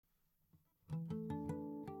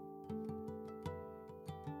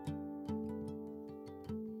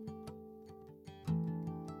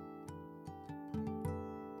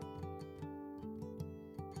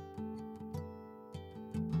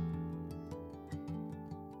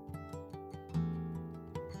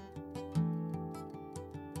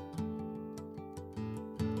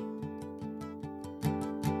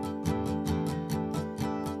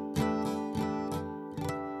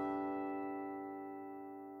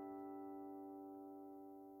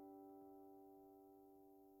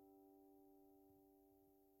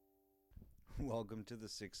Welcome to the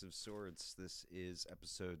Six of Swords. This is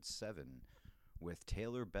episode 7 with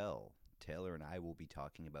Taylor Bell. Taylor and I will be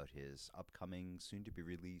talking about his upcoming,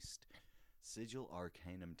 soon-to-be-released Sigil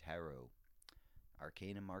Arcanum Tarot.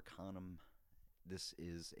 Arcanum Arcanum. This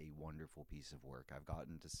is a wonderful piece of work. I've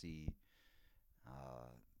gotten to see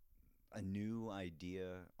a new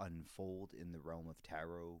idea unfold in the realm of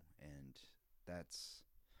tarot, and that's,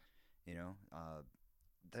 you know,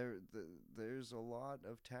 there's a lot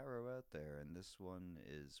of tarot out there, and this one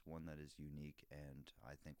is one that is unique, and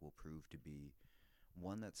I think will prove to be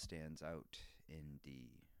one that stands out in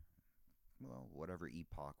whatever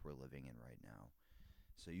epoch we're living in right now.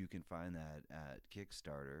 So you can find that at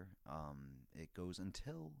Kickstarter. It goes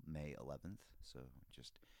until May 11th, so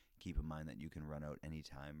just keep in mind that you can run out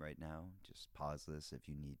anytime right now. Just pause this if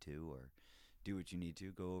you need to, or do what you need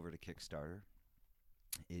to. Go over to Kickstarter.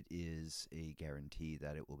 It is a guarantee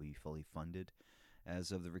that it will be fully funded.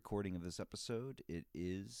 As of the recording of this episode, it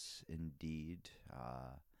is indeed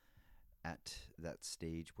at that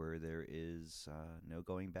stage where there is no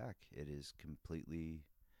going back. It is completely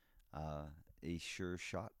a sure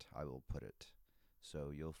shot, I will put it.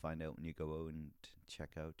 So you'll find out when you go out and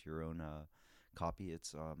check out your own copy.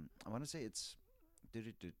 It's I want to say it's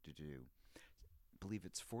believe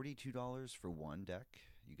it's $42 for one deck.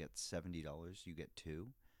 You get $70, you get two,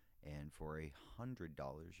 and for $100,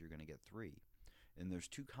 you're going to get three. And there's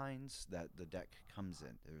two kinds that the deck comes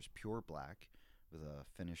in. There's pure black with a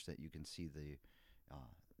finish that you can see the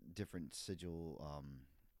different sigil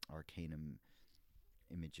arcanum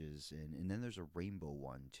images in, and then there's a rainbow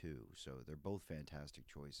one too. So they're both fantastic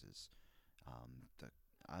choices.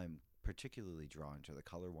 I'm particularly drawn to the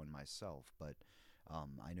color one myself, but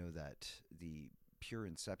I know that the pure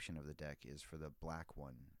inception of the deck is for the black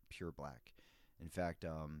one, pure black. In fact,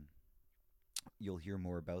 you'll hear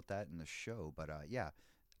more about that in the show, but yeah,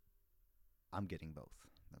 I'm getting both.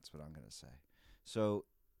 That's what I'm going to say. So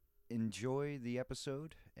enjoy the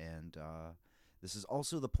episode, and this is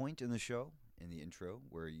also the point in the show, in the intro,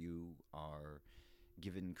 where you are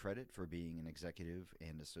given credit for being an executive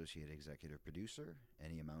and associate executive producer.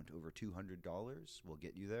 Any amount over $200 will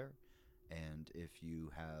get you there. And if you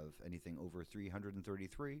have anything over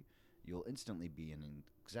 333, you'll instantly be an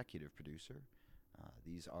executive producer.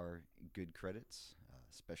 These are good credits,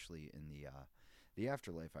 especially in the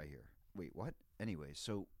afterlife, I hear. Wait, what? Anyway,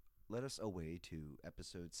 so let us away to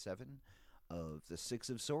episode 7 of The Six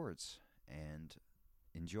of Swords, and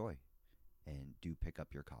enjoy. And do pick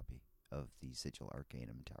up your copy of the Sigil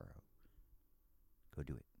Arcanum Tarot. Go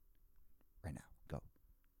do it. Right now. Go.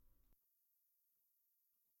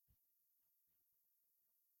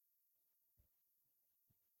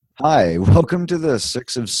 Hi, welcome to the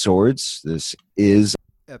Six of Swords. This is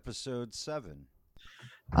episode 7.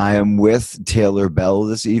 I am with Taylor Bell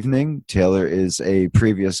this evening. Taylor is a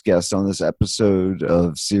previous guest on this episode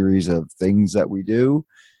of series of things that we do,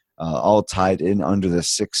 all tied in under the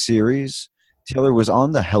Six series. Taylor was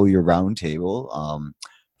on the Hellier Roundtable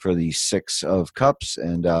for the Six of Cups,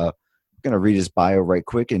 and I'm going to read his bio right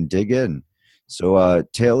quick and dig in. So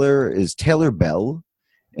Taylor is Taylor Bell,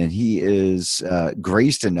 and he is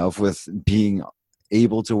graced enough with being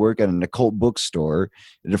able to work at an occult bookstore.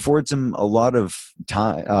 It affords him a lot of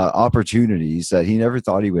time, opportunities that he never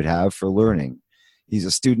thought he would have for learning. He's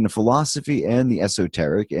a student of philosophy and the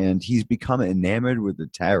esoteric, and he's become enamored with the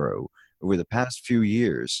tarot over the past few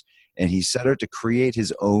years. And he set out to create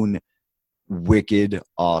his own wicked,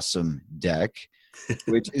 awesome deck,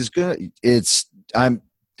 which is good. I'm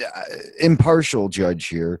impartial judge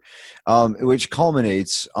here, which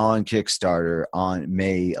culminates on Kickstarter on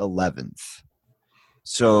May 11th.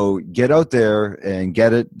 So get out there and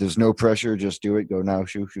get it. There's no pressure. Just do it. Go now.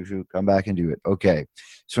 Shoot. Come back and do it. Okay.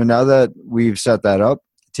 So now that we've set that up,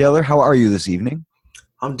 Taylor, how are you this evening?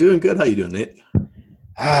 I'm doing good. How you doing, Nate?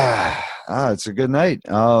 It's a good night.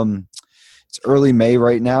 It's early May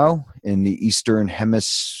right now in the Eastern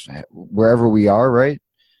Hemisphere, wherever we are, right?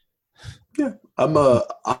 Yeah, I'm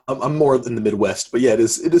more in the Midwest, but yeah, it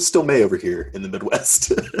is still May over here in the Midwest.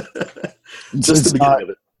 Just the beginning of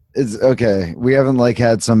it. It's okay. We haven't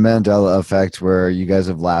had some Mandela effect where you guys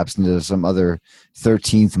have lapsed into some other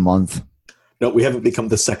 13th month. No, we haven't become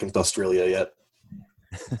the second Australia yet.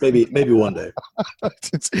 Maybe one day.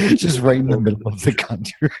 It's just right in the middle of the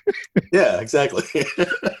country. Yeah, exactly.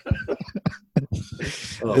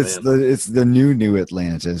 It's the new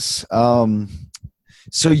Atlantis.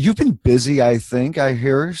 So you've been busy, I think. I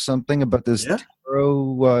hear something about this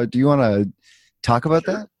tarot. Do you want to talk about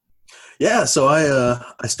that? Yeah, so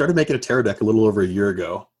I started making a tarot deck a little over a year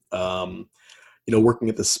ago. working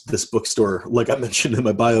at this bookstore, like I mentioned in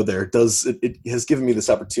my bio there, it has given me this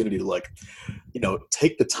opportunity to like,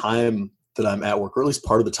 take the time that I'm at work, or at least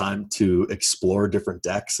part of the time, to explore different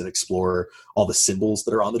decks and explore all the symbols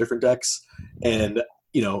that are on the different decks. And,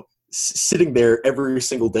 sitting there every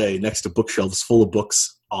single day next to bookshelves full of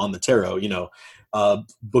books on the tarot,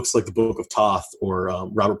 books like the Book of Thoth, or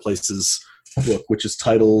Robert Place's book, which is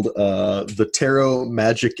titled The Tarot,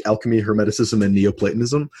 Magic, Alchemy, Hermeticism, and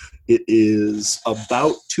Neoplatonism. It is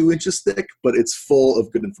about 2 inches thick, but it's full of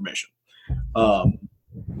good information. So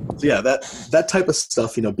yeah, that type of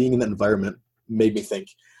stuff, being in that environment made me think,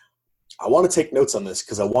 I want to take notes on this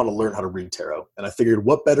because I want to learn how to read tarot. And I figured,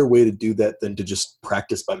 what better way to do that than to just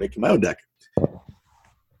practice by making my own deck?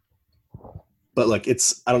 But like,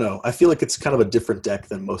 I don't know. I feel like it's kind of a different deck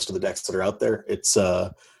than most of the decks that are out there. It's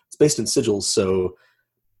based in sigils, so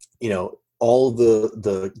all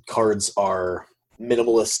the cards are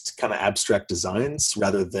minimalist, kind of abstract designs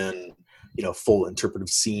rather than full interpretive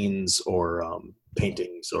scenes or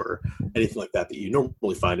paintings or anything like that you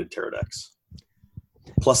normally find in tarot decks.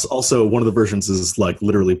 Plus, also one of the versions is like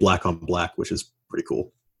literally black on black, which is pretty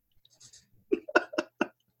cool.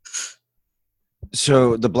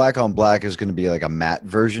 So the black on black is going to be like a matte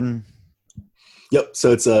version. Yep.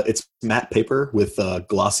 So it's matte paper with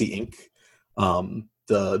glossy ink.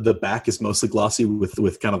 The back is mostly glossy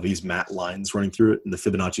with kind of these matte lines running through it in the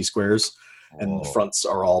Fibonacci squares, and the fronts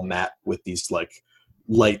are all matte with these like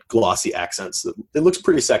light glossy accents. It looks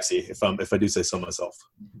pretty sexy if I do say so myself.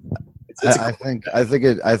 I think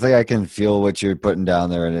I can feel what you're putting down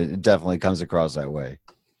there, and it definitely comes across that way.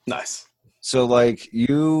 Nice. So like,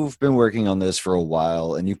 you've been working on this for a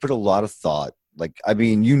while, and you put a lot of thought. Like, I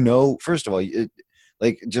mean, first of all,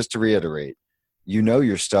 just to reiterate,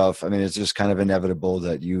 your stuff. I mean, it's just kind of inevitable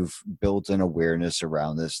that you've built an awareness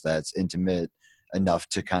around this that's intimate enough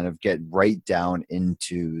to kind of get right down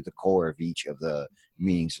into the core of each of the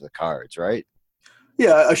meanings of the cards, right?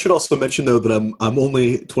 Yeah, I should also mention though that I'm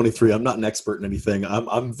only 23. I'm not an expert in anything.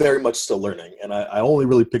 I'm very much still learning, and I only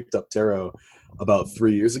really picked up tarot about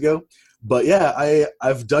 3 years ago. But yeah,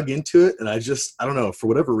 I've dug into it, and I don't know, for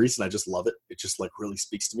whatever reason, I just love it. It just like really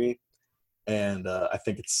speaks to me, and I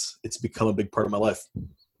think it's become a big part of my life.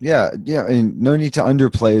 Yeah, and no need to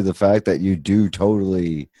underplay the fact that you do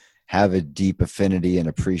totally have a deep affinity and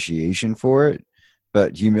appreciation for it,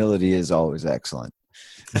 but humility is always excellent.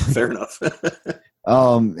 Fair enough.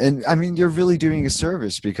 And I mean, you're really doing a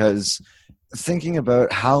service, because thinking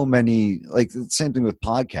about how many, like the same thing with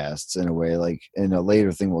podcasts in a way, like in a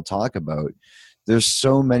later thing we'll talk about, there's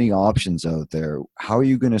so many options out there. How are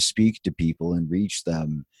you going to speak to people and reach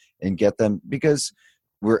them and get them? Because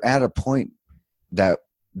we're at a point that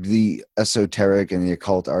the esoteric and the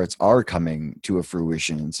occult arts are coming to a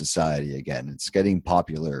fruition in society again. It's getting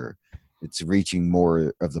popular. It's reaching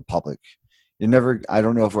more of the public. I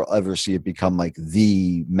don't know if we'll ever see it become like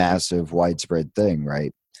the massive widespread thing,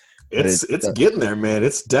 right? It's getting there, man.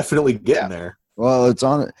 It's definitely getting there. Well, it's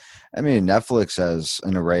on. I mean, Netflix has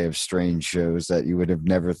an array of strange shows that you would have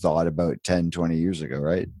never thought about 10, 20 years ago,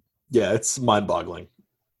 right? Yeah, it's mind-boggling.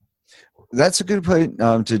 That's a good point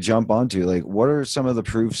to jump onto. Like, what are some of the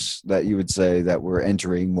proofs that you would say that we're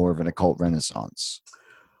entering more of an occult renaissance?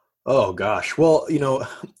 Oh, gosh. Well, the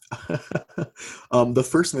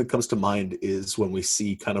first thing that comes to mind is when we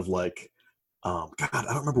see kind of like, God, I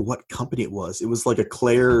don't remember what company it was. It was like a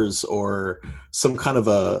Claire's or some kind of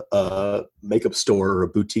a makeup store or a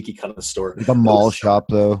boutique kind of store. Like a mall shop,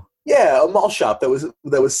 though. Yeah, a mall shop that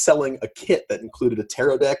was selling a kit that included a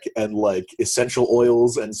tarot deck and like essential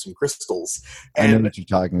oils and some crystals. And I know what you're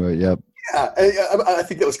talking about. Yep. Yeah, I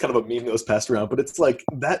think that was kind of a meme that was passed around, but it's like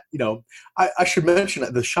that, I should mention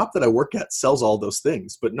that the shop that I work at sells all those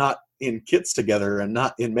things, but not in kits together and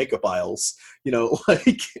not in makeup aisles.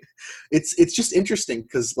 Like it's just interesting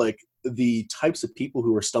because like the types of people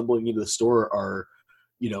who are stumbling into the store are,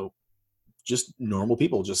 just normal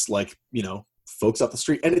people, just like, folks off the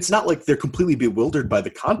street. And it's not like they're completely bewildered by the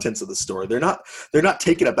contents of the store. They're not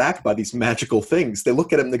taken aback by these magical things. They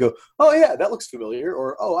look at them and they go, oh yeah, that looks familiar.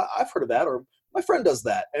 Or, oh, I've heard of that. Or my friend does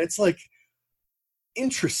that. And it's like,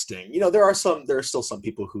 interesting. There are still some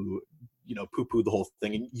people who, poo-poo the whole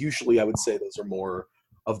thing. And usually I would say those are more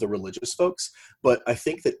of the religious folks. But I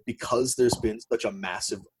think that because there's been such a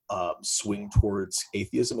massive swing towards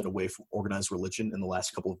atheism and away from organized religion in the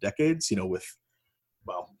last couple of decades,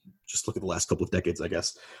 just look at the last couple of decades, I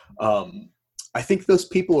guess. I think those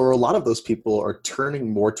people, or a lot of those people, are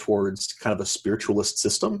turning more towards kind of a spiritualist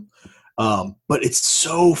system. But it's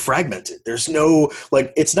so fragmented. There's no,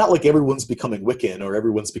 like, it's not like everyone's becoming Wiccan or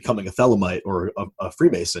everyone's becoming a Thelemite or a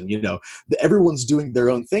Freemason. Everyone's doing their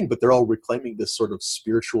own thing, but they're all reclaiming this sort of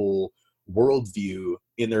spiritual worldview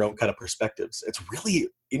in their own kind of perspectives. It's really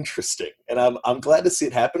interesting, and I'm glad to see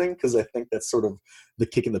it happening, because I think that's sort of the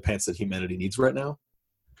kick in the pants that humanity needs right now.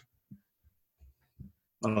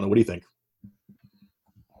 I don't know. What do you think?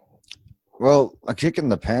 Well, a kick in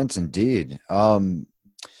the pants indeed.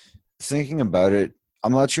 Thinking about it,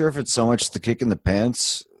 I'm not sure if it's so much the kick in the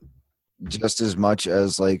pants, just as much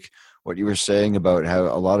as like what you were saying about how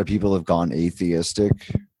a lot of people have gone atheistic,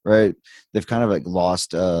 right? They've kind of like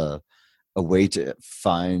lost a way to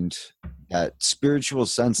find that spiritual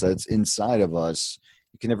sense that's inside of us.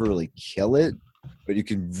 You can never really kill it, but you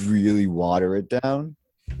can really water it down.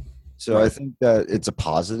 So I think that it's a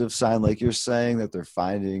positive sign, like you're saying, that they're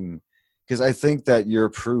finding, because I think that you're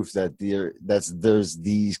proof that there's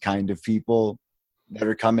these kind of people that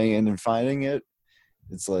are coming in and finding it.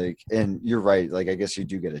 It's like, and you're right. Like, I guess you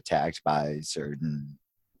do get attacked by certain.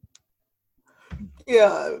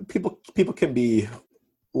 Yeah, people can be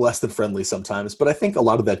less than friendly sometimes, but I think a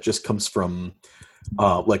lot of that just comes from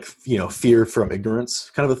fear from ignorance,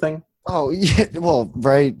 kind of a thing. Oh yeah, well,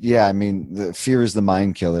 right, yeah. I mean, the fear is the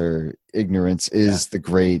mind killer. Ignorance is the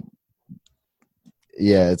great.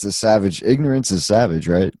 Yeah, it's a savage. Ignorance is savage,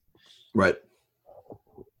 right? Right.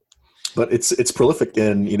 But it's prolific,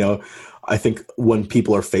 and I think when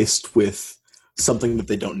people are faced with something that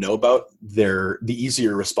they don't know about, the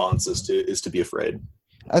easier response is to be afraid.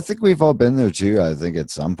 I think we've all been there too. I think at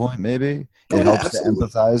some point, maybe it helps absolutely.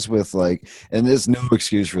 To empathize with and there's no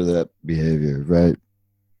excuse for that behavior, right?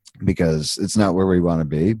 Because it's not where we want to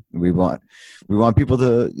be. We want people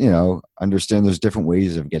to, understand there's different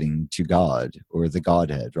ways of getting to God or the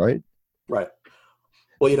Godhead, right? Right.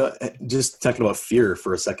 Well, just talking about fear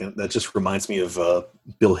for a second, that just reminds me of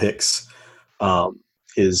Bill Hicks,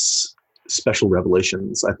 his Special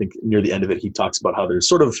Revelations. I think near the end of it, he talks about how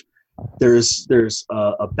there's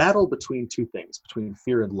a battle between two things, between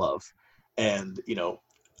fear and love. And,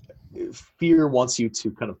 fear wants you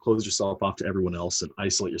to kind of close yourself off to everyone else and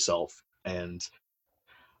isolate yourself and,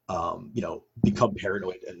 become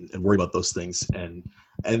paranoid and worry about those things. And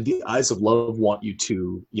the eyes of love want you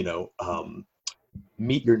to,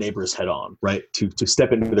 meet your neighbors head on, right? To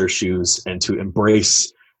step into their shoes and to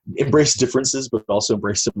embrace differences, but also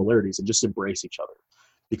embrace similarities and just embrace each other.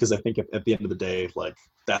 Because I think at the end of the day,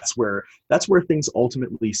 that's where things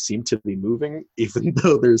ultimately seem to be moving, even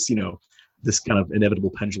though there's, this kind of inevitable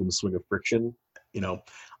pendulum swing of friction.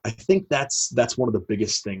 I think that's one of the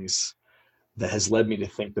biggest things that has led me to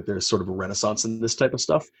think that there's sort of a renaissance in this type of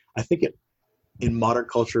stuff. I think it, in modern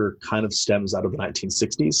culture, kind of stems out of the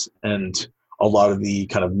 1960s and a lot of the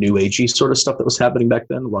kind of new agey sort of stuff that was happening back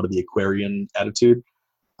then, a lot of the Aquarian attitude,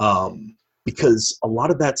 because a lot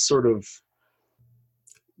of that's sort of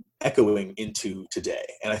echoing into today.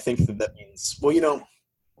 And I think that means, well,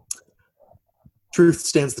 truth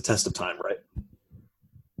stands the test of time, right?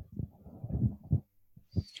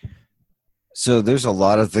 So there's a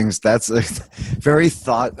lot of things that's very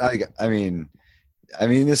I mean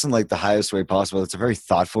this in the highest way possible. It's a very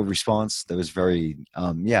thoughtful response. That was very,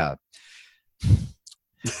 yeah.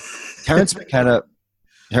 Terence McKenna,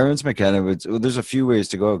 there's a few ways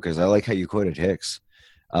to go, because I like how you quoted Hicks.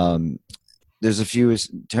 There's a few,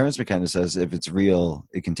 Terence McKenna says, if it's real,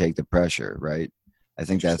 it can take the pressure, right? I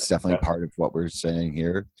think that's definitely part of what we're saying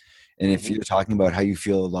here. And if you're talking about how you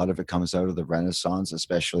feel, a lot of it comes out of the Renaissance,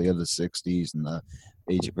 especially of the 60s and the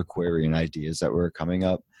Age of Aquarian ideas that were coming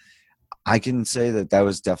up, I can say that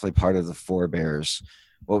was definitely part of the forebears.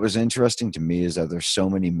 What was interesting to me is that there's so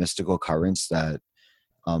many mystical currents that,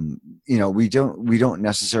 we don't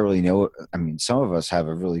necessarily know. I mean, some of us have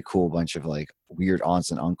a really cool bunch of weird aunts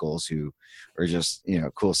and uncles who are just,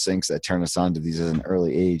 cool sinks that turn us on to these at an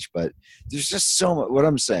early age. But there's just so much. What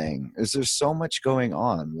I'm saying is there's so much going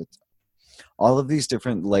on with all of these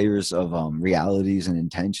different layers of realities and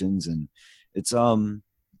intentions, and it's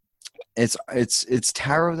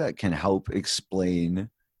tarot that can help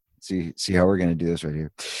explain. See how we're gonna do this right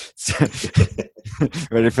here.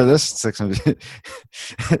 Ready for this? 600.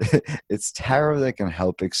 It's tarot that can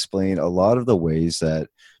help explain a lot of the ways that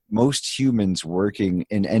most humans working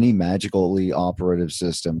in any magically operative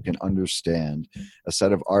system can understand a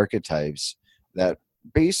set of archetypes that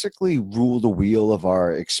basically rule the wheel of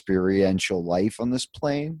our experiential life on this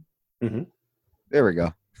plane. Mm-hmm. There we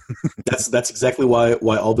go. That's exactly why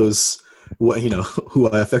all those, who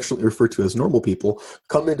I affectionately refer to as normal people,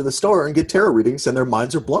 come into the store and get tarot readings and their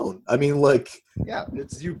minds are blown. I mean, yeah,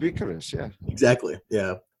 it's ubiquitous. Yeah, exactly.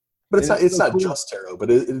 Yeah. But And it's it's so not cool. just tarot, but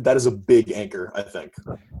that is a big anchor, I think.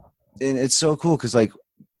 And it's so cool because, like,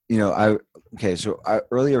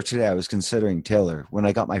 earlier today I was considering Taylor. When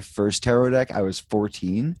I got my first tarot deck, I was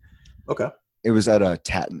 14. Okay. It was at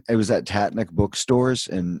Tatnick bookstores,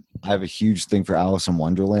 and I have a huge thing for Alice in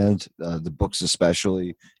Wonderland, the books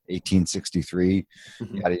especially, 1863,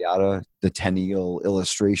 hmm yada yada, the Tenniel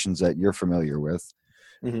illustrations that you're familiar with.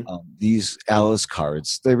 hmm These Alice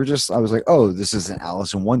cards, I was like, oh, this is an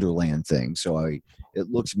Alice in Wonderland thing. So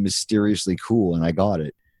it looked mysteriously cool, and I got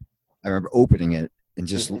it. I remember opening it and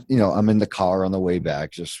just, hmm I'm in the car on the way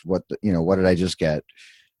back. Just what did I just get?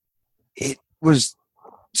 It was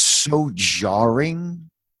so jarring.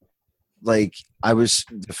 Like,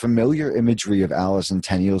 the familiar imagery of Alice and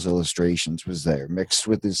Tenniel's illustrations was there, mixed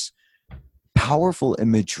with this powerful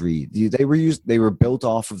imagery. They were built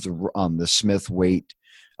off of the Smith Waite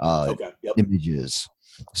Okay. Yep. images.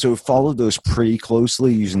 So it followed those pretty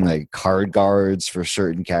closely, using like card guards for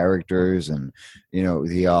certain characters, and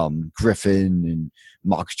the Griffin and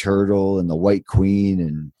Mock Turtle and the White Queen,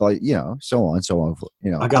 and so on, so on.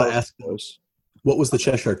 I gotta Alice ask, what was the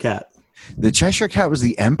Cheshire Cat? The Cheshire Cat was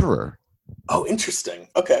the Emperor. Oh, interesting.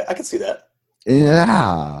 Okay, I can see that.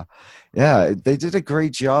 Yeah, yeah, they did a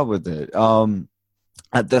great job with it.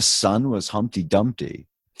 The son was Humpty Dumpty.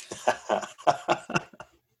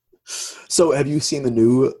 So, have you seen the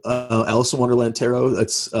new Alice in Wonderland tarot?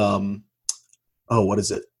 That's what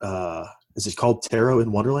is it? Is it called Tarot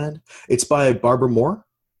in Wonderland? It's by Barbara Moore.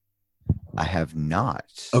 I have not.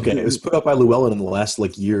 Okay, it was put up by Llewellyn in the last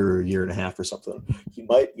year and a half or something. You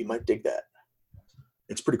might dig that.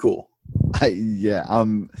 It's pretty cool. I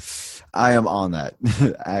am on that.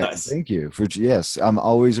 Nice. Thank you for, yes. I'm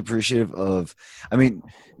always appreciative of. I mean,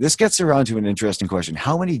 this gets around to an interesting question.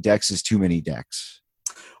 How many decks is too many decks?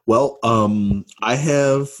 Well, I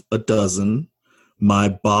have a dozen. My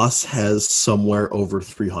boss has somewhere over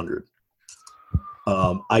 300.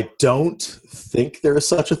 I don't think there is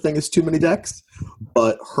such a thing as too many decks,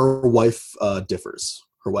 but her wife differs.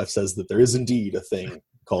 Her wife says that there is indeed a thing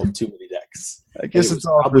called too many decks. I guess it's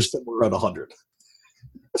all probably somewhere around 100.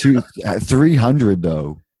 300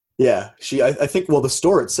 though. Yeah, I think, well, the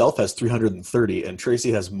store itself has 330, and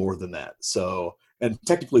Tracy has more than that. So, and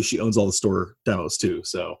technically she owns all the store demos too.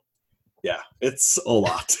 So, yeah, it's a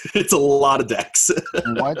lot. It's a lot of decks.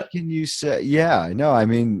 What can you say? Yeah, no, I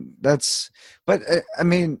mean, I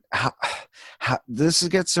mean, how this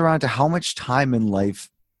gets around to how much time in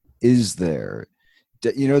life is there?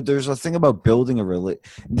 There's a thing about building a relate.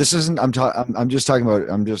 This isn't. I'm just talking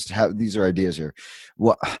about. These are ideas here.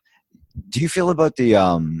 What do you feel about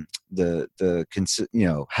having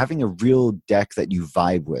a real deck that you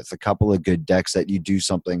vibe with, a couple of good decks that you do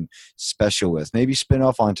something special with? Maybe spin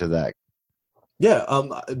off onto that. Yeah,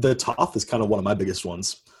 the Toth is kind of one of my biggest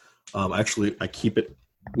ones. Actually, I keep it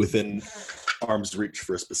within arm's reach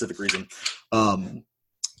for a specific reason.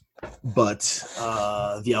 But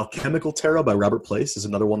the Alchemical Tarot by Robert Place is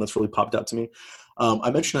another one that's really popped out to me. I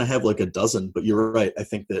mentioned I have like a dozen, but you're right. I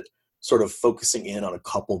think that sort of focusing in on a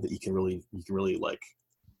couple that you can really like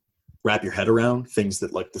wrap your head around, things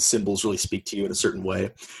that like the symbols really speak to you in a certain way.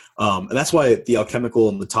 And that's why the Alchemical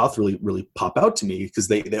and the Toth really pop out to me, because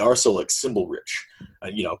they are so like symbol rich.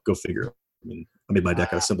 Go figure. I mean, I made my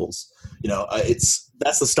deck out of symbols.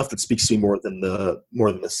 That's the stuff that speaks to me more than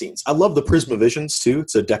the scenes. I love the Prisma Visions too.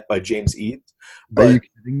 It's a deck by James Eads. Are you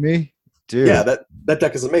kidding me, dude? Yeah, that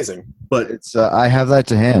deck is amazing. But it's I have that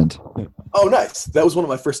to hand. Oh, nice! That was one of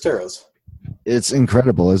my first tarots. It's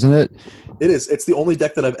incredible, isn't it? It is. It's the only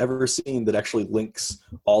deck that I've ever seen that actually links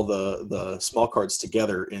all the small cards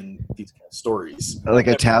together in these kind of stories. Like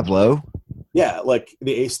a tableau? Yeah, like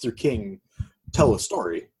the Ace through King tell a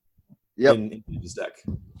story. Yep. In his deck.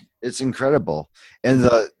 It's incredible. And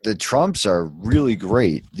the trumps are really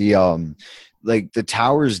great. The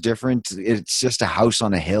tower's different. It's just a house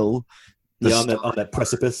on a hill. On that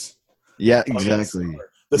precipice. Yeah, exactly.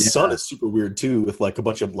 The sun is super weird too, with like a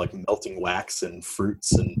bunch of like melting wax and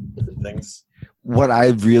fruits and different things. What I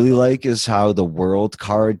really like is how the world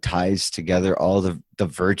card ties together all the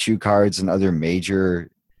virtue cards and other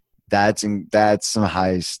major. That's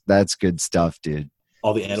that's good stuff, dude.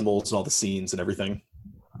 All the animals and all the scenes and everything.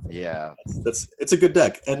 Yeah, it's a good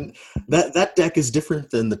deck, and that deck is different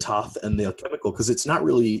than the Toth and the Alchemical because it's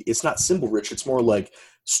not symbol rich. It's more like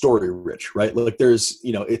story rich, right? Like there's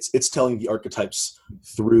it's telling the archetypes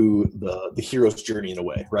through the hero's journey in a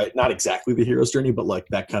way, right? Not exactly the hero's journey, but like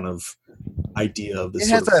that kind of idea of this.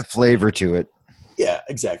 It has that flavor to it. Yeah,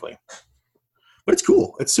 exactly. But it's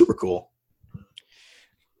cool. It's super cool.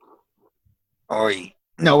 Oi.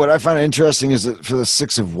 No, what I find interesting is that for the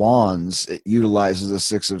Six of Wands, it utilizes the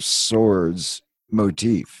Six of Swords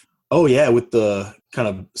motif, Oh yeah, with the kind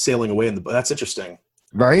of sailing away in the. That's interesting.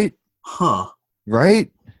 right? Huh.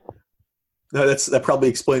 Right? No, that probably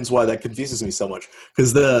explains why that confuses me so much.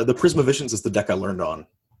 Because the Prisma Visions is the deck I learned on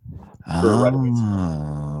for Rider Waite.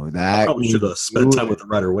 Oh, I that probably should would have spent time with the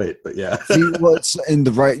Rider Waite, but yeah. see what's in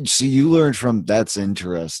the right. See, you learned from that's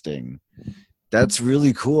interesting. That's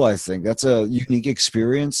really cool. I think that's a unique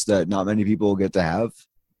experience that not many people will get to have.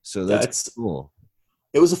 So Yeah, that's cool.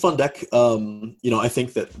 it was a fun deck. I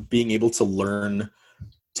think that being able to learn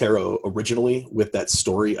tarot originally with that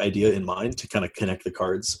story idea in mind to kind of connect the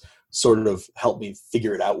cards sort of helped me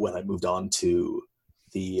figure it out when I moved on to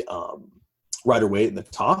the Rider Waite and the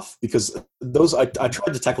Toth, because those I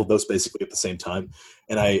tried to tackle those basically at the same time,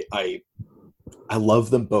 and I love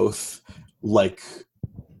them both like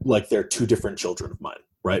they're two different children of mine,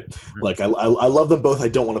 right? Like I love them both. I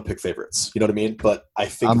don't want to pick favorites, you know what I mean? But I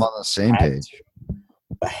think I'm on the same page.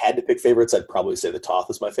 if I had to pick favorites, I'd probably say the Toth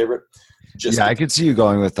is my favorite. Yeah, I could see you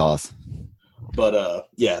going with Thoth. But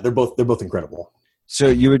yeah, they're both incredible. So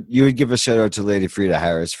you would give a shout out to Lady Frida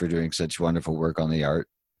Harris for doing such wonderful work on the art.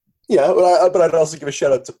 Yeah, but I'd also give a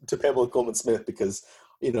shout out to Pamela Coleman Smith, because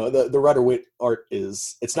the Rider Waite art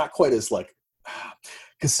it's not quite as like,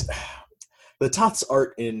 because the Toth's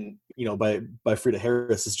art in by Frida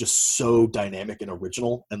Harris is just so dynamic and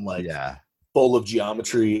original and like full of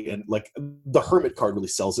geometry, and like the Hermit card really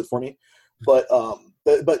sells it for me. But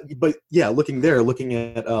yeah, looking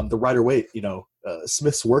at the Rider Waite,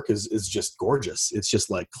 Smith's work is just gorgeous. It's just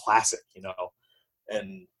like classic,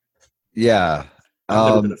 and yeah. I've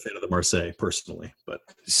never been a fan of the Marseille personally, but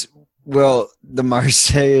well, the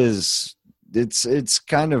Marseille it's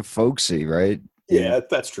kind of folksy, right? Yeah,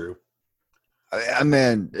 that's true. I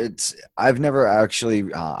mean, I've never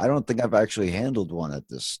actually. I don't think I've actually handled one at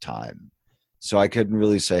this time, so I couldn't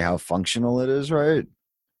really say how functional it is, right?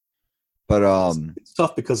 But it's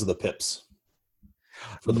tough because of the pips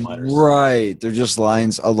for the minors, right? They're just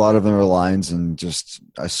lines. A lot of them are lines and just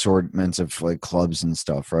assortments of like clubs and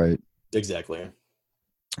stuff, right? Exactly.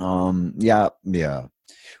 Yeah.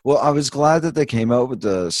 Well, I was glad that they came out with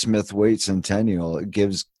the Smith Waite Centennial. It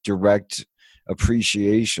gives direct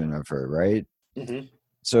appreciation of her, right? Mm-hmm.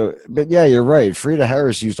 So, but yeah, you're right. Frida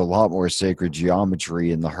Harris used a lot more sacred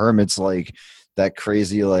geometry, and the Hermit's like that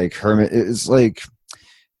crazy, like Hermit. It's like,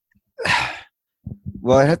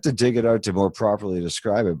 well, I have to dig it out to more properly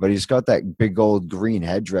describe it. But he's got that big old green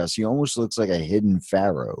headdress. He almost looks like a hidden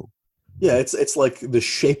pharaoh. Yeah, it's like the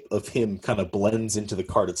shape of him kind of blends into the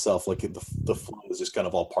card itself. Like the flow is just kind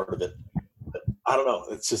of all part of it. But I don't know.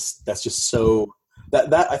 That's just so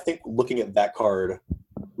that I think looking at that card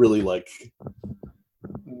really like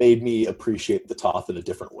made me appreciate the Toth in a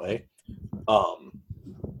different way.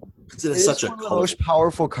 It's such one of the most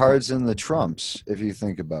powerful cards in the trumps, if you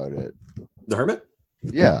think about it. The Hermit?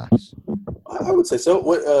 Yeah, I would say so.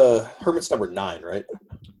 What Hermit's number 9, right?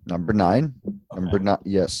 Number 9. Number 9.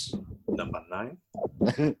 Yes. Number 9.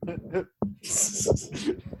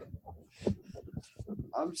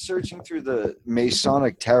 I'm searching through the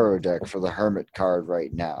Masonic Tarot deck for the Hermit card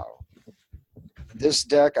right now. This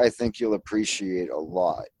deck, I think you'll appreciate a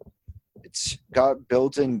lot. It's got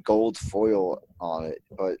built-in gold foil on it,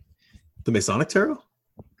 but the Masonic Tarot?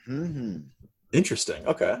 Mm-hmm. Interesting.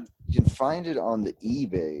 Okay. You can find it on the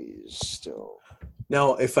eBays still.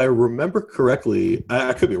 Now, if I remember correctly,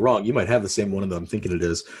 I could be wrong. You might have the same one that I'm thinking it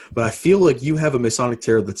is, but I feel like you have a Masonic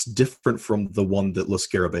Tarot that's different from the one that Los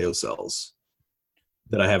Scarabeo sells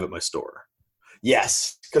that I have at my store.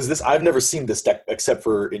 Yes, because I've never seen this deck except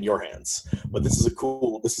for in your hands, but this is a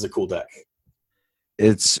cool deck.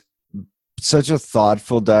 It's such a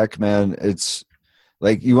thoughtful deck, man. It's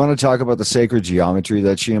like, you want to talk about the sacred geometry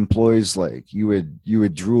that she employs, like you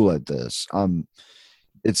would drool at this.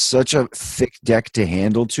 It's such a thick deck to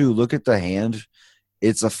handle too. Look at the hand.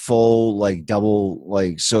 It's a full like double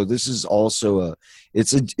like, so this is also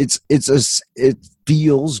it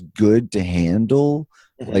feels good to handle.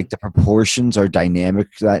 Mm-hmm. Like the proportions are dynamic,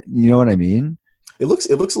 that you know what I mean? It looks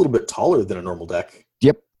a little bit taller than a normal deck.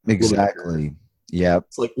 Yep, exactly. Yep.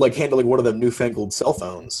 It's like handling one of them newfangled cell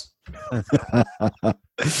phones.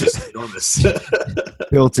 Just enormous.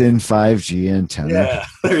 Built-in 5G antenna. Yeah,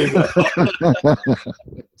 there you go.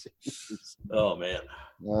 Oh man.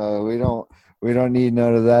 We don't need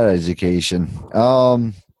none of that education.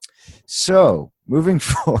 So moving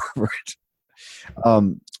forward,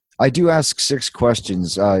 I do ask 6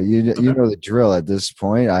 questions. You know the drill at this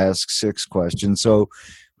point. I ask 6 questions. So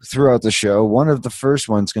throughout the show, one of the first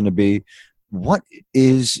one's going to be, what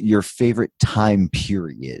is your favorite time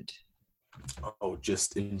period? Oh,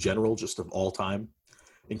 just in general, just of all time,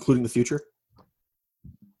 including the future.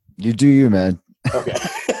 You do you, man. Okay.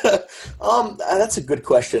 That's a good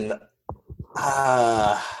question.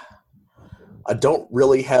 Uh, I don't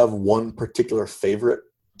really have one particular favorite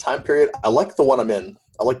time period. I like the one I'm in.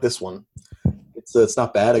 I like this one. It's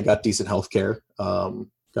not bad. I got decent health care,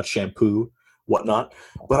 got shampoo, whatnot.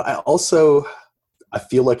 But I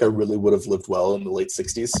feel like I really would have lived well in the late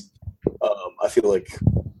 '60s. I feel like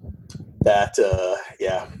that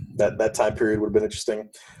that time period would have been interesting.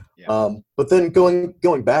 Yeah. But then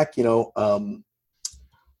going back,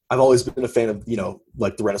 I've always been a fan of,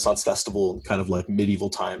 like the Renaissance Festival and kind of like medieval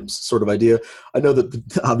times sort of idea. I know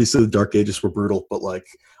that obviously the Dark Ages were brutal, but like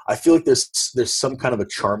I feel like there's some kind of a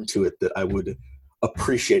charm to it that I would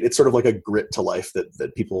appreciate. It's sort of like a grit to life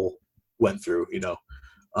that people went through.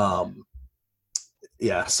 Um,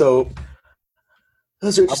 yeah, so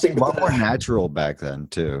those are interesting. A lot more natural back then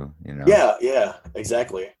too. Yeah,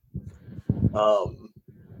 exactly. Um,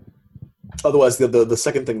 Otherwise, the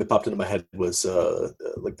second thing that popped into my head was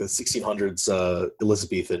like the 1600s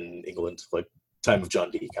Elizabethan England, like time of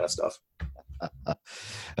John Dee kind of stuff.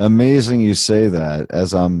 Amazing you say that.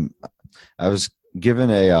 As I was given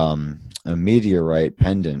a meteorite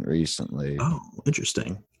pendant recently. Oh,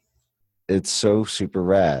 interesting. It's so super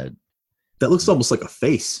rad. That looks almost like a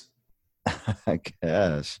face. I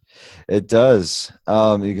guess it does.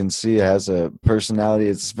 You can see it has a personality.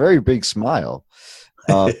 It's a very big smile.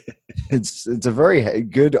 It's a very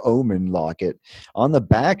good omen locket. On the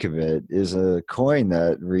back of it is a coin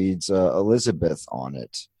that reads Elizabeth on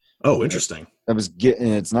it. Oh, interesting. It's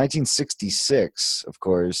 1966, of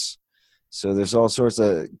course. So there's all sorts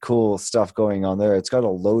of cool stuff going on there. It's got a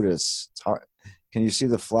lotus. It's hard. Can you see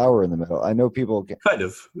the flower in the middle? I know people kind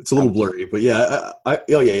of. It's a little blurry, but yeah.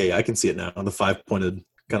 I can see it now. The 5-pointed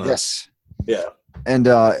kind of. Yes. Yeah. And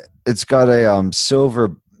it's got a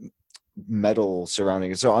silver metal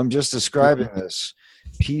surrounding it. So I'm just describing this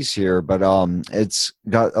piece here, but it's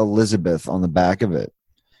got Elizabeth on the back of it.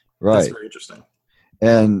 Right. That's very interesting.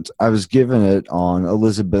 And I was given it on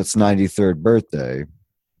Elizabeth's 93rd birthday.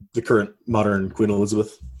 The current modern Queen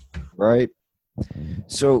Elizabeth. Right.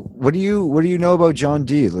 So what do you know about John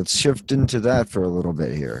Dee? Let's shift into that for a little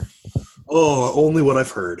bit here. Oh, only what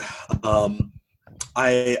I've heard.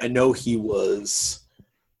 I know he was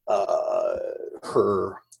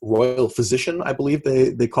her royal physician, I believe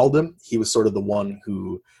they called him. He was sort of the one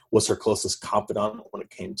who was her closest confidant when it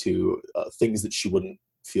came to things that she wouldn't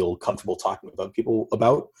feel comfortable talking with other people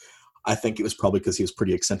about. I think it was probably because he was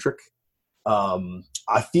pretty eccentric.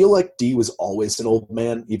 I feel like Dee was always an old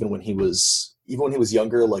man, even when he was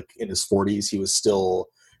younger, like in his 40s. He was still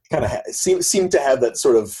kind of seemed to have that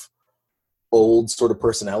sort of old sort of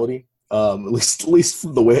personality. At least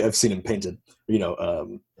from the way I've seen him painted,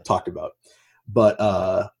 talked about.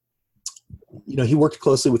 But he worked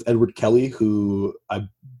closely with Edward Kelly, who I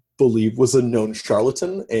believe was a known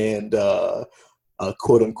charlatan and a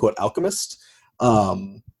quote unquote alchemist,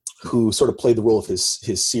 who sort of played the role of his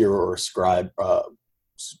seer or scribe,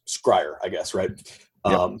 scryer, I guess, right?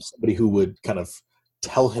 Yep. Somebody who would kind of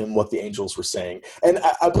tell him what the angels were saying. And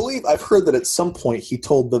I believe I've heard that at some point he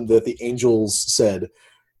told them that the angels said,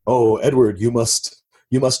 "Oh, Edward, you must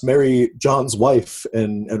marry John's wife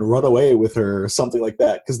and run away with her," something like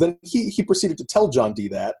that. Because then he proceeded to tell John Dee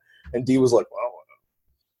that, and Dee was like,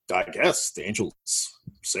 "Well, I guess the angels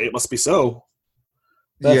say it must be so."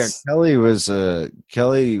 Yeah, Kelly was a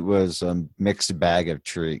mixed bag of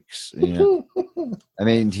tricks. I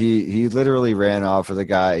mean, he literally ran off with a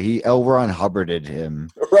guy. He L. Ron Hubbarded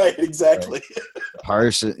him. Right, exactly.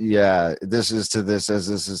 Parson, yeah. This is to this as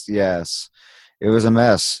this is. Yes, it was a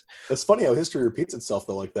mess. It's funny how history repeats itself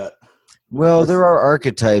though, like that. Well, there are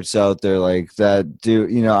archetypes out there like that do,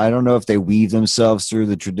 I don't know if they weave themselves through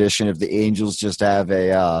the tradition, if the angels just have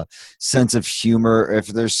a sense of humor, if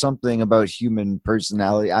there's something about human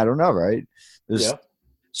personality. I don't know, right? Yeah.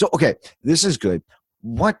 So, okay, this is good.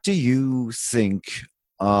 What do you think,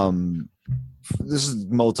 this is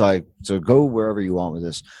so go wherever you want with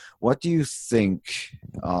this. What do you think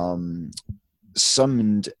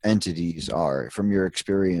summoned entities are from your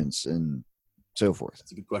experience and so forth?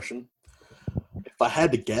 That's a good question. If I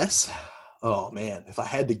had to guess,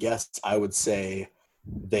 I would say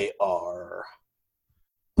they are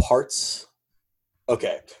parts.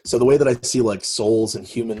 Okay, so the way that I see like souls and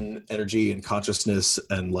human energy and consciousness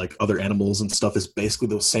and like other animals and stuff is basically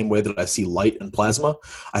the same way that I see light and plasma.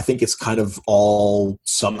 I think it's kind of all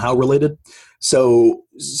somehow related. So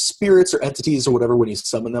spirits or entities or whatever, when you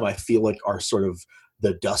summon them, I feel like are sort of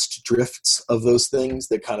the dust drifts of those things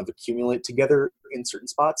that kind of accumulate together in certain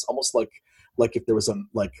spots, almost like if there was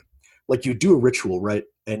like you do a ritual, right?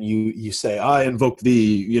 And you say, I invoke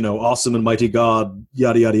thee, awesome and mighty God,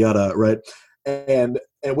 yada yada yada, right? And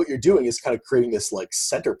what you're doing is kind of creating this like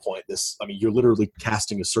center point. You're literally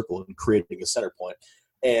casting a circle and creating a center point,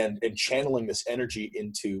 and channeling this energy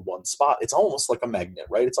into one spot. It's almost like a magnet,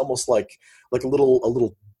 right? It's almost like a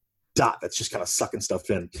little dot that's just kind of sucking stuff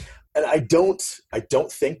in. And I don't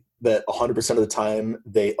think that 100% of the time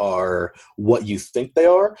they are what you think they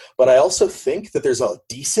are, but I also think that there's a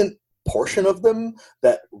decent portion of them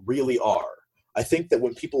that really are. I think that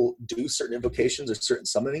when people do certain invocations or certain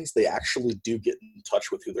summonings, they actually do get in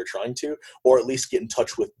touch with who they're trying to, or at least get in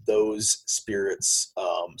touch with those spirits'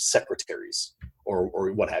 secretaries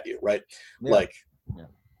or what have you, right? Yeah. Like,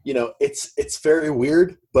 yeah. It's very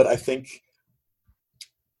weird, but I think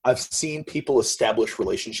I've seen people establish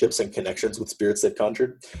relationships and connections with spirits they've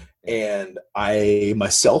conjured, and I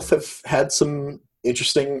myself have had some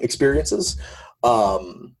interesting experiences.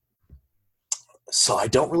 So I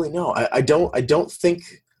don't really know. I don't think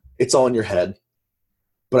it's all in your head,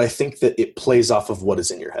 but I think that it plays off of what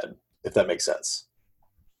is in your head, if that makes sense.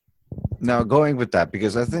 Now, going with that,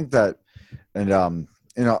 because I think that, and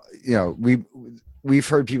we've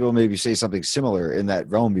heard people maybe say something similar in that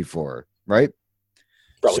realm before, right?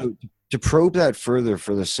 Probably. So to probe that further,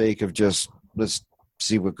 for the sake of just let's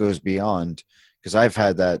see what goes beyond. Because I've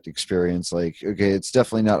had that experience, like, okay, it's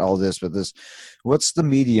definitely not all this, but this, what's the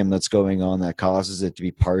medium that's going on that causes it to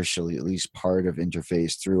be partially, at least part of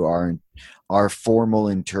interface through our formal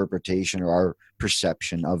interpretation or our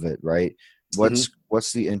perception of it, right? What's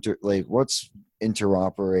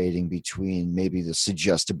interoperating between maybe the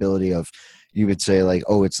suggestibility of, you would say like,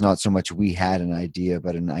 oh, it's not so much we had an idea,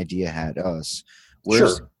 but an idea had us.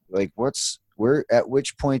 Sure. Like, where at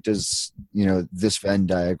which point does this Venn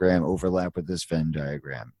diagram overlap with this Venn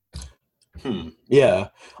diagram? Yeah,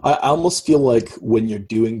 I almost feel like when you're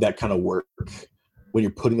doing that kind of work, when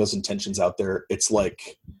you're putting those intentions out there, it's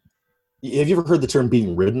like, have you ever heard the term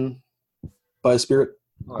being ridden by a spirit?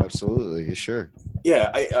 Oh, absolutely, sure.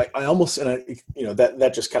 Yeah, I almost, and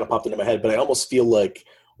that just kind of popped into my head, but I almost feel like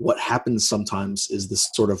what happens sometimes is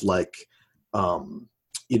this sort of like,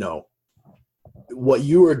 what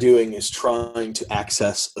you are doing is trying to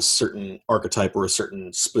access a certain archetype or a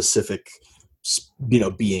certain specific,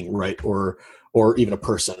 being, right? Or even a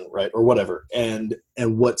person, right? Or whatever. And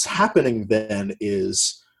what's happening then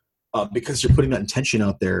is, because you're putting that intention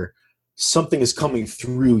out there, something is coming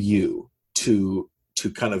through you to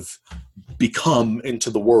kind of become into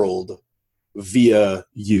the world via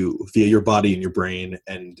your body and your brain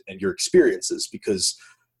and your experiences, because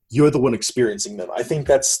you're the one experiencing them. I think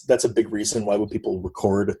that's a big reason why when people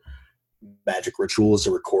record magic rituals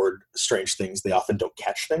or record strange things, they often don't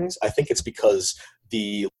catch things. I think it's because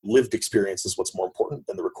the lived experience is what's more important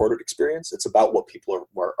than the recorded experience. It's about what people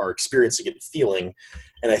are experiencing and feeling.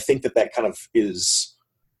 And I think that kind of is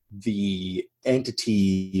the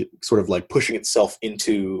entity sort of like pushing itself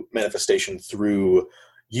into manifestation through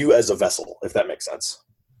you as a vessel, if that makes sense.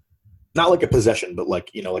 Not like a possession, but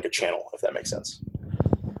like a channel, if that makes sense.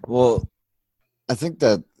 Well, I think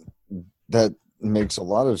that makes a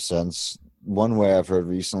lot of sense. One way I've heard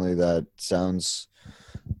recently that sounds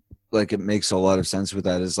like it makes a lot of sense with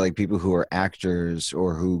that is like people who are actors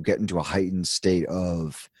or who get into a heightened state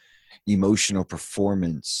of emotional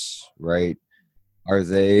performance, right? Are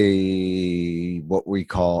they what we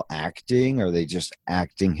call acting? Are they just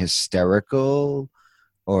acting hysterical?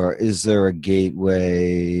 Or is there a gateway?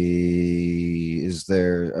 Is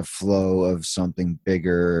there a flow of something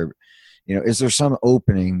bigger? Is there some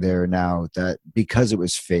opening there now that because it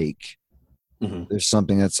was fake, there's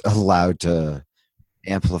something that's allowed to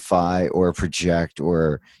amplify or project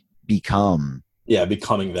or become? Yeah,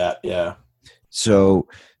 becoming that, yeah. So,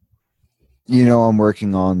 I'm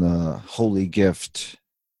working on the Holy Gift,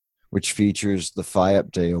 which features the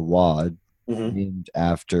Fayep-de Awad, named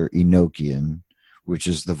after Enochian, which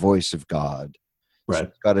is the voice of God. Right. So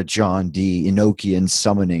it's got a John D. Enochian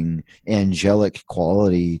summoning angelic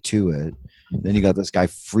quality to it. Then you got this guy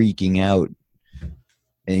freaking out.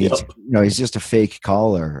 And he's just a fake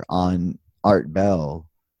caller on Art Bell.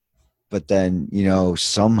 But then,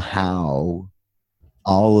 somehow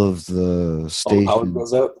all of the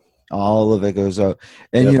stations, all of it goes out.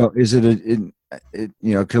 And, is it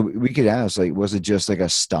we could ask, like, was it just like a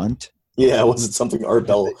stunt? Yeah, was it something Art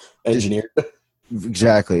Bell engineered?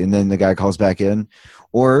 Exactly. And then the guy calls back in.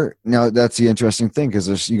 Or, now that's the interesting thing,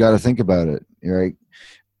 because you got to think about it, right?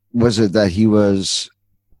 Was it that he was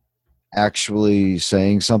actually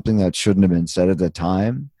saying something that shouldn't have been said at the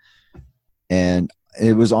time? And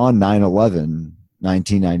it was on 9/11,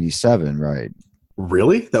 1997, right?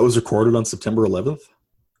 Really? That was recorded on September 11th?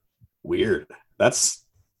 Weird. That's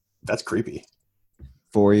creepy.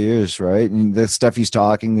 4 years, right? And the stuff he's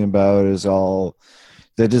talking about is all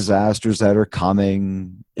the disasters that are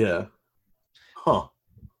coming. Yeah. Huh.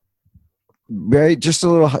 Right, just a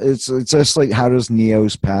little. It's just like, how does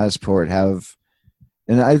Neo's passport have?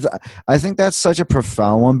 And I think that's such a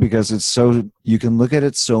profound one, because it's so, you can look at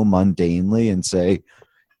it so mundanely and say,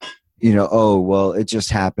 oh well, it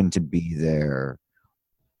just happened to be there.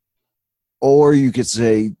 Or you could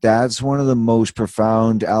say that's one of the most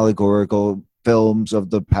profound allegorical films of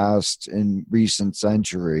the past and recent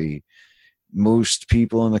century. Most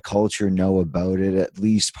people in the culture know about it, at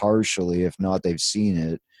least partially, if not they've seen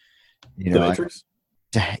it. The Matrix.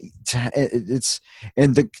 It's,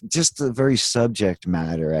 and just the very subject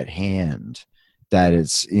matter at hand, that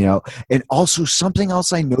it's, and also something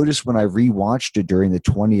else I noticed when I rewatched it during the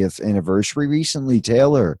 20th anniversary recently,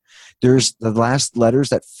 Taylor, there's the last letters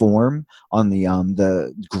that form on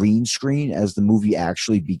the green screen as the movie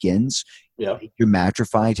actually begins. Yeah. You're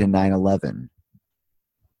matrified to 9/11.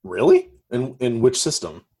 Really? In which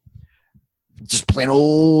system? Just plain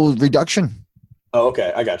old reduction. Oh,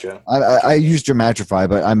 okay, I got you. I used Dramatrify,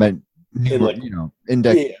 but I meant index, yeah,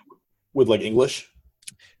 with like English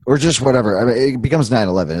or just whatever. I mean, it becomes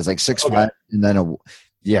 9/11. It's like 6/5, and then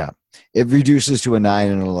it reduces to a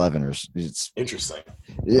 9 and 11. Or it's interesting.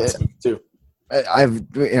 Yeah, too. I've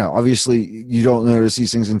obviously you don't notice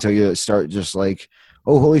these things until you start just like,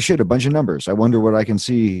 oh holy shit, a bunch of numbers. I wonder what I can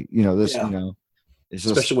see. This. Yeah. It's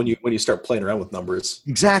especially just, when you start playing around with numbers.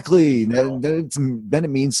 Exactly. Then it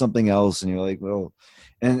means something else, and you're like, well,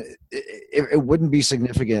 and it wouldn't be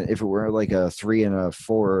significant if it were like a 3 and a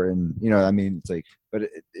 4, and it's like, but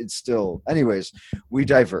it's still. Anyways, we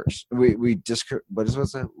diverse. We just what is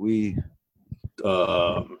what's that we.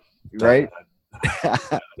 Right. I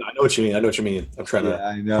know what you mean. I'm trying to.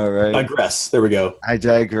 I know, right? Digress. There we go. I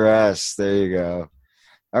digress. There you go.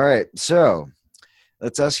 All right, so.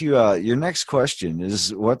 Let's ask you your next question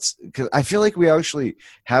is because I feel like we actually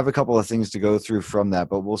have a couple of things to go through from that,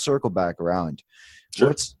 but we'll circle back around. Sure.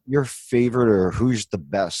 What's your favorite, or who's the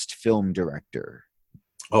best film director?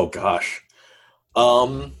 Oh gosh.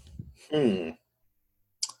 I'm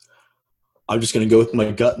just going to go with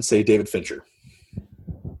my gut and say David Fincher.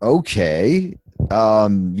 Okay.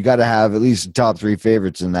 You got to have at least top 3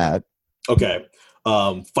 favorites in that. Okay.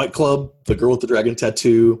 Fight Club, The Girl with the Dragon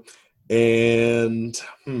Tattoo, and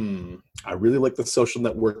I really like The Social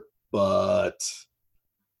Network, but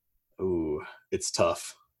it's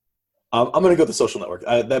tough. I'm going to go with The Social Network.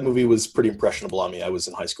 That movie was pretty impressionable on me. I was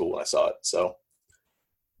in high school when I saw it, so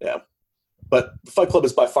yeah. But Fight Club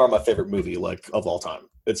is by far my favorite movie, like, of all time.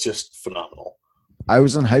 It's just phenomenal. I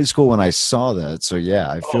was in high school when I saw that, so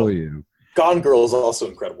yeah, I feel you. Gone Girl is also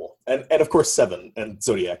incredible, and of course Seven and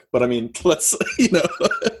Zodiac. But I mean, let's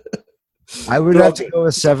I would have to go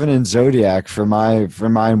with Seven and Zodiac for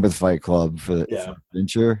mine with Fight Club for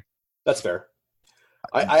Fincher. That's fair.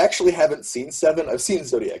 I actually haven't seen Seven. I've seen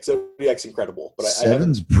Zodiac. Zodiac's incredible, but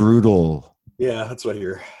Seven's brutal. Yeah, that's what I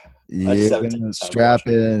hear. You're gonna strap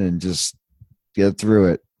in and just get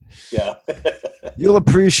through it. Yeah. You'll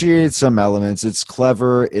appreciate some elements. It's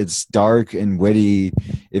clever, it's dark and witty.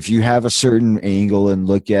 If you have a certain angle and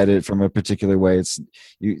look at it from a particular way, it's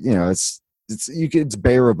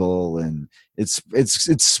bearable, and it's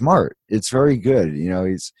smart. It's very good.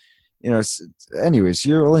 Anyways,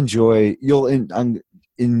 you'll enjoy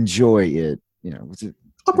it.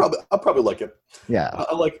 I'll probably like it. Yeah.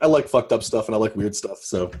 I like fucked up stuff, and I like weird stuff.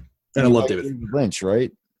 So, and I love David Lynch,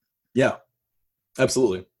 right? Yeah,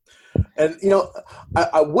 absolutely. And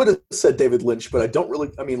I would have said David Lynch, but I don't really.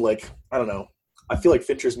 I mean, like, I don't know. I feel like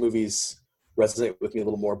Fincher's movies resonate with me a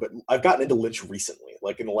little more, but I've gotten into Lynch recently,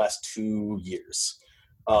 like in the last 2 years.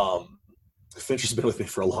 Fincher's been with me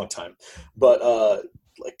for a long time, but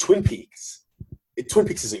like Twin Peaks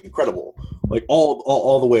is incredible. Like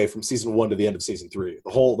all the way from season 1 to the end of season 3,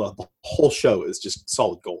 the whole show is just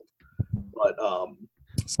solid gold. But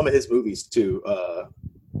some of his movies too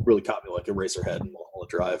really caught me, like Eraserhead and Mulholland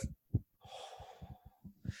Drive.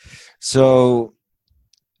 So,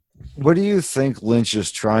 what do you think Lynch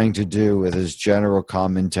is trying to do with his general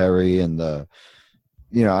commentary and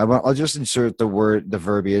I'll just insert the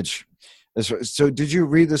verbiage. So, did you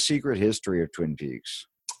read The Secret History of Twin Peaks?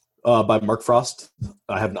 By Mark Frost?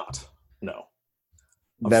 I have not. No.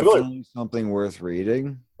 Definitely something worth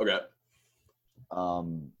reading. Okay.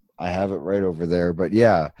 I have it right over there, but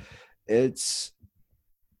yeah, it's.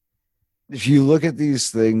 If you look at these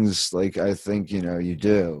things, like I think you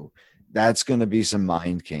do, that's going to be some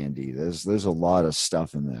mind candy. There's a lot of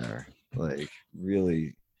stuff in there, like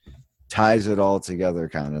really ties it all together,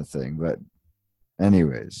 kind of thing. But,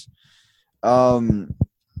 anyways,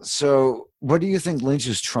 So what do you think Lynch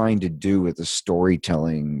is trying to do with the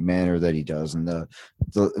storytelling manner that he does, and the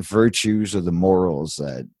virtues or the morals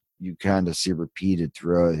that you kind of see repeated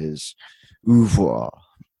throughout his oeuvre?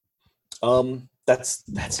 That's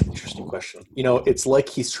an interesting question. You know, it's like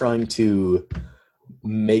he's trying to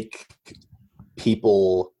make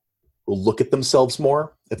people look at themselves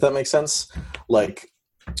more, if that makes sense. Like,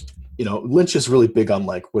 you know, Lynch is really big on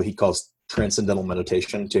like what he calls transcendental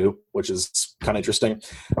meditation too, which is kind of interesting.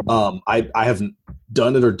 I haven't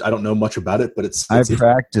done it, or I don't know much about it, but I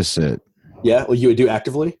practice it. Yeah, well, you do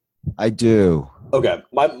actively. I do. Okay,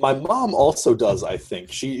 my mom also does. I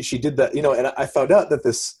think she did that. You know, and I found out that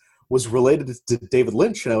this was related to David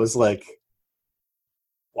Lynch, and I was like,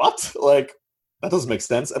 what? Like, that doesn't make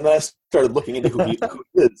sense. And then I started looking into who he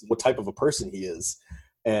is, what type of a person he is,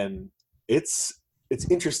 and it's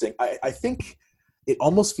interesting. I think it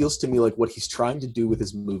almost feels to me like what he's trying to do with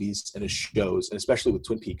his movies and his shows, and especially with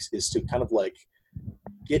Twin Peaks, is to kind of like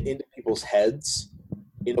get into people's heads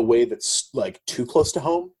in a way that's like too close to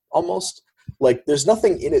home, almost. Like, there's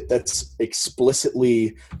nothing in it that's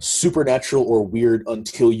explicitly supernatural or weird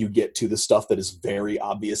until you get to the stuff that is very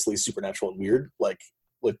obviously supernatural and weird, like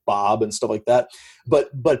Bob and stuff like that.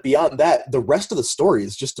 But beyond that, the rest of the story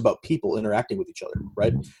is just about people interacting with each other,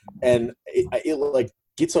 right? And it like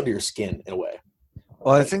gets under your skin in a way.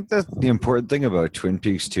 Well, I think that the important thing about Twin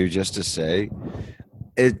Peaks too, just to say,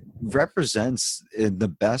 it represents in the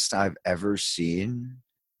best I've ever seen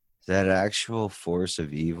that actual force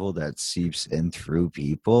of evil that seeps in through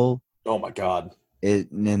people. Oh my God.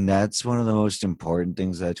 And that's one of the most important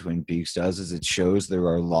things that Twin Peaks does, is it shows there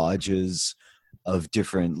are lodges of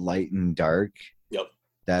different light and dark. Yep.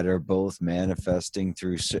 That are both manifesting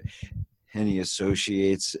through, and he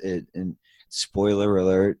associates it, and spoiler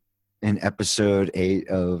alert, in episode 8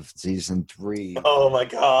 of season 3. Oh my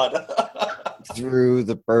God. Through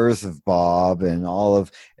the birth of Bob and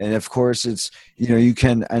and of course it's, you know, you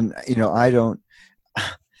can, and you know,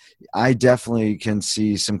 I definitely can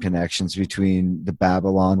see some connections between the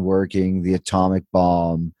Babylon working, the atomic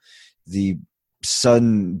bomb, the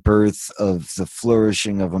sudden birth of the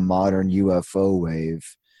flourishing of a modern UFO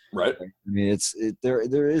wave. Right. I mean,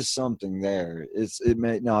 there is something there. It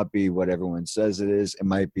may not be what everyone says it is. It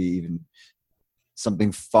might be even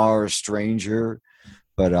something far stranger,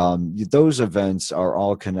 but those events are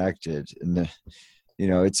all connected. And you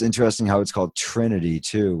know, it's interesting how it's called Trinity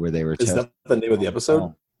too, where they were. Is that the name of the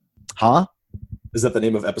episode? Huh? Is that the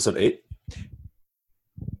name of episode 8?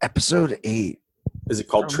 Episode 8. Is it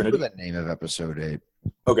called Trinity? The name of episode 8.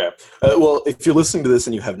 Okay. Well, if you're listening to this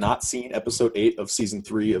and you have not seen episode 8 of season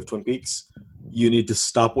 3 of Twin Peaks, you need to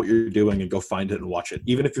stop what you're doing and go find it and watch it,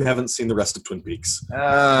 even if you haven't seen the rest of Twin Peaks.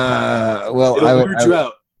 Well, it'll weird you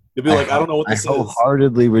out. You'll be like, I don't know what this is. I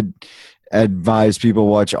wholeheartely would advise people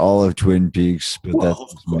watch all of Twin Peaks, but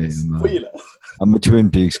that's me. I'm a Twin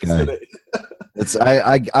Peaks guy.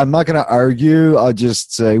 I'm not going to argue. I'll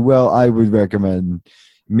just say, well, I would recommend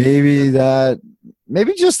maybe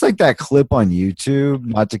just like that clip on YouTube,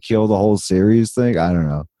 not to kill the whole series thing. I don't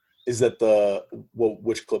know. Is that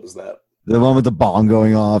which clip is that? The one with the bomb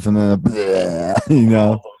going off and then, you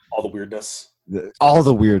know, all the weirdness. All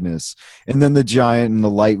the weirdness. And then the giant and the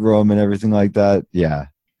light room and everything like that. Yeah.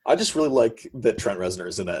 I just really like that Trent Reznor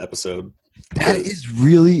is in that episode. That is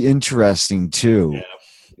really interesting too. Yeah.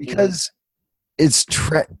 Because it's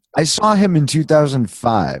I saw him in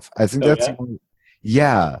 2005. I think that's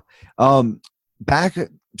yeah. That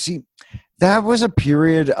was a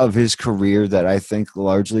period of his career that I think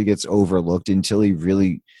largely gets overlooked until he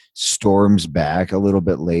really storms back a little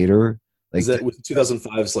bit later. Like, is that with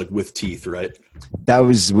 2005's like With Teeth, right? That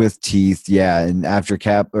was With Teeth, yeah. And after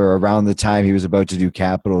around the time he was about to do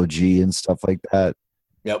Capital G and stuff like that.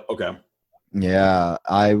 Yep. Okay. Yeah,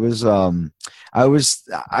 I was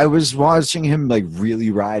watching him like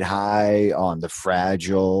really ride high on The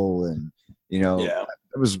Fragile, and you know,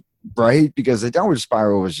 it was bright because the Downward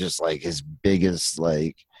Spiral was just like his biggest,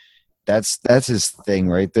 like that's his thing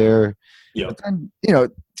right there. Yeah. But then, you know,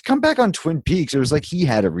 to come back on Twin Peaks, it was like he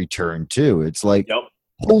had a return too. It's like,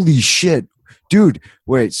 holy shit, dude.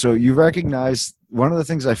 Wait, so you recognize one of the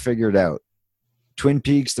things I figured out? Twin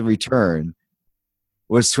Peaks: The Return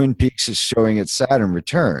was Twin Peaks is showing its Saturn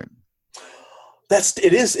return.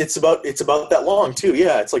 It is. It's about that long too.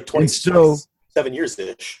 Yeah, it's like 27 years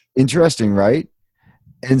ish. Interesting, right?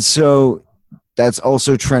 And so that's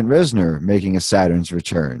also Trent Reznor making a Saturn's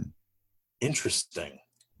return. Interesting.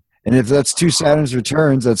 And if that's 2 Saturn's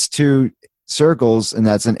returns, that's 2 circles, and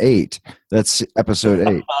that's an 8. That's episode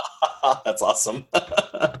 8. That's awesome.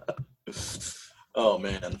 Oh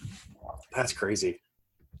man, that's crazy.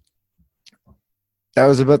 That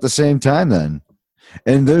was about the same time then.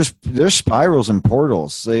 And there's spirals and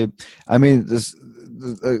portals. I mean,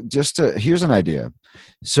 here's an idea.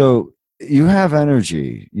 So you have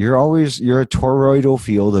energy. You're a toroidal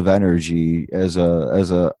field of energy as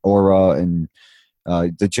a aura and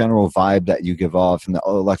the general vibe that you give off in the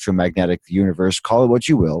electromagnetic universe. Call it what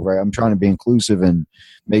you will, right? I'm trying to be inclusive and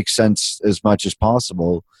make sense as much as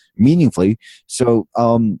possible, meaningfully. So,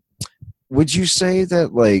 would you say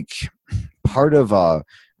that like part of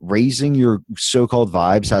raising your so-called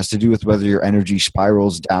vibes has to do with whether your energy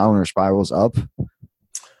spirals down or spirals up?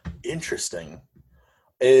 Interesting.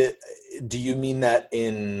 Uh, do you mean that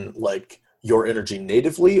in like your energy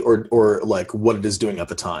natively, or like what it is doing at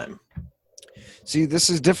the time? See, this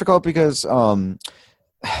is difficult because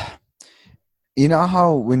you know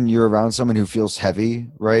how when you're around someone who feels heavy,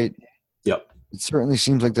 right? Yep. It certainly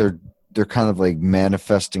seems like they're kind of like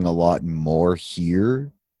manifesting a lot more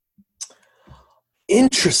here.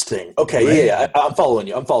 Interesting. Okay. Yeah, Right. yeah, yeah. I'm following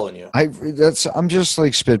you. I'm following you. I'm just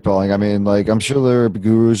like spitballing. I mean, like I'm sure there are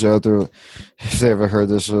gurus out there if they ever heard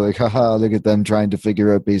this, are like, haha, look at them trying to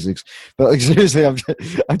figure out basics. But like seriously, I'm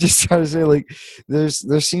just trying to say like there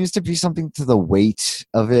seems to be something to the weight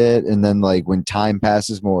of it, and then like when time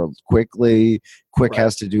passes more quickly, quick Right.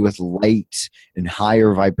 has to do with light and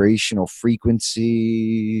higher vibrational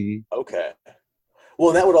frequency. Okay. Well,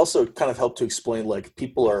 and that would also kind of help to explain like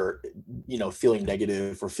people are, feeling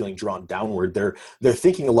negative or feeling drawn downward. They're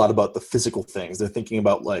thinking a lot about the physical things. They're thinking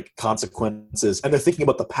about like consequences, and they're thinking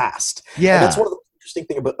about the past. And that's Yeah. one of the interesting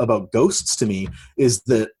thing about ghosts to me is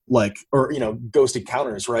that like, or ghost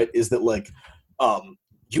encounters, right? Is that like, um,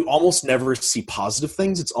 you almost never see positive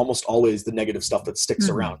things. It's almost always the negative stuff that sticks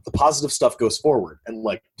Hmm. around. The positive stuff goes forward and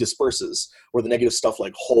like disperses, or the negative stuff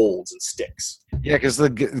like holds and sticks. Yeah,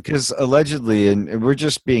 because allegedly, and we're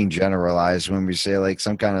just being generalized when we say like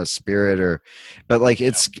some kind of spirit but like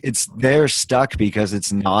it's they're stuck because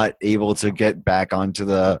it's not able to get back onto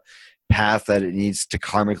the path that it needs to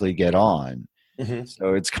karmically get on. Hmm.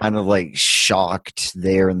 So it's kind of like shocked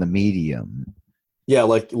there in the medium. Yeah,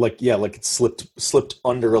 like it slipped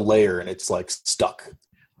under a layer and it's like stuck.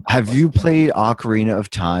 Have you played Ocarina of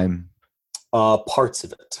Time? Parts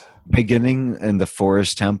of it. Beginning in the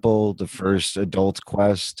Forest Temple, the first adult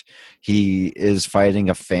quest, he is fighting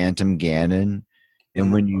a phantom Ganon.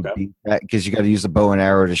 And when you Okay. beat that, because you got to use the bow and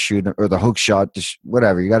arrow to shoot him, or the hook shot to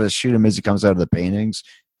whatever, you got to shoot him as he comes out of the paintings.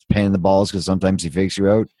 It's a pain in the balls because sometimes he fakes you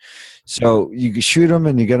out. So you can shoot him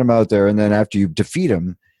and you get him out there, and then after you defeat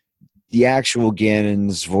him, the actual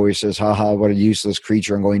Ganon's voice says, "Haha, what a useless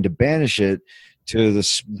creature! I'm going to banish it to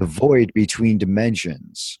the void between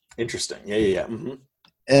dimensions." Interesting. Yeah, yeah, yeah.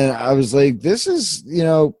 And I was like, "This is,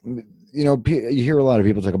 you hear a lot of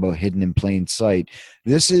people talk about hidden in plain sight.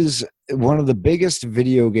 This is one of the biggest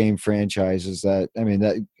video game franchises that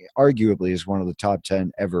arguably is one of the top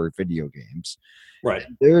 10 ever video games. Right.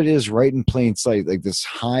 There it is, right in plain sight, like this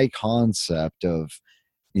high concept of,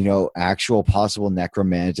 actual possible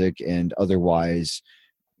necromantic and otherwise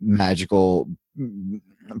magical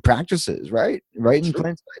practices, right in True.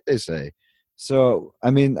 plain sight, they say. So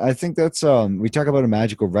I mean, I think that's we talk about a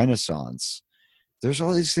magical renaissance. There's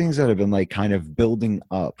all these things that have been like kind of building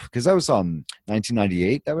up because that was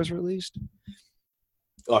 1998 that was released.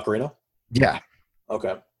 Ocarina. Yeah.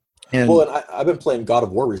 Okay. Well, And and I've been playing God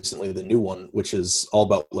of War recently, the new one, which is all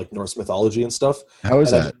about like Norse mythology and stuff. how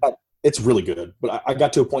is And that? it's really good. But I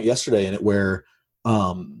got to a point yesterday in it where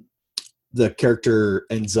um, the character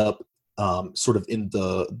ends up sort of in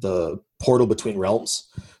the portal between realms.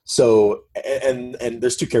 So and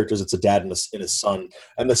there's two characters. It's a dad and his son.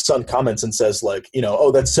 And the son comments and says like,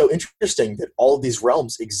 oh, that's so interesting that all of these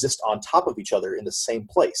realms exist on top of each other in the same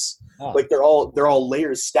place. Oh. Like they're all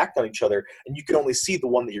layers stacked on each other, and you can only see the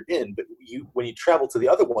one that you're in. But when you travel to the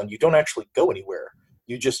other one, you don't actually go anywhere.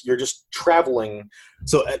 You're just traveling.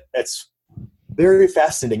 So it's very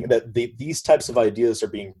fascinating that these types of ideas are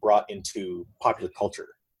being brought into popular culture.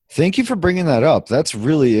 Thank you for bringing that up. That's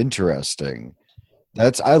really interesting.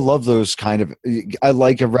 I love those kind of I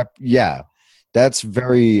like a rep yeah. That's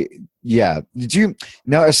very yeah. Did you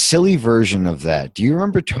now a silly version of that? Do you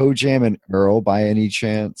remember Toe Jam and Earl by any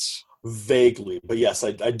chance? Vaguely, but yes,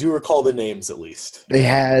 I do recall the names at least. They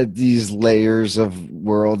had these layers of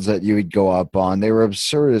worlds that you would go up on. They were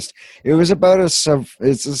absurdist. It was about it's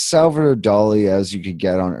a Salvador Dali as you could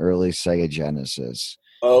get on early Sega Genesis.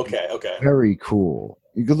 Okay, okay. Very cool.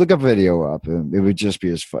 You could look a video up, and it would just be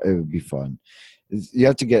it would be fun. You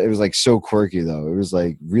have to get. It was like so quirky though. It was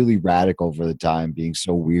like really radical for the time, being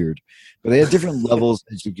so weird. But they had different levels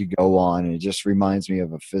that you could go on, and it just reminds me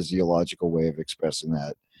of a physiological way of expressing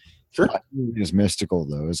that. Sure. Not nearly as mystical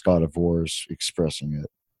though as God of War's expressing it.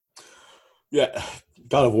 Yeah,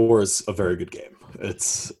 God of War is a very good game.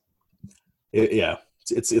 Yeah,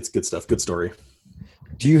 it's good stuff. Good story.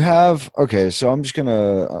 Do you have okay? So I'm just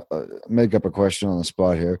gonna make up a question on the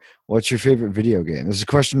spot here. What's your favorite video game? This is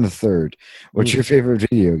question the third. What's your favorite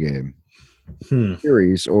video game? Hmm.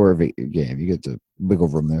 Series or game? You get the wiggle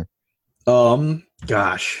room there.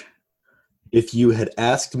 Gosh, if you had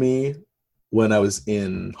asked me when I was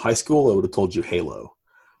in high school, I would have told you Halo.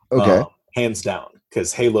 Okay. Hands down,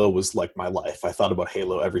 because Halo was like my life. I thought about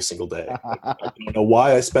Halo every single day. I don't know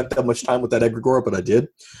why I spent that much time with that egregore, but I did.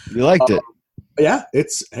 You liked it. Yeah,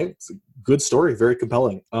 it's a good story, very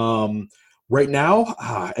compelling. Right now,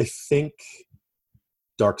 I think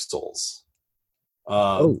Dark Souls.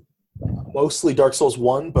 Mostly Dark Souls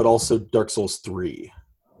 1, but also Dark Souls 3.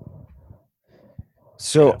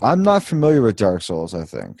 So Yeah. I'm not familiar with Dark Souls, I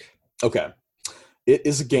think. Okay. It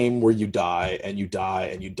is a game where you die and you die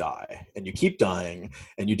and you die and you keep dying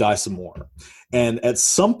and you die some more. And at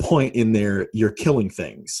some point in there, you're killing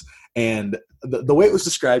things. And the way it was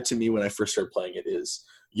described to me when I first started playing it is,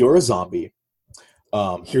 you're a zombie.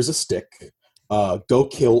 Here's a stick. Go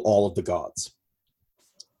kill all of the gods.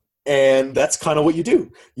 And that's kind of what you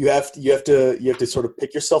do. You have to sort of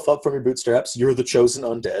pick yourself up from your bootstraps. You're the chosen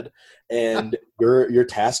undead, and you're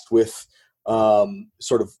tasked with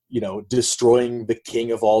sort of destroying the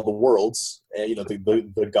king of all the worlds.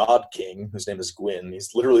 The god king, whose name is Gwyn.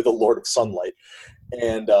 He's literally the Lord of Sunlight,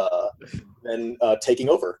 and then taking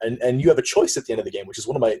over. And you have a choice at the end of the game, which is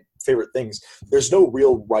one of my favorite things. There's no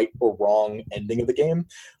real right or wrong ending of the game.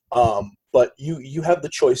 But you have the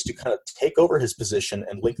choice to kind of take over his position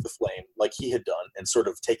and link the flame like he had done and sort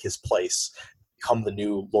of take his place, become the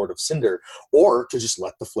new Lord of Cinder, or to just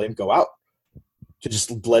let the flame go out, to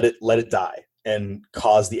just let it die and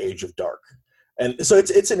cause the Age of Dark. And so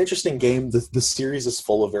it's an interesting game. The series is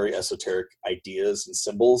full of very esoteric ideas and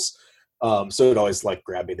symbols. So it always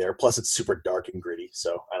grabbed me there. Plus it's super dark and gritty.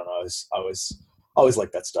 So I don't know. I always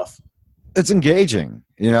like that stuff. It's engaging,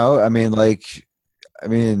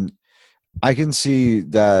 I can see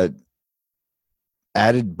that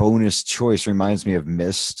added bonus choice reminds me of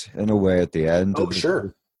Myst in a way at the end. Oh,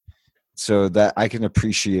 sure. So that I can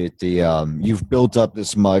appreciate the you've built up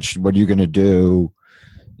this much. What are you going to do?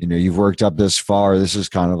 You've worked up this far. This is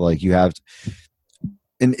kind of like you have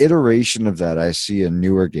an iteration of that I see in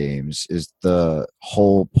newer games is the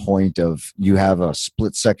whole point of you have a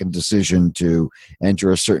split-second decision to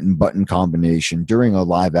enter a certain button combination during a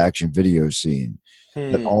live-action video scene.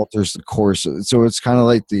 That alters the course. So it's kind of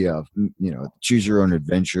like the choose your own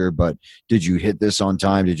adventure, but did you hit this on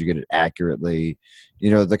time? Did you get it accurately?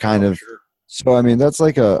 The kind of sure. So that's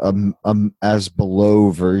like a as below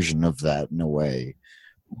version of that in a way.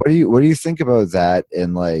 What do you think about that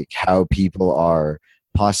and how people are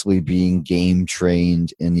possibly being game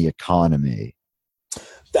trained in the economy?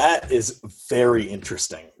 That is very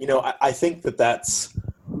interesting. I think that's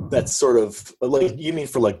sort of like, you mean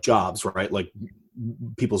for jobs, right? Like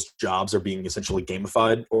people's jobs are being essentially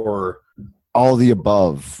gamified, or all the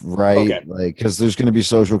above, right? Okay. Because there's going to be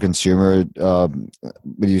social consumer, what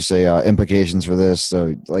do you say, implications for this?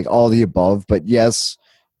 So all the above, but yes,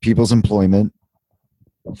 people's employment.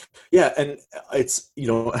 Yeah, and it's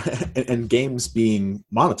and games being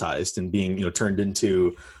monetized and being turned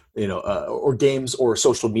into or games or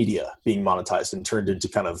social media being monetized and turned into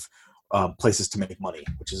kind of places to make money,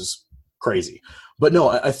 which is crazy. But no,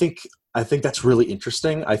 I think that's really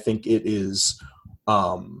interesting. I think it is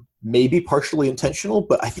maybe partially intentional,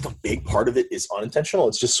 but I think a big part of it is unintentional.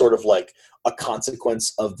 It's just sort of like a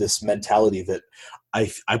consequence of this mentality that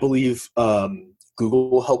I believe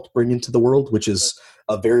Google helped bring into the world, which is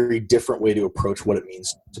a very different way to approach what it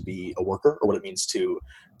means to be a worker or what it means to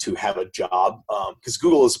have a job. Because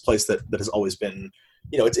Google is a place that has always been,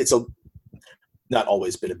 it's not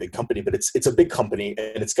always been a big company, but it's a big company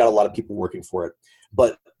and it's got a lot of people working for it.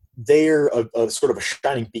 But they're a sort of a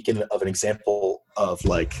shining beacon of an example of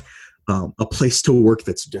a place to work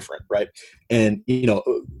that's different, right? And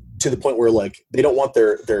to the point where they don't want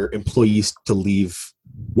their employees to leave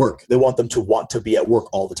work. They want them to want to be at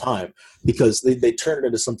work all the time because they turn it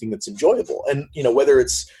into something that's enjoyable. And whether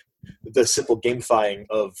it's the simple gamifying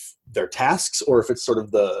of their tasks or if it's sort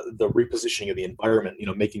of the repositioning of the environment,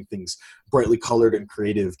 making things brightly colored and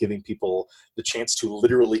creative, giving people the chance to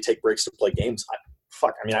literally take breaks to play games.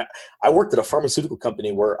 I worked at a pharmaceutical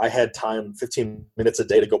company where I had time 15 minutes a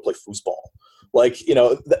day to go play foosball.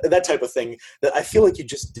 That type of thing that I feel like you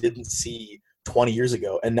just didn't see 20 years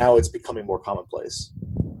ago, and now it's becoming more commonplace.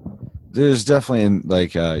 There's definitely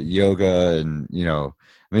yoga and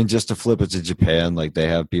I mean, just to flip it to Japan, like they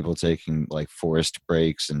have people taking like forest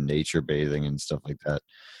breaks and nature bathing and stuff like that.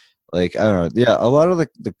 Like I don't know, yeah, a lot of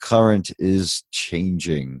the current is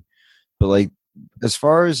changing, but like as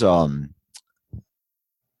far as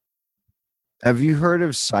have you heard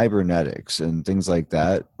of cybernetics and things like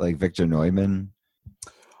that, like Victor Neumann?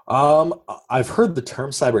 Um, I've heard the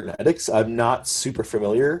term cybernetics. I'm not super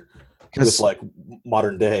familiar with Because like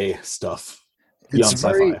modern day stuff it's beyond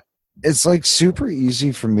very, sci-fi. it's like super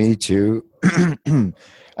easy for me to.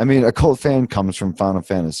 I mean, a cult fan comes from Final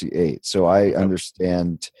Fantasy VIII, so I Okay.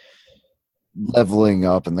 understand leveling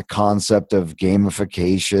up and the concept of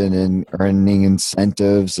gamification and earning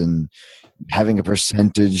incentives and having a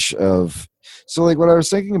percentage of. So like what I was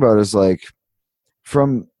thinking about is like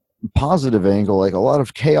from positive angle, like a lot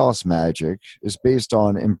of chaos magic is based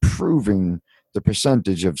on improving the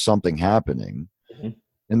percentage of something happening. Mhm.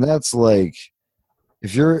 And that's like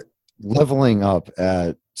if you're leveling up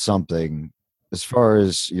at something as far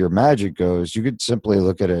as your magic goes, you could simply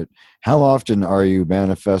look at it. How often are you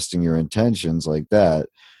manifesting your intentions like that?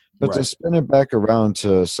 But to Right. spin it back around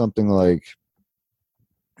to something like,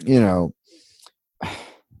 you know,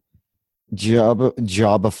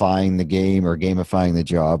 jobifying the game or gamifying the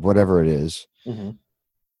job, whatever it is. Hmm.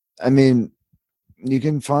 I mean, you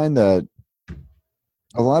can find that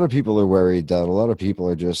a lot of people are worried that a lot of people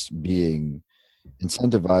are just being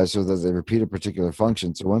incentivized so that they repeat a particular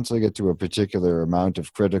function. So once they get to a particular amount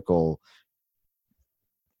of critical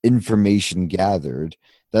information gathered,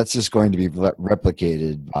 that's just going to be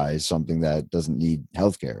replicated by something that doesn't need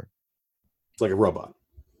healthcare. It's like a robot.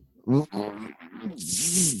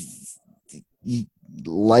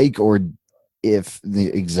 Like or if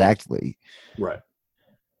exactly. Right.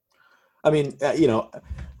 I mean,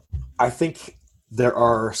 I think there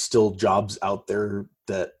are still jobs out there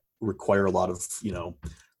that require a lot of,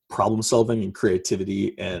 problem solving and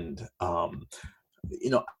creativity. And,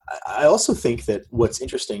 I also think that what's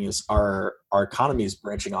interesting is our economy is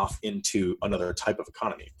branching off into another type of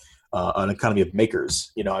economy, an economy of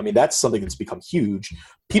makers. I mean, that's something that's become huge.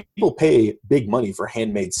 People pay big money for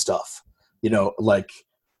handmade stuff, like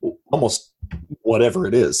almost whatever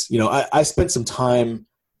it is. I spent some time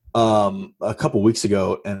a couple weeks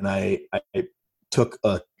ago, and I took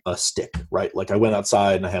a stick, right? Like I went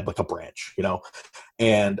outside and I had like a branch,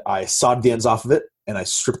 and I sawed the ends off of it and I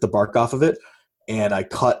stripped the bark off of it and I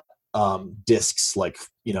cut discs like,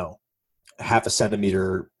 half a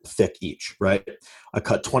centimeter thick each, right? I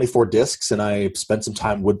cut 24 discs and I spent some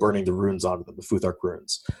time wood burning the runes onto them, the Futhark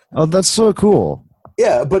runes. Oh, that's so cool.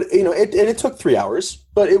 Yeah, but it took 3 hours,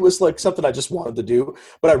 but it was like something I just wanted to do.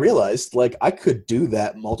 But I realized like I could do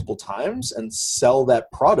that multiple times and sell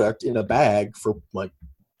that product in a bag for like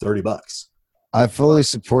 $30. I fully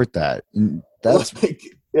support that. And that's Like,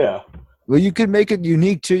 yeah, well, you could make it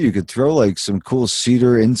unique too. You could throw like some cool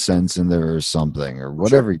cedar incense in there or something or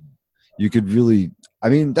whatever. sure. You could really. I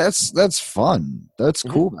mean, that's fun. That's Hmm.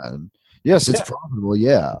 cool, man. Yes, it's Yeah. profitable,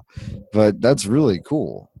 yeah, but that's really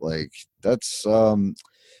cool. Like that's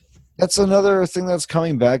another thing that's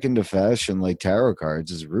coming back into fashion, like tarot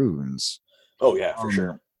cards, is runes. Oh yeah, for Um,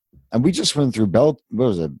 sure. and we just went through What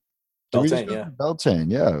was it? Did we just Beltane, go yeah. through Beltane?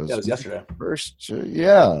 Yeah, it Yeah, it was was yesterday. first.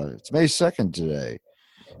 Yeah, it's May 2nd today.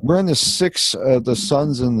 We're in the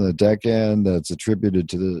Suns in the decade that's attributed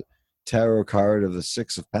to the tarot card of the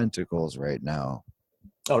Six of Pentacles right now.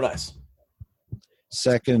 Oh, nice.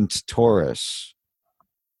 Second Taurus.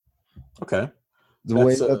 Okay. The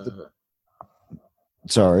way That's that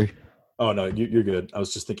sorry. oh no, you're good. I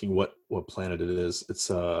was just thinking what planet it is. It's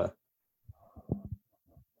I'm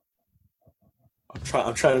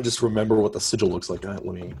trying to just remember what the sigil looks like. Let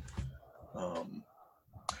me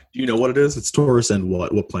do you know what it is? It's Taurus, and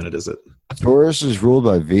what planet is it? Taurus is ruled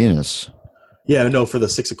by Venus. Yeah, no, for the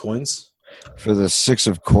Six of Coins. For the Six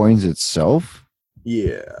of Coins itself,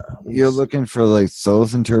 Yeah. you're looking for like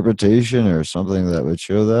Thoth interpretation or something that would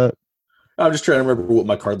show that. I'm just trying to remember what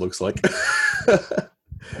my card looks like.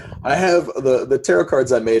 I have the tarot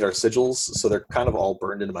cards I made are sigils, so they're kind of all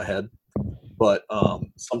burned into my head. But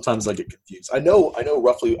sometimes I get confused. I know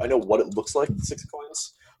roughly. I know what it looks like, the Six of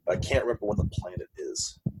Coins, but I can't remember what the planet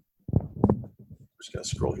is. I'm just gonna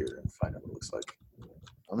scroll here and find out what it looks like.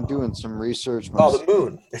 I'm doing some research. Oh, the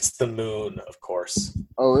moon. It's the moon, of course.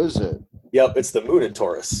 Oh, is it? Yep, it's the moon in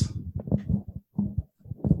Taurus.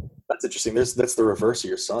 That's interesting. That's the reverse of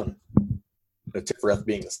your sun. The Tifereth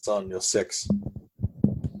being the sun, 6.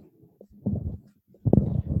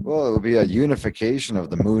 Well, it would be a unification of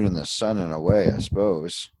the moon and the sun in a way, I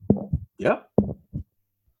suppose. Yeah.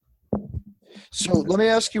 So let me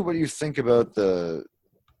ask you what you think about the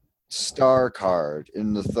star card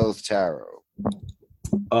in the Thoth Tarot.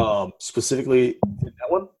 Specifically in that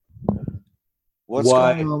one. What's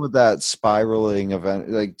Why? going on with that spiraling event?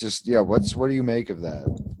 Like, just yeah, what do you make of that?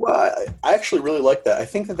 Well, I actually really like that. I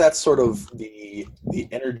think that that's sort of the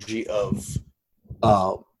energy of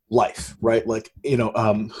life, right? Like,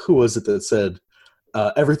 who was it that said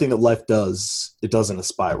everything that life does, it does in a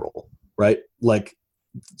spiral, right? Like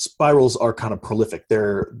spirals are kind of prolific.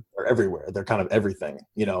 They're everywhere. They're kind of everything.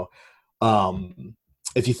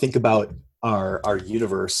 If you think about our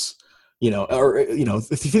universe,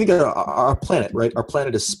 if you think of our planet, right? Our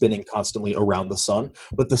planet is spinning constantly around the sun,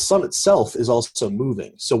 but the sun itself is also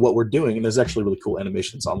moving. So what we're doing, and there's actually really cool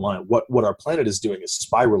animations online. What our planet is doing is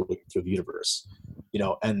spiraling through the universe,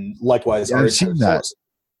 and likewise, Yeah, our I've seen that.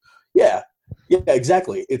 yeah, yeah,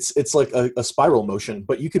 exactly. It's like a spiral motion,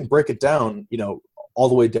 but you can break it down, all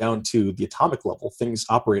the way down to the atomic level. Things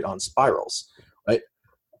operate on spirals, right?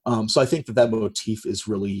 So I think that motif is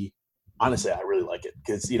really, honestly, I really like it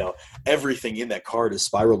because everything in that card is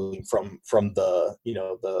spiraling from the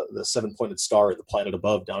the 7-pointed star, the planet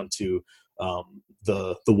above, down to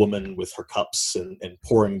the woman with her cups and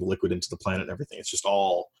pouring the liquid into the planet and everything. It's just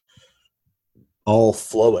all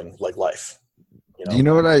flowing like life. You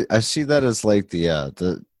know what I see that as like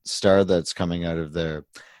the star that's coming out of there.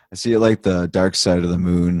 I see it like the dark side of the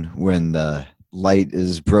moon when the light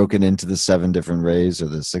is broken into the 7 different rays or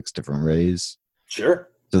the 6 different rays. Sure.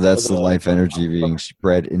 So that's the life energy being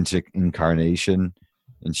spread into incarnation,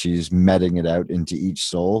 and she's meting it out into each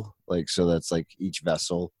soul. Like, so that's like each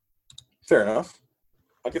vessel. Fair enough.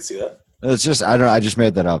 I could see that. It's just I just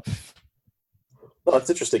made that up. No, it's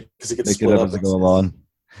interesting because it gets Make split it up up as I go along.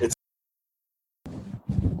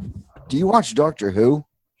 Do you watch Doctor Who?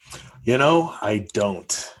 I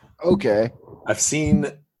don't. Okay. I've seen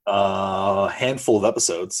a handful of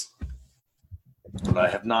episodes, but I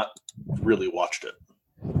have not really watched it.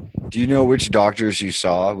 Do you know which doctors you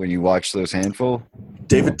saw when you watched those handful?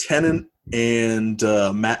 David Tennant and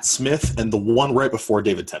Matt Smith, and the one right before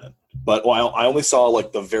David Tennant. But I only saw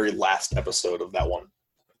like the very last episode of that one,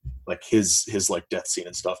 like his like death scene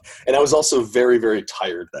and stuff. And I was also very, very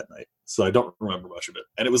tired that night, so I don't remember much of it.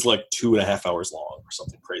 And it was like 2.5 hours long or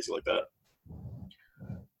something crazy like that.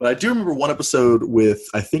 But I do remember one episode with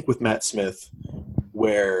Matt Smith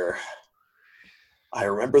where I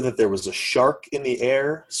remember that there was a shark in the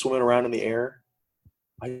air, swimming around in the air.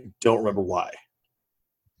 I don't remember why.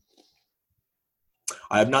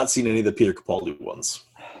 I have not seen any of the Peter Capaldi ones.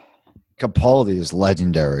 Capaldi is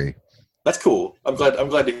legendary. That's cool. I'm glad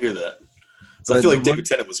to hear that. So I feel like David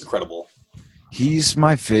Tennant was incredible. He's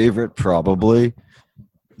my favorite, probably.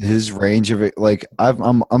 His range of it, like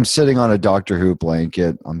I'm sitting on a Doctor Who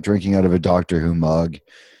blanket. I'm drinking out of a Doctor Who mug.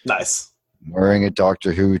 Nice. I'm wearing a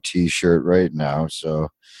Doctor Who T-shirt right now. So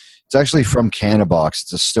it's actually from Canabox.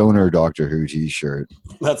 It's a stoner Doctor Who T-shirt.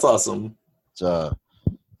 That's awesome. It's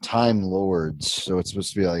Time Lords. So it's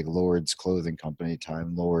supposed to be like Lords Clothing Company.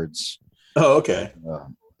 Time Lords. Oh, okay.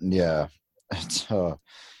 Yeah. It's got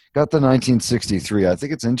the 1963. I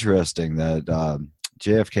think it's interesting that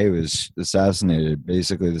JFK was assassinated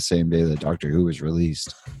basically the same day that Doctor Who was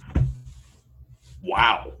released.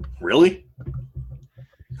 Wow. Really?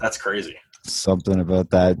 That's crazy. Something about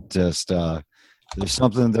that just there's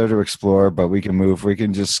something there to explore, but we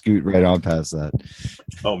can just scoot right on past that.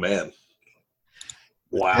 Oh man.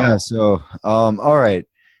 Wow. Yeah, so all right.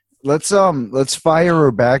 Let's fire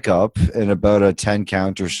her back up in about a 10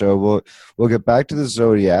 count or so. We'll get back to the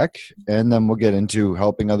Zodiac, and then we'll get into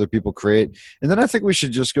helping other people create. And then I think we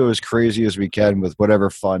should just go as crazy as we can with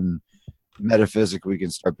whatever fun metaphysic we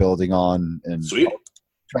can start building on, and Sweet.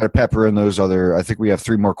 try to pepper in those other. I think we have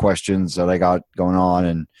 3 more questions that I got going on,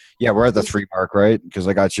 and yeah, we're at the 3 mark, right? Because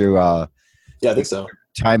I got you. Yeah, I think so.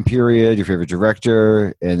 Time period, your favorite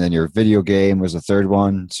director, and then your video game was the 3rd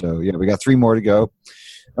one. So yeah, we got 3 more to go.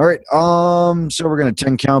 All right. So we're gonna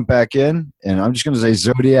 10 count back in, and I'm just gonna say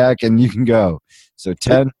Zodiac, and you can go. So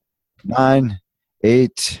 10, 9,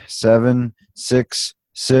 8, 7, 6,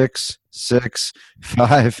 6, 6,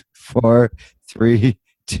 5, 4, 3,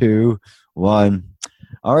 2, 1.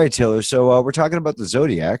 All right, Taylor. So we're talking about the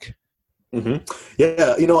Zodiac. Mm-hmm.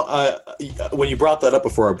 Yeah, when you brought that up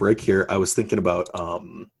before our break here, I was thinking about I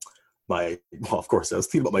was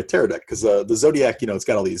thinking about my tarot deck because the Zodiac, it's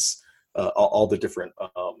got all these all the different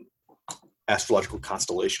astrological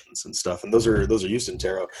constellations and stuff, and those are used in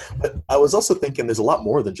tarot. But I was also thinking there's a lot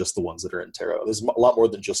more than just the ones that are in tarot. There's a lot more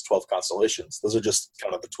than just 12 constellations. Those are just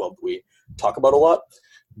kind of the 12 that we talk about a lot.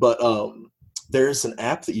 But there's an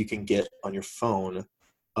app that you can get on your phone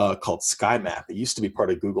called Sky Map. It used to be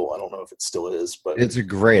part of Google. I don't know if it still is, but It's a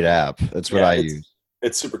great app. That's what I use.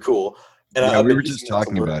 It's super cool. And Yeah, we were just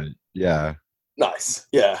talking about it. Yeah. Nice.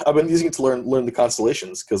 Yeah, I've been using it to learn the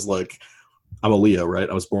constellations because like I'm a Leo, right?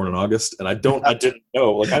 I was born in August, and I didn't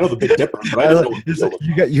know. Like I know the Big Dipper, but I didn't know what Leo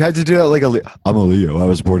looked You had to do it like a Leo. I'm a Leo. I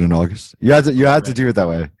was born in August. You had to like. do it that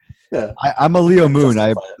way. Yeah. I'm a Leo moon.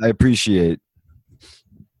 Justify it. I appreciate.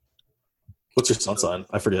 What's your sun sign?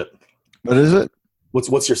 I forget. What is it?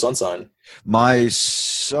 What's your sun sign? My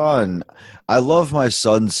son. I love my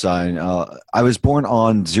sun sign. I was born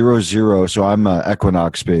on 00, so I'm a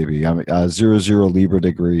equinox baby. I'm 00 Libra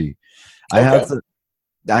degree. I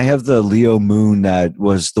Okay. have the Leo moon that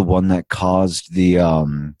was the one that caused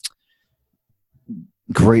the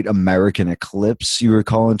Great American Eclipse, you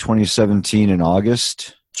recall, in 2017 in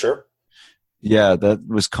August. Sure. Yeah, that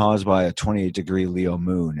was caused by a 28-degree Leo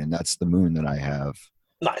moon, and that's the moon that I have.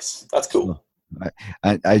 Nice. That's cool.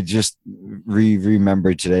 I just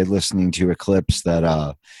remembered today listening to Eclipse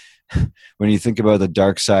that when you think about the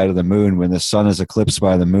dark side of the moon, when the sun is eclipsed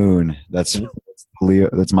by the moon, that's Leo.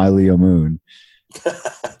 That's my Leo moon.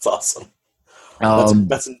 That's awesome. Um,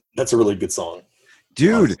 That's a really good song.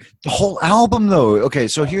 Dude, the whole album though. Okay,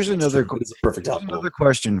 so here's another. It's a perfect Here's album. another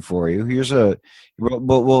question for you.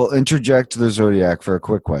 We'll interject the Zodiac for a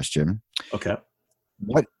quick question. Okay.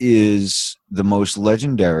 What is the most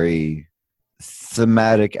legendary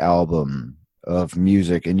thematic album of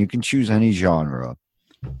music, and you can choose any genre,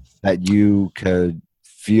 that you could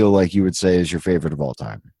feel like you would say is your favorite of all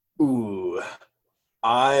time? Ooh,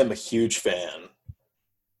 I'm a huge fan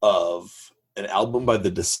of an album by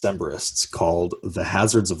the Decemberists called "The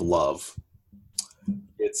Hazards of Love."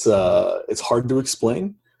 It's hard to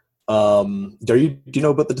explain. Do you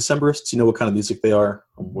know about the Decemberists? Do you know what kind of music they are?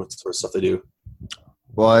 What sort of stuff they do?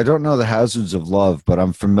 Well, I don't know the Hazards of Love, but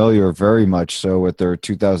I'm familiar very much so with their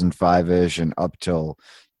 2005-ish and up till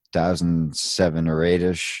 2007 or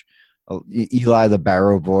 8-ish. Eli the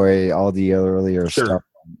Barrow Boy, all the earlier Sure. stuff.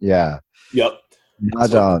 Yeah. Yep.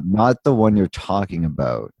 Not the one you're talking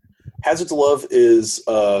about. Hazards of Love is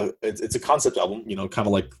it's a concept album, kind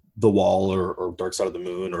of like The Wall or Dark Side of the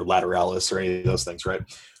Moon or Lateralis or any of those things, right?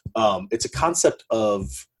 It's a concept of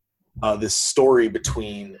this story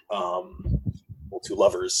between two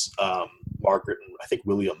lovers, Margaret and I think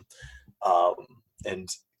William, and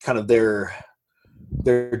kind of their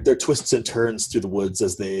twists and turns through the woods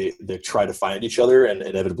as they try to find each other and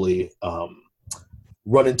inevitably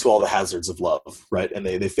run into all the hazards of love, right? And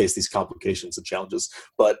they face these complications and challenges.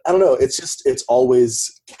 But I don't know, it's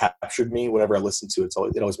always captured me whenever I listen to it.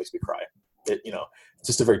 It always makes me cry. It's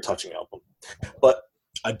just a very touching album. But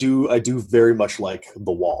I do very much like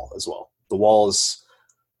The Wall as well. The Wall is,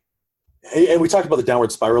 and we talked about the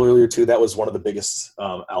Downward Spiral earlier too. That was one of the biggest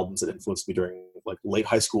albums that influenced me during like late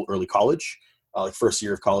high school, early college, like first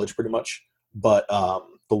year of college, pretty much. But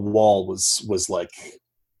The Wall was like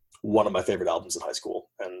one of my favorite albums in high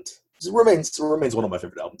school, and it remains one of my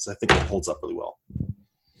favorite albums. I think it holds up really well.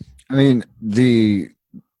 I mean, the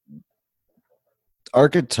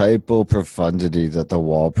archetypal profundity that The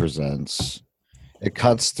Wall presents, it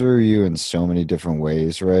cuts through you in so many different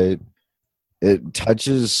ways, right? It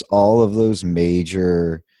touches all of those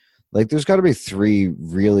major, like there's got to be 3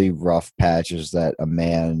 really rough patches that a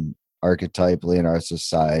man archetypally in our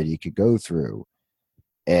society could go through.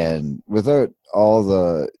 And without all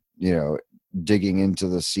the, digging into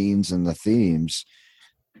the scenes and the themes,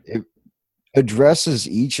 it addresses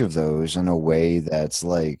each of those in a way that's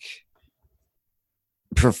like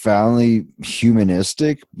profoundly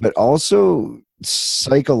humanistic, but also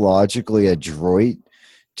psychologically adroit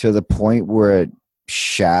to the point where it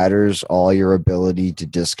shatters all your ability to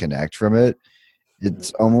disconnect from it.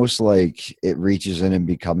 It's almost like it reaches in and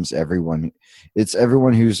becomes everyone. It's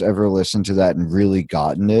everyone who's ever listened to that and really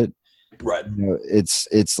gotten it. Right.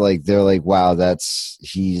 It's like they're like, wow,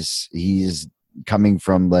 he's coming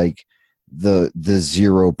from like the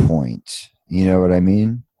 0 point. You know what I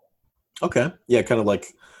mean? Okay. Yeah, kind of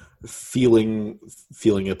like feeling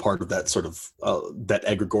a part of that sort of that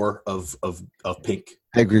egregore of Pink.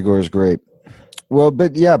 Egregore is great. Well,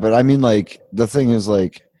 but I mean, like the thing is,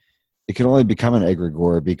 like it can only become an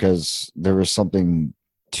egregore because there was something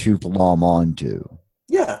to glom onto.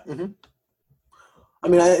 Yeah. Mm-hmm. I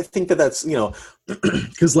mean, I think that's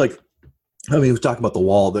because like, I mean, we're talking about The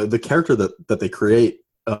Wall. The character that they create,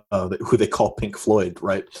 who they call Pink Floyd,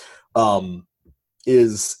 right?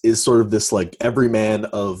 Is sort of this like everyman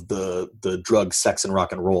of the drug, sex, and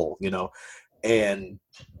rock and roll, and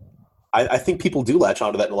I think people do latch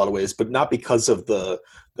onto that in a lot of ways, but not because of the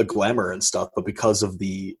glamour and stuff, but because of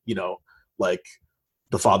the like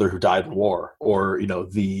the father who died in war, or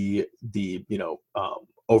the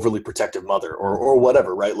overly protective mother, or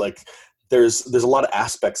whatever, right? Like there's a lot of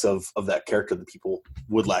aspects of that character that people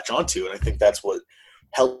would latch onto, and I think that's what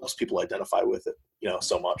helps people identify with it,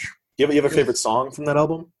 so much. You have a favorite song from that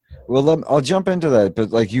album? Well, I'll jump into that,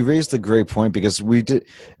 but like you raised a great point because we did.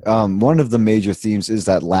 One of the major themes is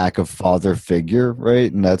that lack of father figure,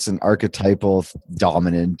 right? And that's an archetypal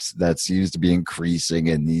dominant that's used to be increasing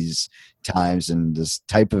in these times and this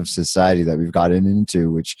type of society that we've gotten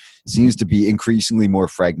into, which seems to be increasingly more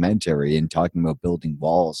fragmentary. And talking about building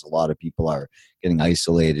walls, a lot of people are getting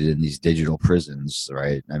isolated in these digital prisons,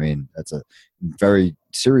 right? I mean, that's a very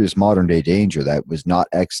serious modern day danger that was not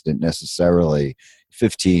extant necessarily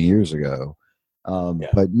 15 years ago.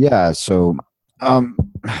 But yeah, so I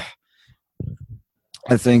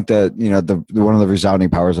think that the one of the resounding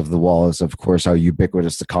powers of the wall is, of course, how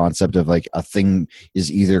ubiquitous the concept of like a thing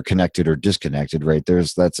is either connected or disconnected, right?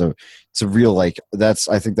 It's a real I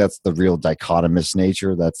think that's the real dichotomous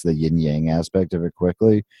nature. That's the yin yang aspect of it.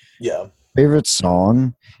 Quickly, Yeah. Favorite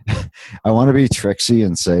song? I want to be tricksy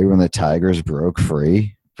and say When the Tigers Broke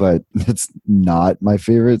Free, but it's not my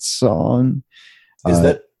favorite song. Is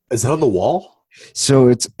that on the wall? So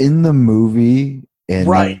it's in the movie, and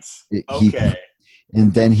right.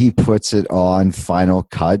 And then he puts it on Final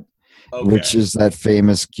Cut, which is that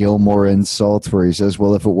famous Gilmore insult where he says,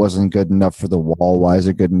 "Well, if it wasn't good enough for the wall, why is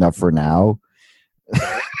it good enough for now?"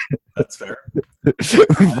 That's fair.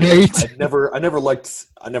 Right? I never liked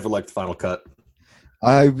Final Cut.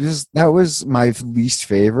 That was my least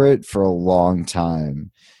favorite for a long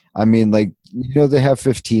time. I mean, like they have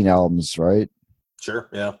 15 albums, right? Sure,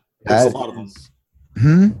 yeah. There's a lot of them.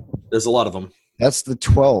 There's a lot of them. That's the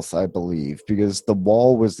 12th, I believe, because The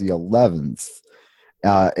Wall was the 11th.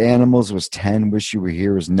 Animals was 10. Wish You Were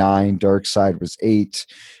Here was 9. Dark Side was 8.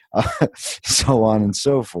 So on and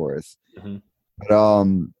so forth. Mm-hmm. But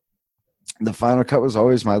the Final Cut was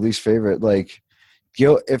always my least favorite. Like,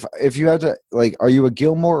 if you had to, like, are you a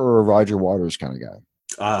Gilmore or a Roger Waters kind of guy?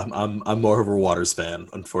 I'm more of a Waters fan,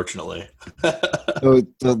 unfortunately. So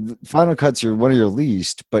the Final Cut's one of your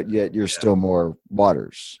least, but yet you're still more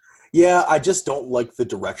Waters. Yeah, I just don't like the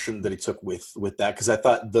direction that he took with that, because I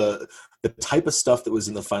thought the type of stuff that was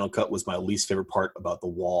in the Final Cut was my least favorite part about The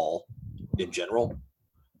Wall in general.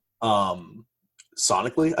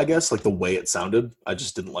 Sonically, I guess, like the way it sounded, I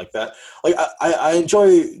just didn't like that. Like I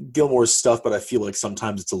enjoy Gilmore's stuff, but I feel like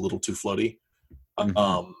sometimes it's a little too floaty.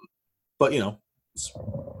 Mm-hmm. But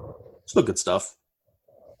still good stuff.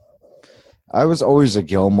 I was always a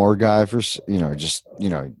Gilmore guy for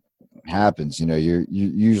happens. You're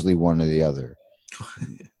usually one or the other.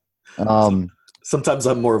 Sometimes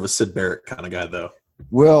I'm more of a Syd Barrett kind of guy, though.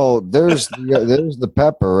 Well, there's the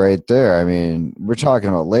pepper right there. I mean, we're talking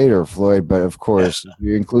about later Floyd, but of course, if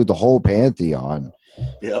you include the whole pantheon,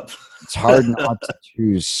 it's hard not to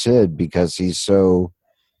choose Syd because if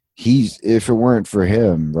it weren't for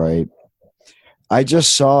him, right? I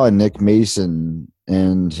just saw Nick Mason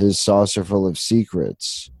and his Saucer Full of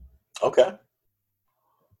Secrets. Okay.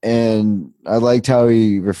 And I liked how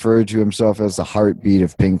he referred to himself as the heartbeat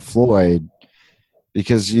of Pink Floyd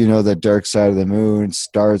because the Dark Side of the Moon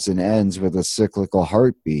starts and ends with a cyclical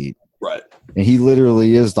heartbeat. Right. And he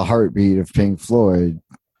literally is the heartbeat of Pink Floyd.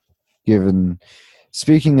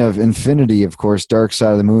 Speaking of infinity, of course, Dark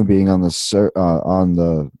Side of the Moon being on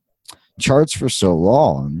the charts for so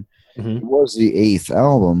long, it was the 8th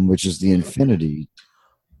album, which is the Infinity.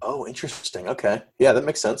 Oh, interesting. Okay. Yeah, that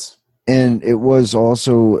makes sense. And it was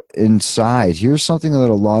also inside. Here's something that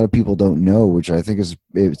a lot of people don't know, which I think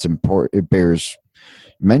it's important. It bears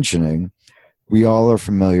mentioning. We all are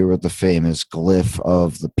familiar with the famous glyph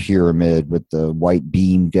of the pyramid with the white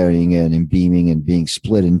beam going in and beaming and being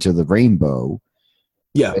split into the rainbow.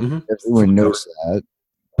 Yeah, everyone knows that.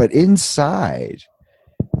 But inside,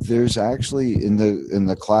 there's actually in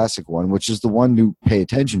the classic one, which is the one to pay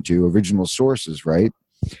attention to, original sources, right?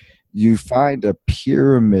 You find a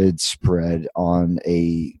pyramid spread on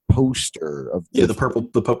a poster of the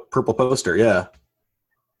purple poster. Yeah,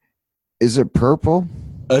 is it purple?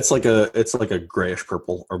 It's like a grayish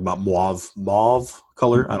purple or mauve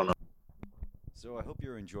color. I don't know. So I hope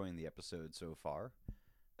you're enjoying the episode so far.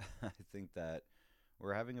 I think that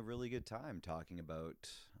we're having a really good time talking about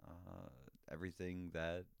everything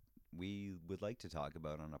that we would like to talk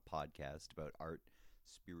about on a podcast about art,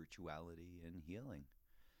 spirituality, and healing.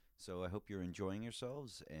 So I hope you're enjoying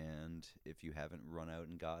yourselves, and if you haven't run out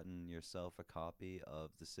and gotten yourself a copy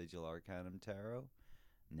of the Sigil Arcanum Tarot,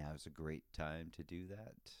 now's a great time to do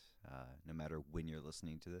that, no matter when you're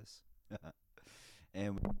listening to this.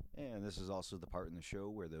 and this is also the part in the show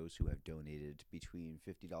where those who have donated between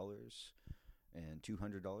 $50 And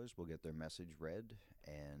 $200 will get their message read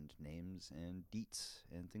and names and deets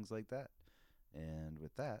and things like that. And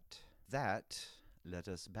with that let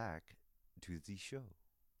us back to the show.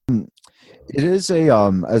 It is a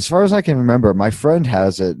as far as I can remember, my friend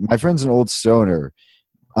has it. My friend's an old stoner,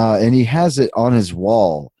 and he has it on his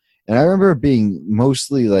wall. And I remember it being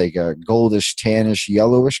mostly like a goldish, tannish,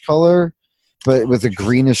 yellowish color, but with a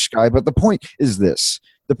greenish sky. But the point is this.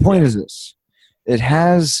 The point is this. It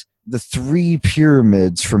has the 3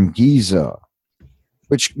 pyramids from Giza,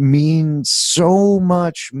 which means so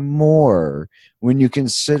much more when you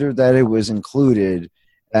consider that it was included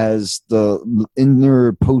as the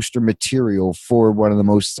inner poster material for one of the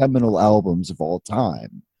most seminal albums of all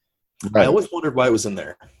time. Right. I always wondered why it was in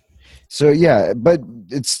there. So yeah, but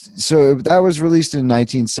that was released in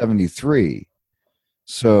 1973.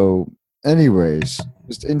 So anyways,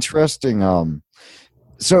 just interesting.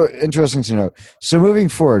 So interesting to know. So moving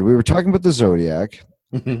forward, we were talking about the Zodiac.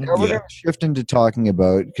 Now we're going to shift into talking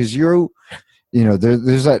about, because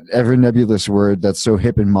there's that ever nebulous word that's so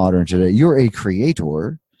hip and modern today. You're a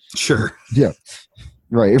creator. Sure. Yeah.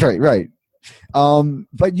 Right.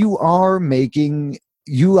 But you are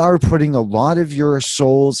putting a lot of your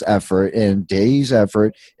soul's effort and day's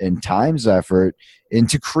effort and time's effort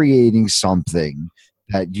into creating something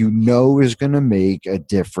that you know is going to make a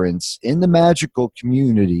difference in the magical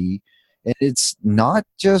community. And it's not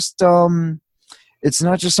just some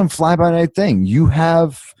fly by night thing. You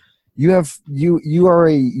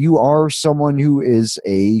are someone who is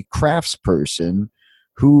a craftsperson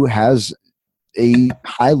who has a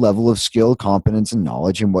high level of skill, competence, and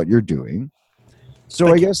knowledge in what you're doing.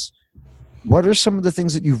 So I guess, what are some of the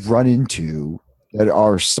things that you've run into that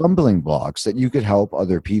are stumbling blocks that you could help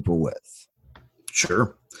other people with?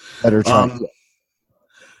 Sure. That are trying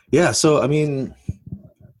Yeah, so I mean,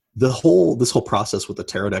 this whole process with the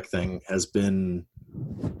tarot deck thing has been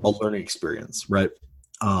a learning experience, right?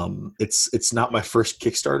 It's not my first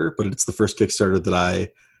Kickstarter, but it's the first Kickstarter that I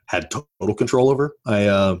had total control over.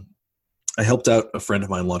 I helped out a friend of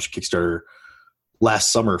mine launch a Kickstarter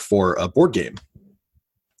last summer for a board game,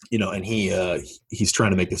 and he's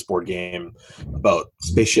trying to make this board game about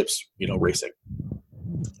spaceships, racing.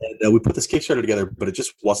 And we put this Kickstarter together, but it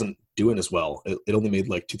just wasn't doing as well. It only made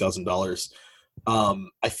like $2,000.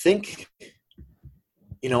 I think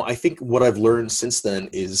what I've learned since then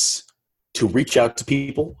is to reach out to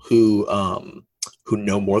people who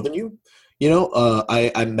know more than you.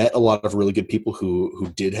 I met a lot of really good people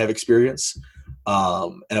who did have experience,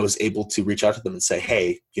 and I was able to reach out to them and say,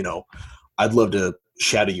 hey, I'd love to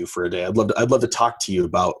shadow you for a day. I'd love to talk to you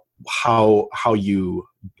about how you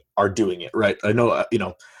are doing it, right? I know,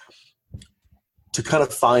 to kind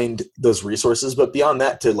of find those resources, but beyond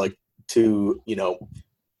that, to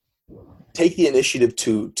take the initiative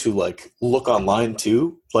to like look online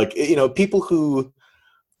too, like, people who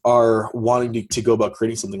are wanting to go about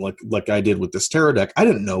creating something like I did with this tarot deck. I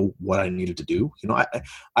didn't know what I needed to do.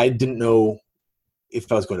 I didn't know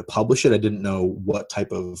if I was going to publish it. I didn't know what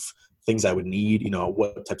type of things I would need,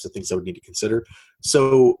 what types of things I would need to consider.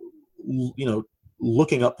 So,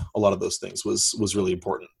 looking up a lot of those things was really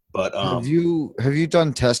important. But have you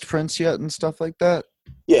done test prints yet and stuff like that?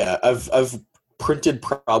 Yeah, I've printed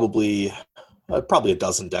probably a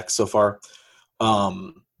dozen decks so far.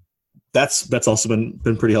 That's also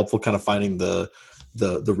been pretty helpful, kind of finding the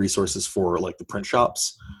resources for like the print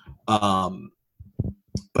shops. But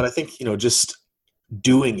I think, just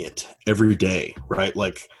doing it every day, right?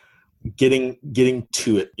 Like getting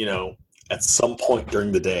to it, at some point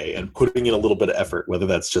during the day and putting in a little bit of effort, whether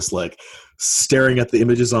that's just like staring at the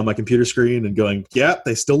images on my computer screen and going, yeah,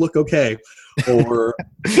 they still look okay. Or,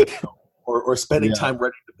 or spending time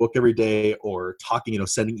writing the book every day, or talking,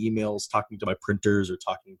 sending emails, talking to my printers, or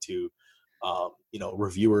talking to,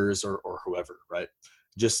 reviewers or whoever, right?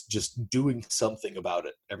 Just doing something about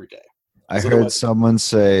it every day. I heard someone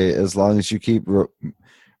say, as long as you keep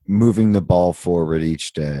moving the ball forward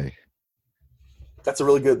each day. That's a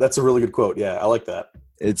really good quote. Yeah, I like that.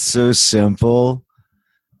 It's so simple.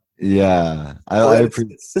 Yeah,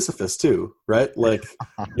 it's Sisyphus too, right? Like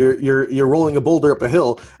you're rolling a boulder up a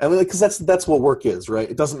hill, and because that's what work is, right?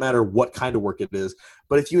 It doesn't matter what kind of work it is,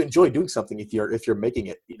 but if you enjoy doing something, if you're making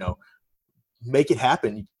it, make it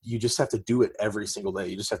happen. You just have to do it every single day.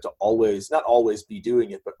 You just have to not always be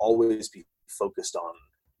doing it, but always be focused on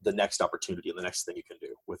the next opportunity and the next thing you can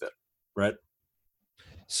do with it, right?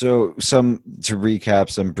 So to recap,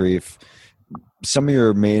 some of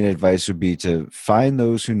your main advice would be to find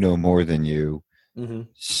those who know more than you,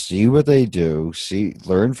 see what they do,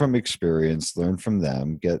 learn from experience, learn from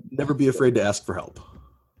them, never be afraid to ask for help.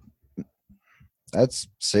 That's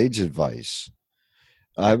sage advice.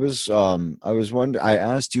 I was wondering. I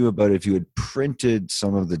asked you about if you had printed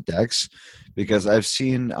some of the decks because I've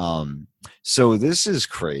seen. So this is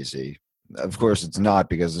crazy. Of course, it's not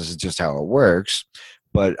because this is just how it works.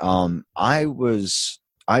 But I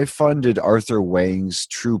funded Arthur Wang's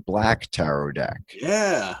True Black Tarot deck.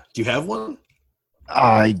 Yeah. Do you have one?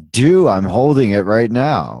 I do. I'm holding it right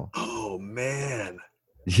now. Oh man.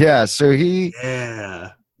 Yeah.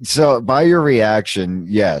 Yeah. So by your reaction,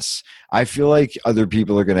 yes. I feel like other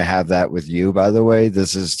people are going to have that with you, by the way.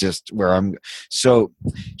 This is just where I'm. So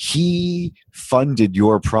he funded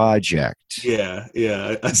your project. Yeah.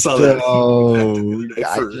 Yeah. I saw that the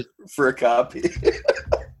other day for a copy.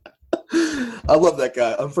 I love that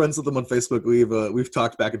guy. I'm friends with him on Facebook. We've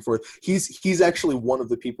talked back and forth. He's actually one of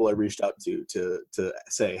the people I reached out to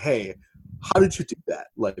say, hey, how did you do that?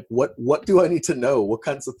 Like, what do I need to know? What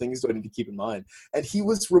kinds of things do I need to keep in mind? And he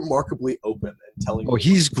was remarkably open and telling me. Oh,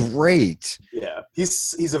 he's great. Yeah,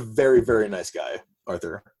 he's a very, very nice guy,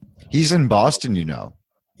 Arthur. He's in Boston, you know.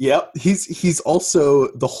 Yep, he's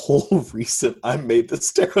also the whole reason I made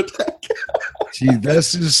this tarot deck. See,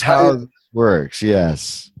 this is how it works.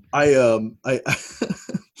 Yes.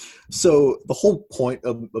 So the whole point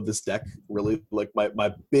of this deck, really, like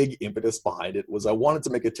my big impetus behind it was I wanted to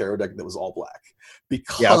make a tarot deck that was all black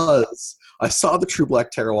because I saw the True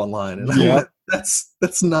Black Tarot online and I went,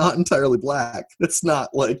 that's not entirely black. That's not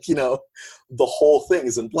like, the whole thing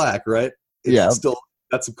is in black, right? It's still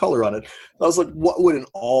got some color on it. I was like, what would an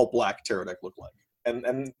all black tarot deck look like?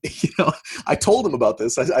 And I told him about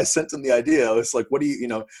this. I sent him the idea. I was like, what do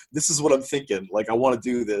you, this is what I'm thinking. Like, I want to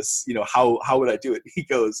do this. How would I do it? He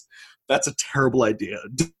goes, that's a terrible idea.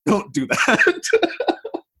 Don't do that.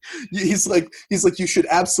 He's like, you should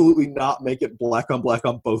absolutely not make it black on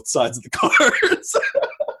both sides of the cards.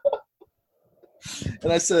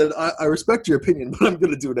 And I said, I respect your opinion, but I'm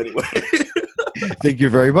going to do it anyway. Thank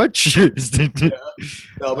you very much.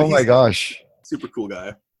 Oh my gosh. Super cool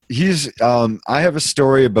guy. I have a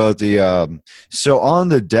story about the so on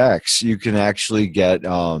the decks you can actually get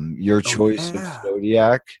your choice of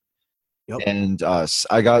zodiac. Yep. And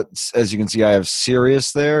I got, as you can see, I have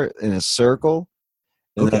Sirius there in a circle,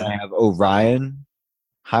 and then I have Orion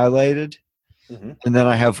highlighted, and then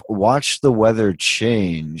I have Watch the Weather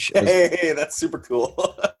Change. Hey, that's super cool.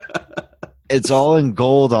 It's all in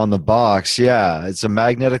gold on the box. Yeah, it's a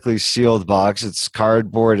magnetically sealed box. It's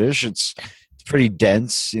cardboardish. It's pretty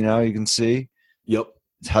dense, you can see. Yep.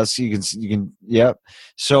 It's husky. You can. Yep.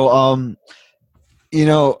 So,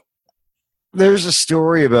 there's a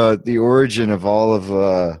story about the origin of all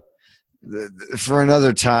of for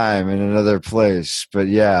another time in another place. But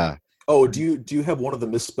yeah. Oh, do you have one of the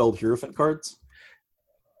misspelled Hierophant cards?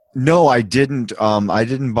 No, I didn't. I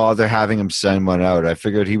didn't bother having him send one out. I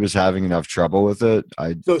figured he was having enough trouble with it.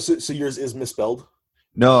 So yours is misspelled?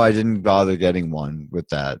 No, I didn't bother getting one with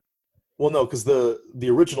that. Well, no, because the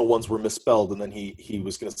original ones were misspelled, and then he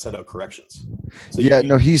was going to send out corrections. So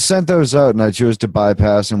he sent those out, and I chose to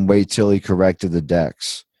bypass and wait till he corrected the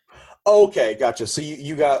decks. Okay, gotcha. So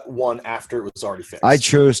you got one after it was already fixed. I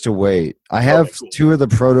chose to wait. I have two of the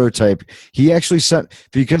prototype. He actually sent,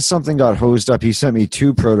 because something got hosed up, he sent me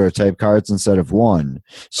 2 prototype cards instead of 1.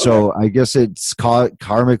 So I guess it's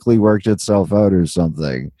karmically worked itself out or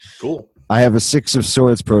something. Cool. I have a 6 of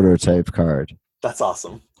Swords prototype card. That's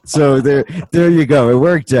awesome. So there you go. It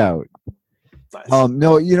worked out. Nice.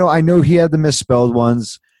 No, I know he had the misspelled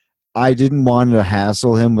ones. I didn't want to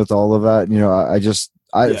hassle him with all of that.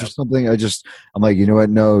 For something, I'm like,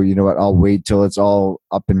 no, I'll wait till it's all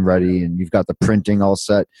up and ready and you've got the printing all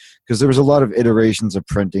set, because there was a lot of iterations of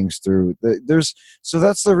printings through. So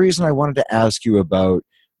that's the reason I wanted to ask you about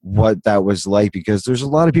what that was like, because there's a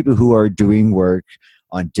lot of people who are doing work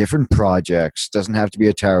on different projects. Doesn't have to be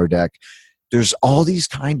a tarot deck. There's all these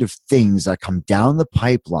kind of things that come down the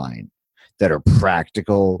pipeline that are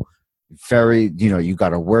practical, very, you got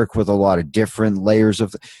to work with a lot of different layers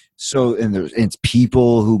of. So, and it's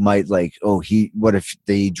people who might like, what if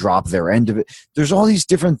they drop their end of it? There's all these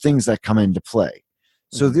different things that come into play.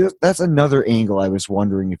 So that's another angle. I was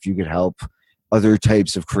wondering if you could help other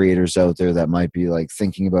types of creators out there that might be like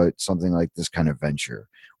thinking about something like this kind of venture.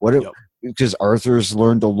 Because Arthur's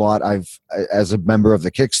learned a lot. As a member of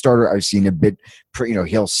the Kickstarter, I've seen a bit,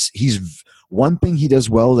 he's one thing he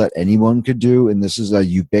does well that anyone could do. And this is a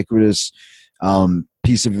ubiquitous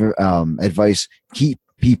piece of advice. Keep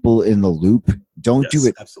people in the loop. Don't do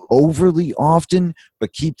it overly often,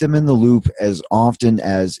 but keep them in the loop as often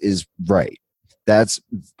as is right.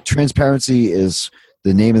 Transparency is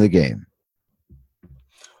the name of the game.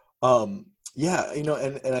 Yeah,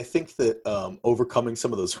 and I think that overcoming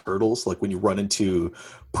some of those hurdles, like when you run into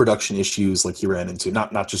production issues, like you ran into,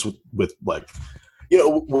 not just with like,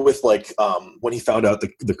 with like when he found out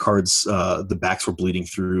the cards, the backs were bleeding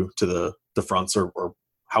through to the fronts, or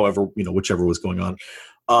however, whichever was going on.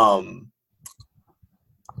 Um,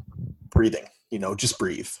 Breathing, just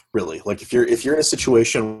breathe, really. Like if you're in a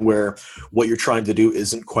situation where what you're trying to do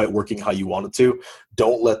isn't quite working how you want it to,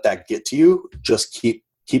 don't let that get to you. Just keep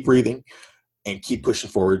breathing and keep pushing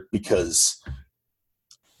forward, because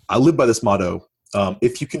I live by this motto: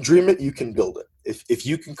 if you can dream it, you can build it. If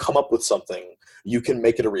you can come up with something, you can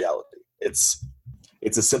make it a reality. It's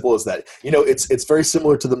as simple as that. It's very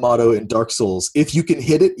similar to the motto in Dark Souls: if you can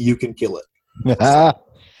hit it, you can kill it.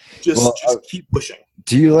 Just Well, just keep pushing.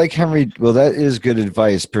 do you like Henry? Well, that is good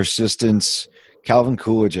advice. Persistence. Calvin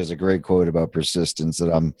Coolidge has a great quote about persistence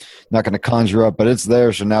that I'm not going to conjure up, but it's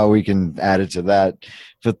there, so now we can add it to that.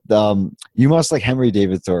 But you must like Henry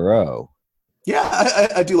David Thoreau. Yeah,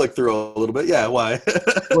 I do like Thoreau a little bit. Yeah, why?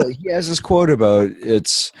 Well, he has this quote about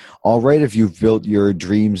it's all right if you've built your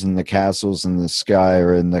dreams in the castles in the sky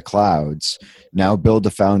or in the clouds. Now build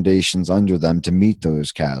the foundations under them to meet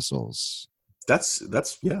those castles. That's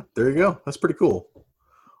yeah. There you go. That's pretty cool.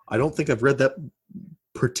 I don't think I've read that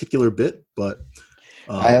particular bit, but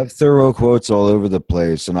I have Thoreau quotes all over the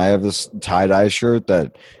place, and I have this tie-dye shirt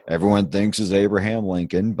that everyone thinks is Abraham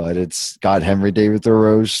Lincoln, but it's got Henry David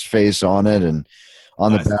Thoreau's face on it, and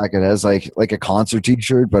on Nice. the back it has like a concert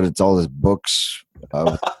T-shirt, but it's all his books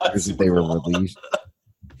years that they were Super cool. released.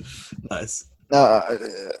 Nice.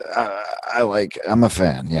 I'm a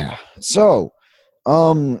fan, yeah. So,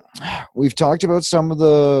 we've talked about some of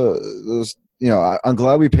those. I'm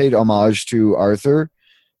glad we paid homage to Arthur.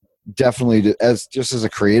 Definitely, as a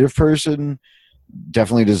creative person,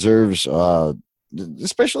 definitely deserves,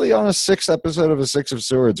 especially on a sixth episode of a Six of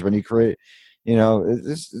Swords when you create.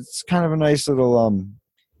 It's kind of a nice little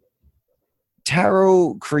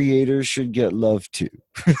tarot creators should get love too.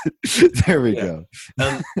 There we Yeah. go.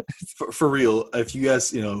 And for real, if you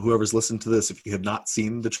guys, whoever's listened to this, if you have not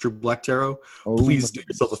seen the True Black Tarot, Oh, please do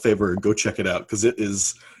yourself a favor and go check it out, because it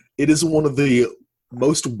is one of the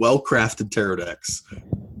most well-crafted tarot decks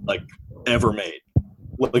like ever made.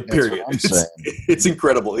 Like, That's period. what I'm saying. It's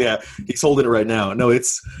incredible. Yeah, he's holding it right now. No,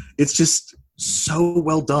 it's just so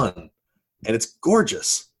well done, and it's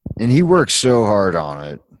gorgeous. And he works so hard on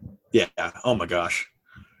it. Yeah. Oh my gosh.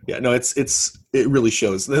 Yeah. No, it really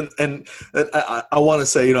shows. And I want to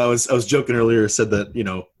say, I was joking earlier. Said that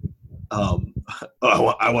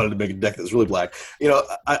I wanted to make a deck that's really black.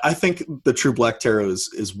 I think the True Black Tarot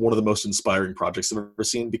is one of the most inspiring projects I've ever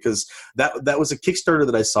seen, because that was a Kickstarter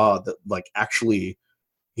that I saw that like actually,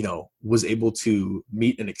 was able to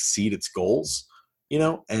meet and exceed its goals.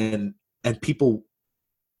 And people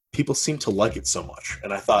seem to like it so much,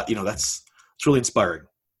 and I thought, it's really inspiring.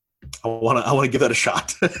 I want to give that a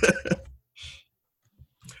shot.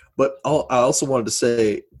 But I also wanted to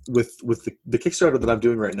say with the Kickstarter that I'm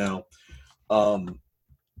doing right now,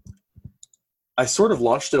 I sort of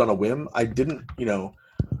launched it on a whim. I didn't,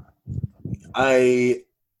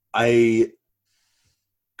 I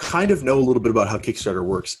kind of know a little bit about how Kickstarter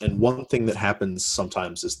works, and one thing that happens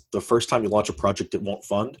sometimes is the first time you launch a project, it won't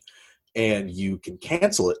fund, and you can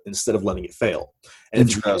cancel it instead of letting it fail. And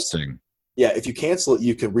Interesting. if you cancel it,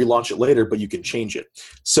 you can relaunch it later, but you can change it.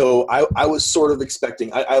 So I was sort of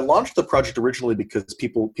expecting. I launched the project originally because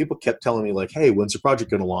people kept telling me like, "Hey, when's your project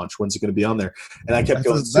going to launch? When's it going to be on there?" And I kept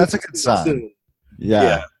going. That's a good sign. Soon.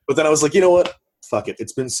 Yeah. But then I was like, you know what? Fuck it.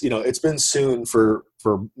 It's been soon for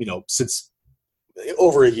since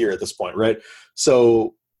over a year at this point, right?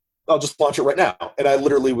 So I'll just launch it right now. And I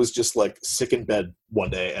literally was just like sick in bed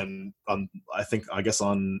one day, and I guess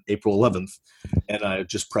on April 11th, and I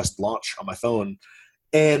just pressed launch on my phone.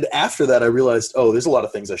 And after that, I realized, there's a lot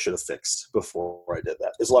of things I should have fixed before I did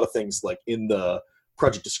that. There's a lot of things like in the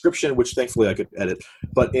project description, which thankfully I could edit,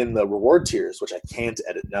 but in the reward tiers, which I can't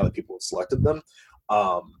edit now that people have selected them.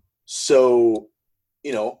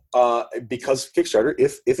 Because Kickstarter,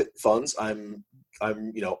 if it funds, I'm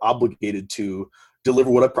obligated to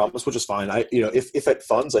deliver what I promised, which is fine. If it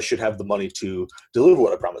funds, I should have the money to deliver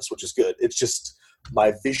what I promised, which is good. It's just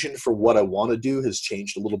my vision for what I want to do has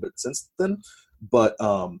changed a little bit since then. But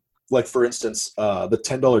like for instance, the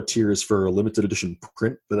 $10 tier is for a limited edition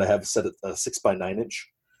print that I have set at a 6x9 inch,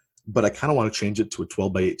 but I kind of want to change it to a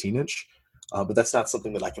 12x18 inch. But that's not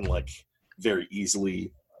something that I can like very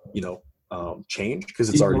easily, change, because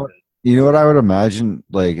it's already. You know what I would imagine,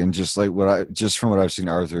 like, and just from what I've seen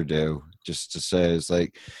Arthur do, just to say is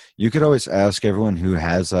like, you could always ask everyone who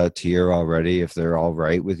has that tier already if they're all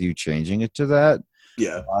right with you changing it to that.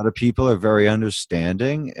 Yeah, A lot of people are very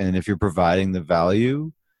understanding, and if you're providing the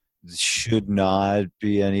value, there should not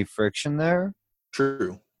be any friction there.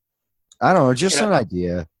 true. I don't know, just Yeah, an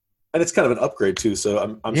idea. and it's kind of an upgrade too. So I'm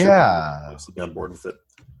sure people will Yeah. obviously be on board with it.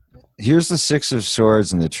 Here's the Six of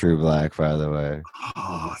Swords and the True Black, by the way.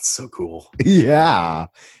 Oh, it's so cool. Yeah.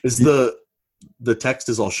 Is the text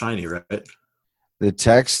is all shiny, right? The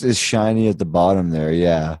text is shiny at the bottom there.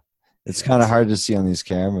 Yeah. It's kind of hard to see on these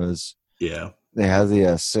cameras. Yeah. They have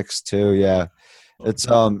the 6 too. Yeah.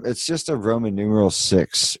 It's just a Roman numeral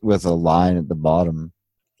 6 with a line at the bottom.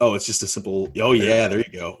 Oh, it's just a simple. Oh yeah, there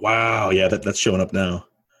you go. Wow, yeah, that's showing up now.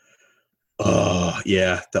 Oh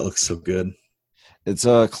yeah, that looks so good. It's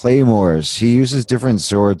claymores. He uses different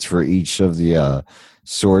swords for each of the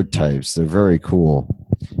sword types. They're very cool.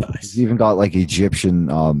 Nice. He's even got like Egyptian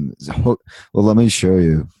well, let me show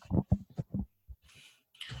you.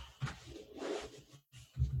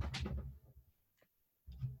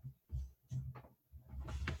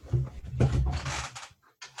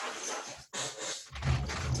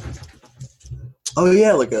 Oh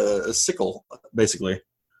yeah, like a sickle, basically.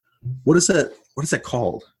 What is that? What is that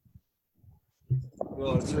called?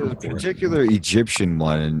 Well, it's a particular Egyptian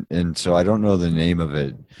one, and so I don't know the name of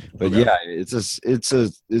it, but Okay. yeah,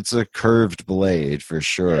 it's a curved blade for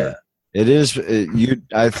sure. Yeah. It is.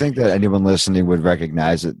 I think that anyone listening would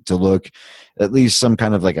recognize it to look at least some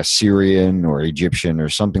kind of like Assyrian or Egyptian or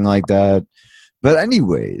something like that. But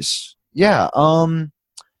anyways, yeah.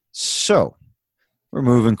 So we're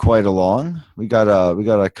moving quite along. We got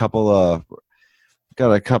a couple of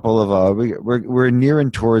we're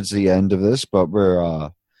nearing towards the end of this, but we're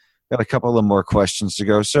got a couple of more questions to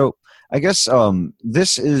go. So I guess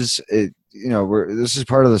this is this is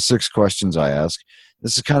part of the 6 questions I ask.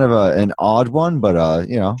 This is kind of an odd one, but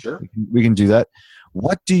Sure. we can do that.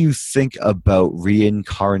 What do you think about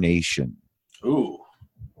reincarnation? Ooh.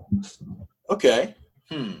 Okay.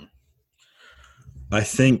 I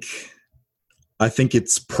think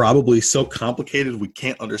it's probably so complicated we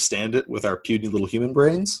can't understand it with our puny little human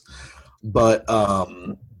brains. But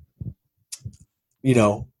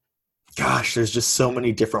gosh, there's just so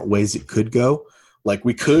many different ways it could go. Like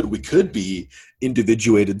we could be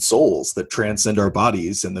individuated souls that transcend our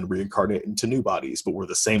bodies and then reincarnate into new bodies, but we're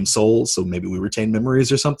the same souls, so maybe we retain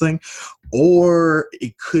memories or something. Or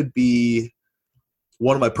it could be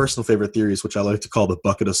one of my personal favorite theories, which I like to call the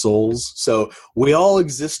bucket of souls. So we all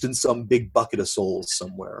exist in some big bucket of souls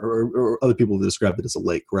somewhere, or other people have described it as a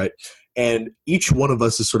lake, right? And each one of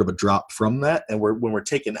us is sort of a drop from that. And when we're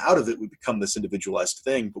taken out of it, we become this individualized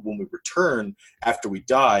thing. But when we return after we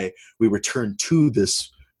die, we return to this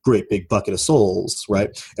great big bucket of souls, right?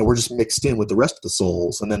 And we're just mixed in with the rest of the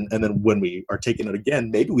souls. And then when we are taken out again,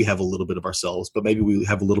 maybe we have a little bit of ourselves, but maybe we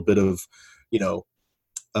have a little bit of,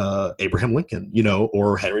 Abraham Lincoln,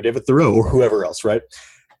 or Henry David Thoreau or whoever else, right?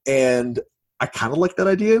 And I kind of like that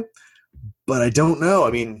idea, but I don't know.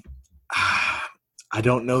 I mean, I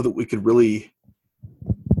don't know that we could really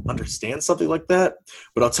understand something like that.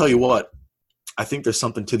 But I'll tell you what, I think there's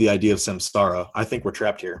something to the idea of samsara. I think we're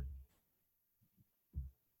trapped here,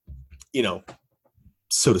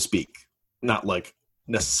 so to speak. Not like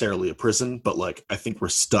necessarily a prison, but like I think we're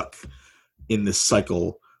stuck in this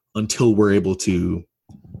cycle until we're able to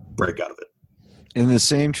break out of it. In the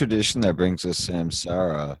same tradition that brings us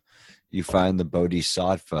samsara, you find the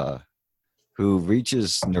bodhisattva who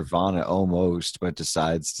reaches nirvana almost, but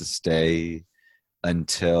decides to stay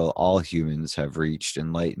until all humans have reached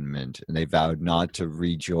enlightenment, and they vowed not to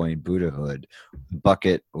rejoin Buddhahood,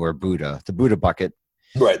 bucket or Buddha, the Buddha bucket.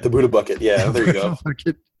 Right, the Buddha bucket. Yeah, there you go.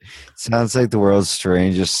 Bucket. Sounds like the world's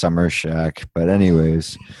strangest summer shack, but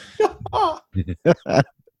anyways.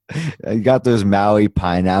 I got those Maui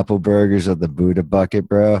pineapple burgers at the Buddha bucket,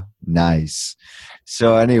 bro. Nice.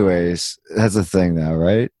 So, anyways, that's a thing now,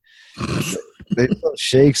 right? They sell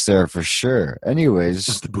shakes there for sure.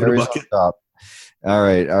 Anyways, the Buddha bucket. All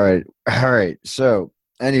right. So,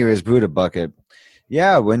 anyways, Buddha bucket.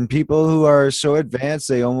 Yeah, when people who are so advanced,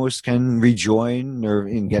 they almost can rejoin or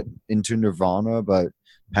get into nirvana, but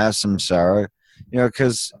past samsara,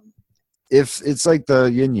 because if it's like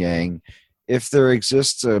the yin yang, if there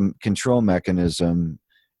exists a control mechanism,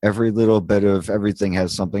 every little bit of everything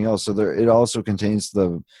has something else. So it also contains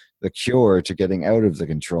the cure to getting out of the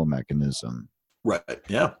control mechanism. Right.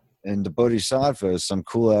 Yeah. And the bodhisattvas, some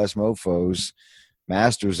cool ass mofos,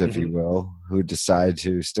 masters, if you will, who decide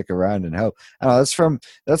to stick around and help. I don't know,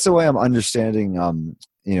 that's the way I'm understanding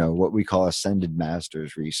what we call ascended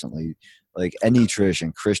masters recently. Like any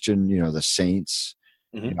tradition, Christian, the saints.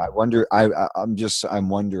 I wonder. I'm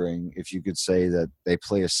wondering if you could say that they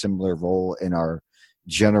play a similar role in our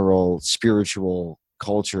general spiritual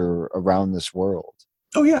culture around this world?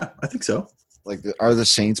 Oh yeah, I think so. Like, are the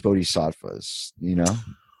saints bodhisattvas? You know?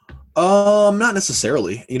 Not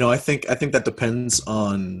necessarily. I think that depends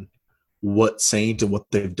on what saint and what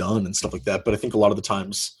they've done and stuff like that. But I think a lot of the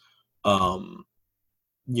times, the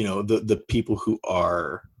people who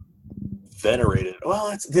are venerated,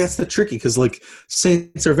 well, that's the tricky, because like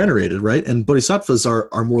saints are venerated, right? And bodhisattvas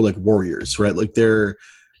are more like warriors, right? Like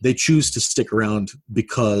they choose to stick around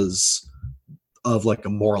because of like a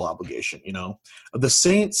moral obligation. The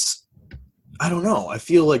saints, I don't know. I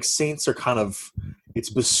feel like saints are kind of, it's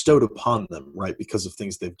bestowed upon them, right? Because of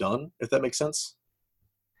things they've done, if that makes sense.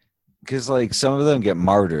 Because like some of them get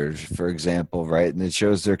martyred, for example, right? And it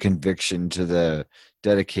shows their conviction to the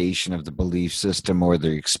dedication of the belief system or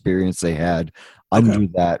the experience they had under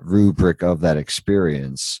that rubric of that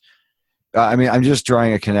experience. I mean, I'm just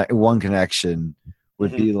drawing one connection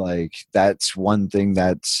would be like, that's one thing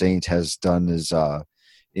that saint has done is,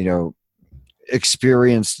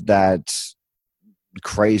 experienced that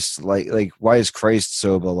Christ, like why is Christ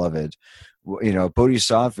so beloved?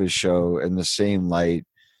 Bodhisattvas show in the same light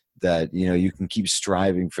that you can keep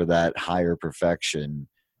striving for that higher perfection,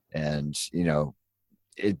 and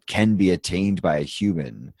it can be attained by a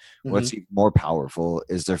human. What's even more powerful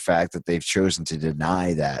is the fact that they've chosen to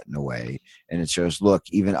deny that in a way, and it shows, look,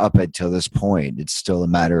 even up until this point, it's still a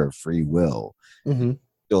matter of free will.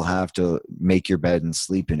 You'll have to make your bed and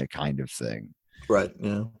sleep in it, kind of thing, right?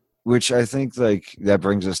 Yeah. Which I think like that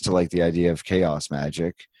brings us to like the idea of chaos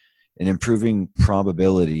magic and improving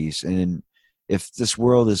probabilities. And if this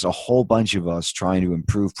world is a whole bunch of us trying to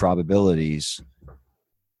improve probabilities,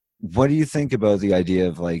 what do you think about the idea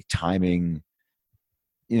of like timing?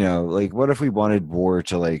 Like what if we wanted war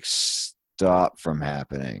to like stop from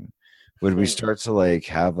happening? Would we start to like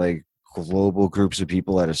have like global groups of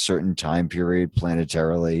people at a certain time period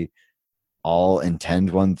planetarily all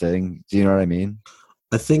intend one thing? Do you know what I mean?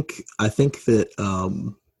 I think that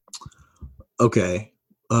okay,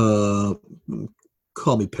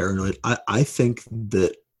 call me paranoid. I think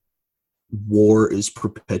that war is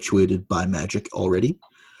perpetuated by magic already.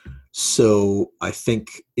 So I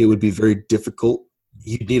think it would be very difficult.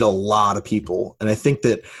 You'd need a lot of people. And I think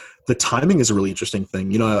that the timing is a really interesting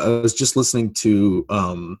thing. I was just listening to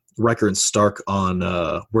Riker and Stark on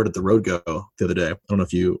Where Did the Road Go the other day. I don't know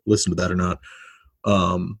if you listened to that or not.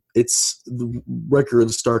 It's Riker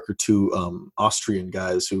and Stark are two Austrian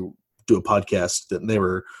guys who do a podcast, and they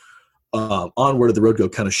were on Where Did the Road Go,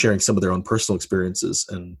 kind of sharing some of their own personal experiences.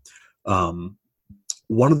 And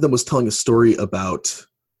one of them was telling a story about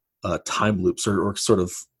time loops, or sort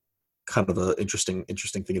of kind of a interesting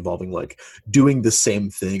thing involving like doing the same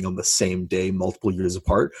thing on the same day multiple years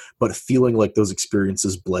apart, but feeling like those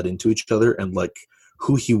experiences bled into each other, and like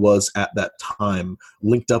who he was at that time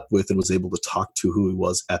linked up with and was able to talk to who he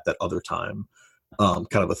was at that other time, kind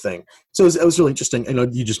of a thing. So it was really interesting.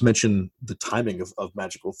 You just mentioned the timing of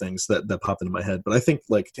magical things that popped into my head. But I think,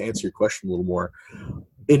 like, to answer your question a little more,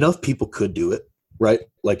 enough people could do it, right?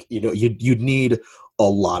 Like, you'd need a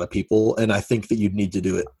lot of people. And I think that you'd need to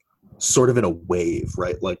do it sort of in a wave,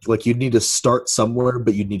 right? Like you'd need to start somewhere,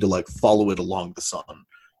 but you'd need to like follow it along the sun,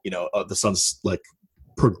 the sun's like,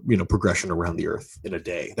 progression around the earth in a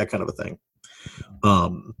day, that kind of a thing.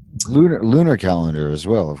 Lunar calendar as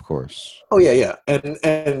well, of course. Oh yeah. And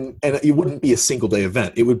it wouldn't be a single day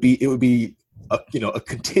event. It would be a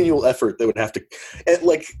continual effort that would have to, and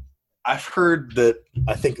like I've heard that,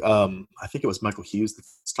 I think it was Michael Hughes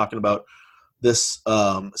that's talking about this,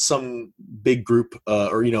 some big group,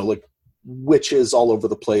 or like witches all over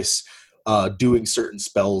the place, doing certain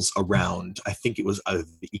spells around, I think it was either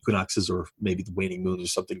the equinoxes or maybe the waning moons or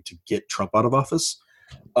something, to get Trump out of office,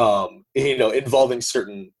 involving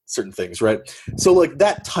certain things, right? So like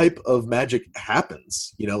that type of magic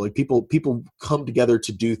happens, like people come together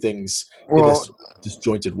to do things in a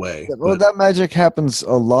disjointed way. Well, that magic happens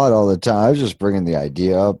a lot all the time. I was just bringing the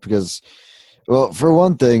idea up because, well, for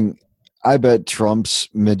one thing, I bet Trump's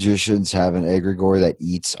magicians have an egregore that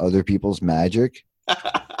eats other people's magic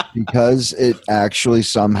because it actually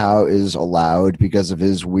somehow is allowed because of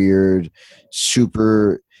his weird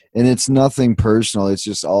super, and it's nothing personal. It's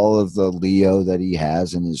just all of the Leo that he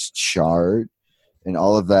has in his chart and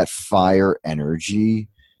all of that fire energy.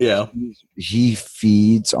 Yeah. He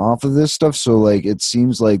feeds off of this stuff. So like, it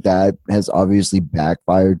seems like that has obviously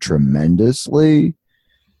backfired tremendously.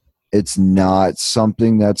 It's not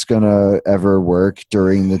something that's going to ever work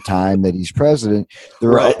during the time that he's president.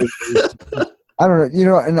 Right. I don't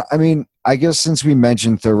know, and I mean, I guess since we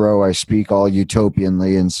mentioned Thoreau, I speak all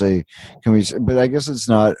utopianly and say, can we? But I guess it's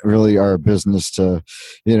not really our business to,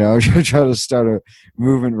 try to start a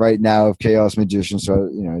movement right now of chaos magicians. So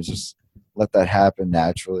just let that happen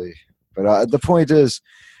naturally. But the point is,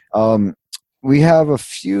 we have a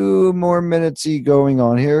few more minutes going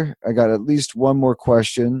on here. I got at least one more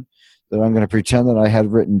question that I'm going to pretend that I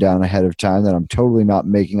had written down ahead of time that I'm totally not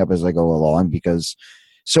making up as I go along because.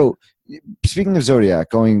 So. Speaking of Zodiac,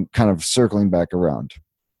 circling back around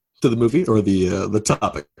to the movie or the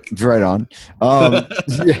topic. Right on.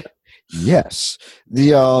 Yes,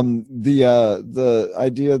 the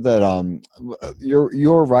idea that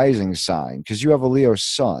your rising sign, because you have a Leo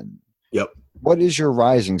sun. Yep. What is your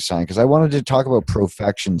rising sign? Because I wanted to talk about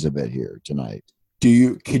profections a bit here tonight. Do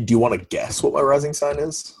you want to guess what my rising sign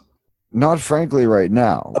is? Not frankly, right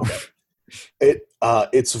now. Okay.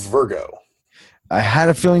 It's Virgo. I had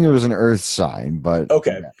a feeling it was an earth sign, but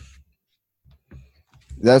okay. Yeah.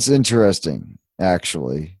 That's interesting,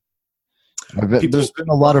 actually. There's been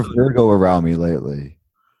a lot of Virgo around me lately.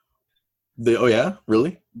 Oh, yeah?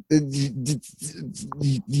 Really?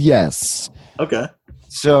 Yes. Okay.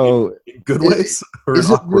 So, in good ways? Is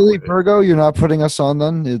it really way? Virgo? You're not putting us on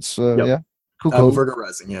then? It's, yep. Yeah. Cool. Virgo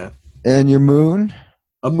rising, yeah. And your moon?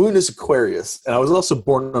 A moon is Aquarius, and I was also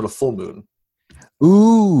born on a full moon.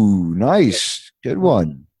 Ooh, nice. Good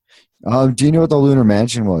one. Do you know what the lunar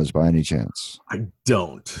mansion was by any chance? I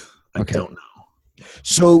don't. I don't know.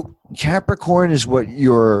 So Capricorn is what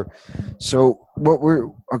what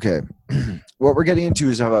we're getting into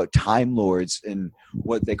is about Time Lords and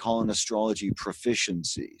what they call in astrology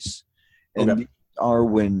proficiencies. And these are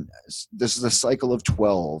when this is a cycle of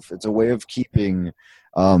 12. It's a way of keeping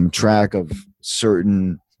track of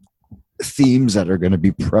certain themes that are going to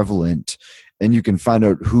be prevalent. And you can find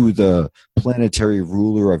out who the planetary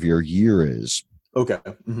ruler of your year is. Okay.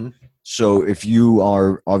 Mm-hmm. So if you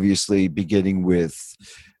are obviously beginning with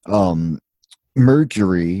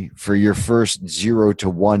Mercury for your first 0 to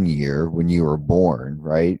 1 year when you were born,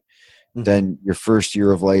 right? Mm-hmm. Then your first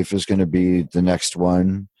year of life is going to be the next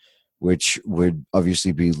one, which would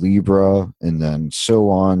obviously be Libra, and then so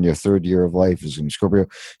on. Your third year of life is in Scorpio.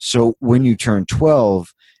 So when you turn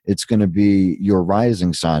 12, it's going to be your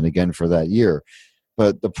rising sign again for that year.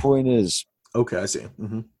 But the point is, okay, I see.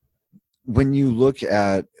 Mm-hmm. When you look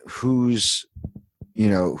at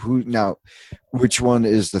which one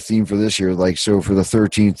is the theme for this year? Like, so for the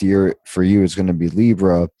 13th year for you, it's going to be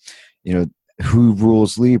Libra. Who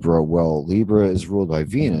rules Libra? Well, Libra is ruled by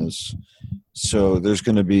Venus. So there's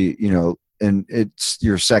going to be, and it's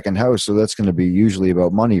your second house, so that's going to be usually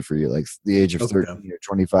about money for you, like the age of 13 or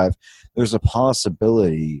 25. There's a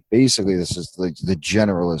possibility, basically this is like the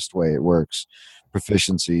generalist way it works,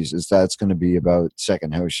 proficiencies, is that's going to be about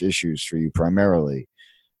second house issues for you primarily,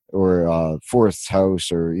 or fourth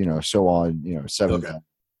house, or, so on, seventh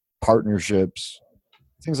partnerships,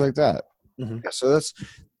 things like that. Mm-hmm. Yeah,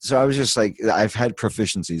 so I was just like, I've had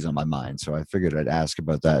proficiencies on my mind, so I figured I'd ask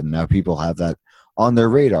about that, and now people have that on their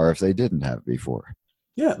radar if they didn't have before.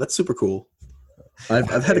 Yeah, that's super cool.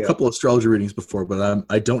 I've had a couple of astrology readings before, but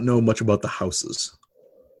I don't know much about the houses.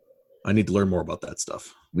 I need to learn more about that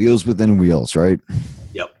stuff. Wheels within wheels, right?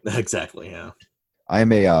 Yep, exactly. Yeah.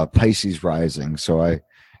 I'm a Pisces rising, so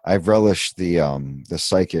I've relished the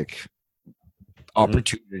psychic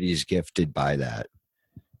opportunities gifted by that.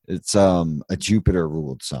 It's a Jupiter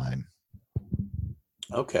ruled sign.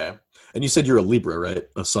 Okay, and you said you're a Libra, right?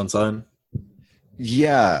 A sun sign.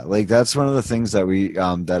 Yeah, like that's one of the things that we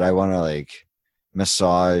that I want to like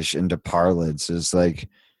massage into parlance is like,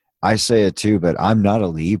 I say it too, but I'm not a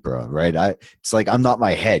Libra, right? It's like I'm not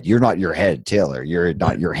my head. You're not your head, Taylor. You're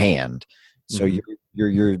not your hand. So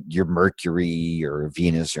you're Mercury or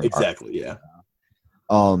Venus or exactly, yeah.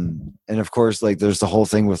 And of course, like there's the whole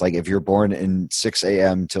thing with like if you're born in 6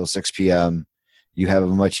 a.m. till 6 p.m., you have a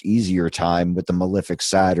much easier time with the malefic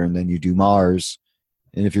Saturn than you do Mars.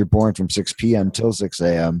 And if you're born from 6 p.m. till 6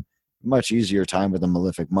 a.m., much easier time with the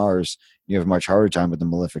malefic Mars. You have a much harder time with the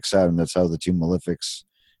malefic Saturn. That's how the two malefics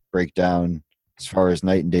break down as far as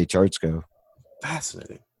night and day charts go.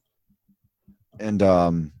 Fascinating.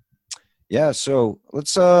 And yeah, so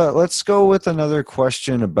let's go with another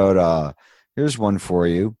question about here's one for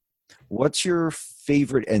you. What's your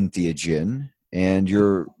favorite entheogen and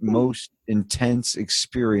your most intense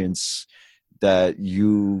experience that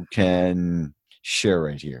you can share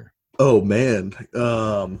right here? Oh man.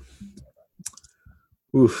 Can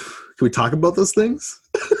we talk about those things?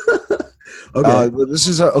 Okay. This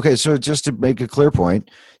is okay. So just to make a clear point,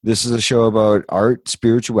 this is a show about art,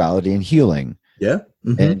 spirituality, and healing. Yeah.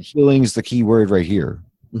 Mm-hmm. And healing is the key word right here.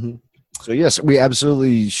 Mm-hmm. So yes, we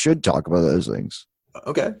absolutely should talk about those things.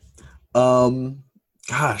 Okay.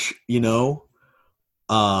 Gosh,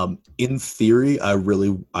 in theory, I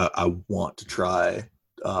want to try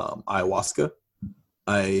ayahuasca.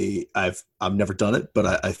 I've never done it,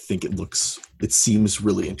 but I think it seems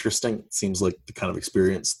really interesting. It seems like the kind of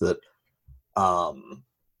experience that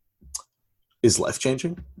is life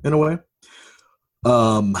changing in a way.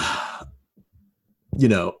 You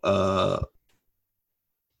know,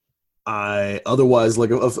 I otherwise like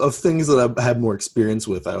of things that I've had more experience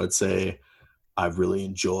with, I would say I really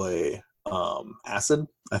enjoy acid.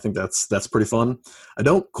 I think that's pretty fun. I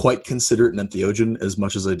don't quite consider it an entheogen as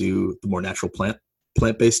much as I do the more natural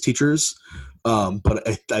plant-based teachers. But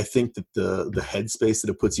I think that the headspace that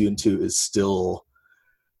it puts you into is still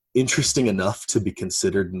interesting enough to be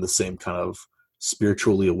considered in the same kind of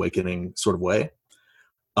spiritually awakening sort of way.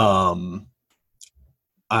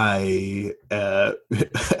 I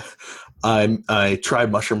I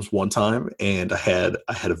tried mushrooms one time and I had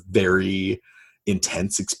a very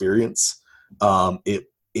intense experience. It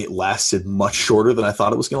lasted much shorter than I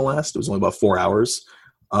thought it was going to last. It was only about 4 hours.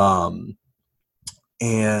 And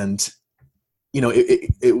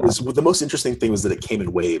it was the most interesting thing was that it came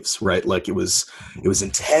in waves, right? Like it was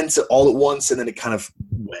intense all at once, and then it kind of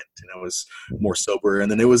went, and I was more sober, and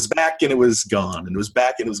then it was back and it was gone, and it was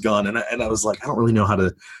back and it was gone, and I was like, I don't really know how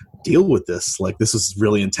to deal with this. Like this is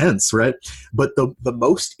really intense, right? But the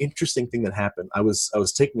most interesting thing that happened, I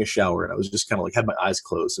was taking a shower, and I was just kind of like had my eyes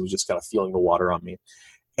closed, and was just kind of feeling the water on me,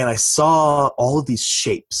 and I saw all of these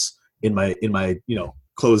shapes in my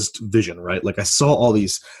closed vision, right? Like I saw all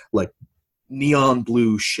these like neon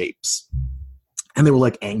blue shapes, and they were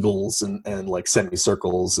like angles and like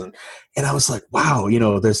semicircles, and I was like, wow,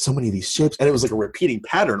 there's so many of these shapes, and it was like a repeating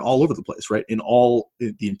pattern all over the place, right? In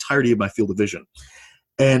the entirety of my field of vision.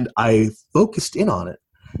 And I focused in on it,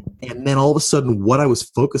 and then all of a sudden what I was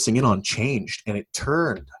focusing in on changed, and it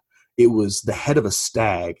was the head of a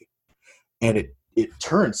stag, and it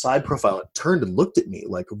turned side profile, it turned and looked at me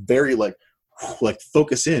like very like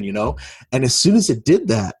focus in, and as soon as it did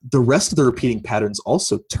that, the rest of the repeating patterns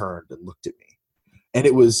also turned and looked at me, and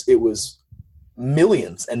it was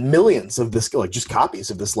millions and millions of this, like just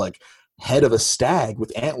copies of this like head of a stag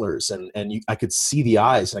with antlers, and I could see the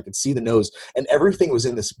eyes and I could see the nose, and everything was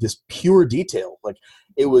in this pure detail. Like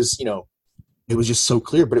it was it was just so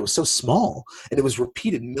clear, but it was so small, and it was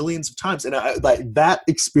repeated millions of times, and that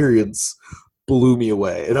experience blew me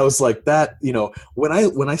away. And I was like, that,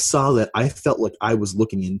 when I saw that, I felt like I was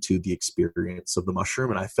looking into the experience of the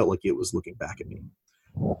mushroom, and I felt like it was looking back at me.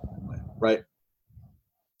 Right.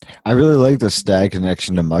 I really like the stag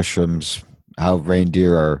connection to mushrooms, how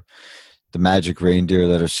reindeer are the magic reindeer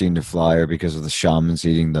that are seen to fly are because of the shamans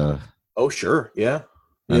eating the. Oh, sure. Yeah.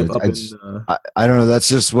 I don't know. That's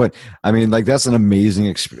just what I mean. Like that's an amazing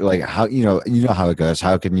experience. Like how how it goes.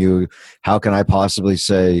 How can I possibly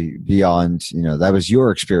say beyond that was your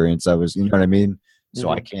experience? That was what I mean. So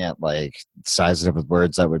I can't like size it up with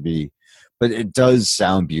words. That would be, but it does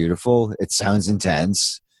sound beautiful. It sounds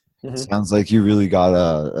intense. It sounds like you really got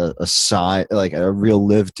a sign, like a real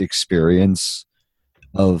lived experience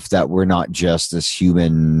of that. We're not just this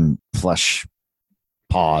human flesh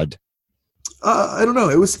pod. I don't know.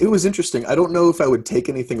 It was interesting. I don't know if I would take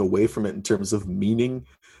anything away from it in terms of meaning,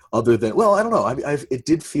 other than, well, I don't know. It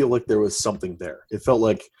did feel like there was something there. It felt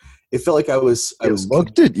like I was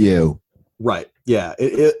looked at you. Right. Yeah.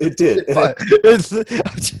 It did.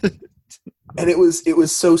 And it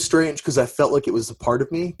was so strange because I felt like it was a part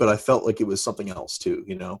of me, but I felt like it was something else too.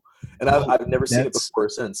 And I've never seen it before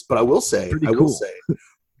since. But I will say,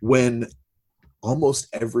 when almost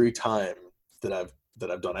every time that I've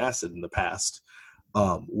done acid in the past,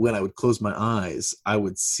 when I would close my eyes, I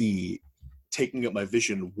would see, taking up my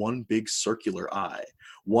vision, one big circular eye,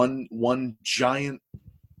 one giant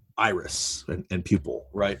iris and pupil,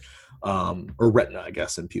 right? Or retina, I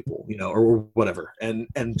guess, in pupil, or whatever, and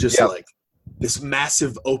just like this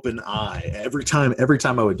massive open eye every time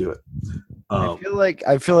I would do it.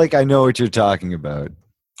 I feel like I know what you're talking about.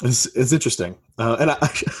 It's interesting, and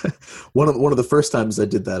one of the first times I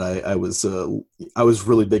did that, I was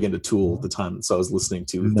really big into Tool at the time, so I was listening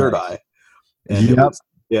to Third Eye, and it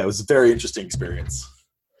was a very interesting experience.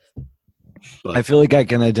 But, I feel like I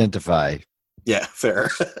can identify. Yeah, fair.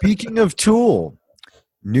 Speaking of Tool,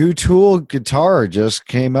 new Tool guitar just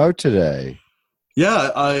came out today.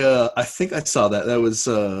 Yeah, I think I saw that. That was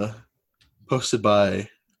posted by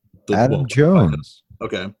Adam Jones.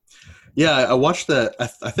 Okay. Yeah, I watched that.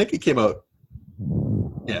 I think it came out.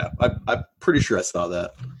 Yeah, I'm pretty sure I saw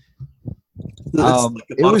that.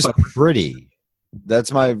 It was pretty.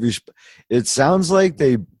 That's my. It sounds like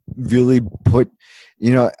they really put,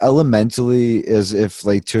 elementally, as if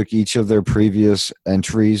they took each of their previous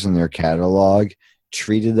entries in their catalog,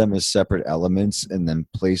 treated them as separate elements, and then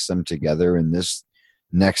placed them together in this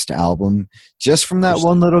next album, just from that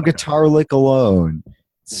one little guitar lick alone.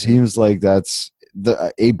 Seems like that's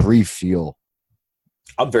a brief feel.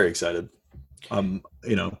 I'm very excited. I mean,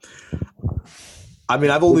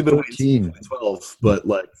 I've only been waiting since 2012, but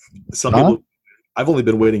like some people, I've only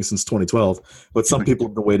been waiting since 2012, but some people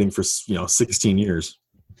have been waiting for 16 years.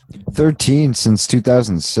 13 since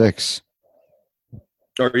 2006.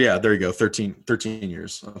 Or yeah, there you go, 13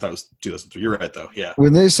 years. I thought it was 2003. You're right, though. Yeah.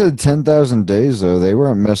 When they said 10,000 days, though, they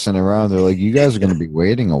weren't messing around. They're like, you guys are going to be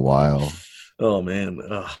waiting a while. Oh man,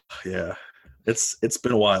 yeah, it's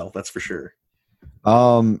been a while, that's for sure.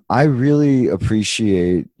 I really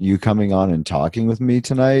appreciate you coming on and talking with me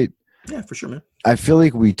tonight. Yeah, for sure, man. I feel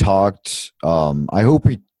like we talked. I hope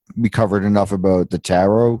we covered enough about the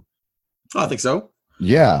tarot. Oh, I think so.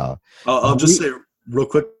 Yeah. I'll just say real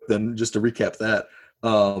quick then, just to recap that.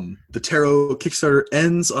 The tarot Kickstarter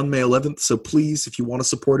ends on May 11th, so please, if you want to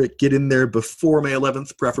support it, get in there before May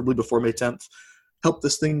 11th, preferably before May 10th. Help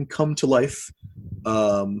this thing come to life.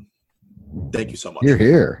 Thank you so much. You're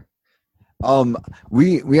here.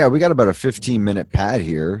 We got about a 15-minute pad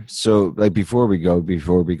here. So like before we go.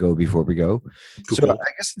 Cool. So I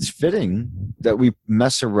guess it's fitting that we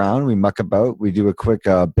mess around, we muck about, we do a quick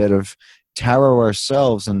bit of tarot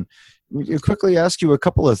ourselves, and we quickly ask you a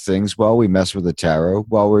couple of things while we mess with the tarot,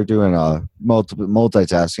 while we're doing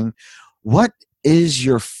multitasking. What is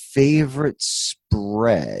your favorite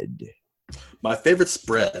spread? My favorite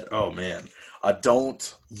spread? Oh man, I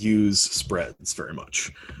don't use spreads very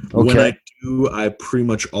much. Okay. When I do, I pretty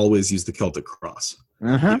much always use the Celtic Cross.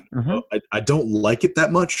 I don't like it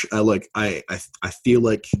that much. I feel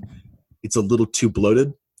like it's a little too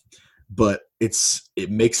bloated, but it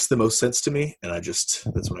makes the most sense to me, and that's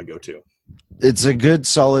what I go to. It's a good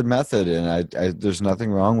solid method, and I there's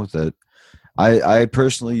nothing wrong with it. I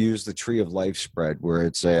personally use the Tree of Life spread, where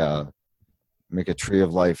it's make a tree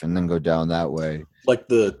of life and then go down that way. Like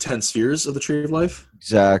the 10 spheres of the Tree of Life?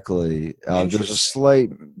 Exactly. There's a slight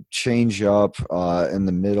change up in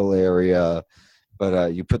the middle area,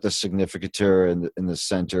 but you put the significator in the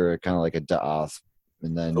center, kind of like a da'ath,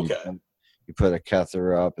 and then you put a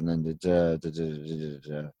kether up, and then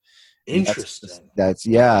Interesting. That's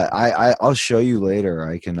I'll show you later.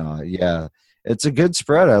 I can it's a good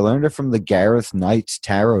spread. I learned it from the Gareth Knight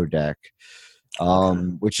tarot deck.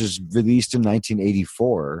 Which is released in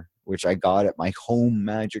 1984, which I got at my home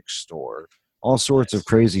magic store. All sorts of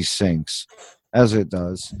crazy syncs, as it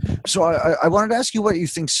does. So I wanted to ask you what you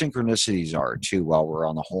think synchronicities are, too, while we're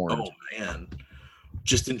on the horn. Oh, man.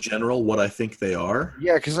 Just in general, what I think they are?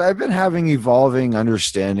 Yeah, because I've been having evolving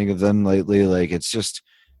understanding of them lately. Like, it's just,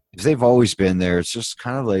 if they've always been there, it's just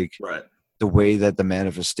kind of like the way that the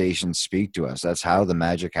manifestations speak to us. That's how the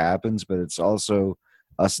magic happens, but it's also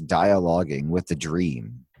us dialoguing with the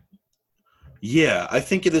dream. Yeah, I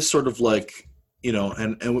think it is sort of like,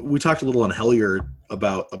 and we talked a little on Hellier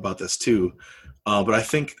about this too, but I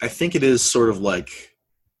think it is sort of like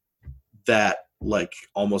that, like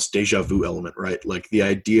almost deja vu element, right? Like the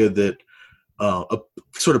idea that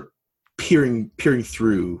sort of peering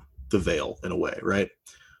through the veil in a way, right?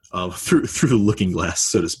 Through the looking glass,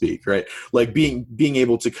 so to speak, right? Like being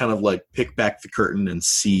able to kind of like pick back the curtain and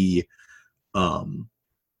see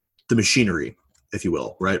the machinery, if you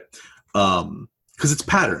will, right? Because it's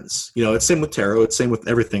patterns, it's same with tarot, it's same with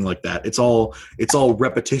everything like that. It's all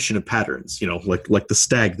repetition of patterns, like the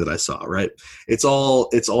stag that I saw, right? It's all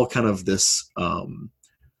kind of this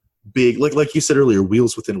big, like you said earlier,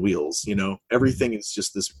 wheels within wheels. Everything is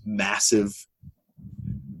just this massive,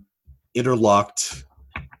 interlocked,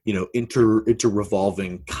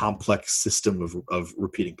 inter-revolving, complex system of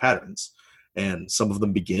repeating patterns. And some of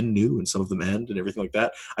them begin new and some of them end and everything like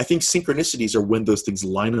that. I think synchronicities are when those things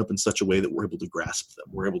line up in such a way that we're able to grasp them.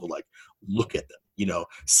 We're able to like look at them,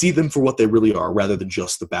 see them for what they really are rather than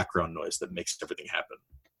just the background noise that makes everything happen.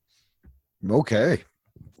 Okay.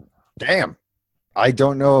 Damn. I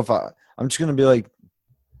don't know if I'm just going to be like,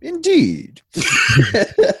 indeed.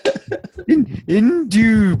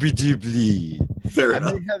 Indubitably. Fair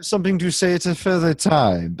enough. I may have something to say at a further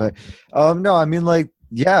time, but no, I mean, like,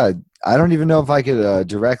 yeah, I don't even know if I could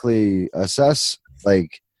directly assess.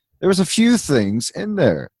 Like, there was a few things in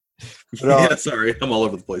there. But, sorry, I'm all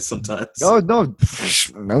over the place sometimes. No,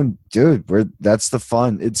 dude. That's the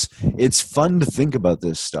fun. It's fun to think about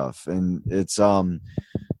this stuff, and it's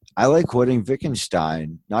I like quoting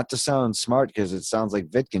Wittgenstein, not to sound smart because it sounds like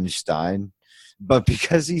Wittgenstein, but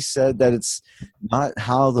because he said that it's not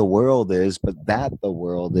how the world is, but that the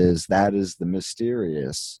world is, that is the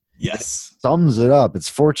mysterious. Yes. Sums it up. It's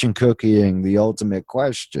fortune cookieing the ultimate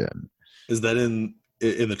question. Is that in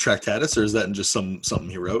the Tractatus, or is that in just something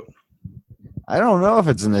he wrote? I don't know if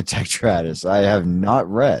it's in the Tectratus. I have not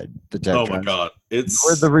read the Tectratus. Oh my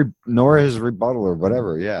god, nor his rebuttal or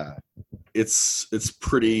whatever. Yeah, it's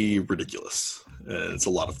pretty ridiculous. It's a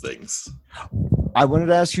lot of things. I wanted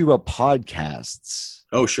to ask you about podcasts.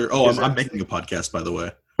 Oh sure. Oh, I'm making a podcast, by the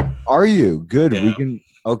way. Are you good? Yeah. We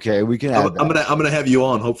can add that. I'm gonna have you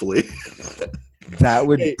on, hopefully. That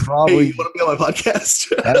would probably. Hey, you want to be on my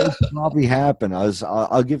podcast? That would probably happen.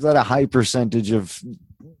 I'll give that a high percentage of.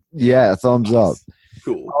 Yeah, thumbs up.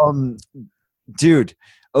 Cool. Dude,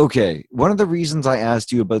 okay. One of the reasons I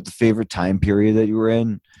asked you about the favorite time period that you were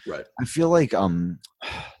in, right? I feel like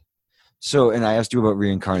so, and I asked you about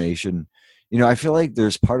reincarnation. You know, I feel like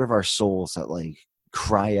there's part of our souls that like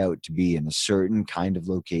cry out to be in a certain kind of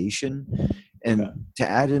location, and to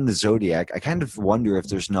add in the zodiac, I kind of wonder if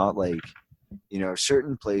there's not like, you know,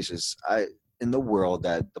 certain places in the world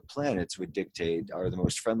that the planets would dictate are the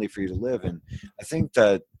most friendly for you to live in. I think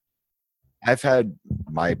that I've had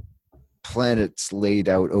my planets laid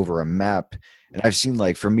out over a map, and I've seen,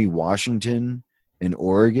 like, for me, Washington and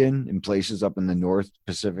Oregon and places up in the North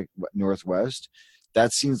Pacific Northwest,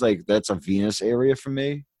 that seems like that's a Venus area for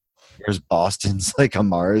me, whereas Boston's like a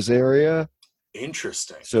Mars area.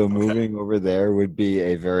 Interesting. So moving over there would be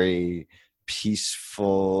a very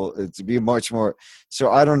peaceful, it'd be much more.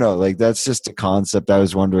 So I don't know, like, that's just a concept. I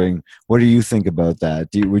was wondering, what do you think about that?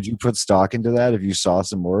 Would you put stock into that if you saw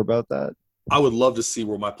some more about that? I would love to see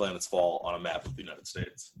where my planets fall on a map of the United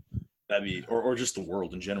States. That'd be, or just the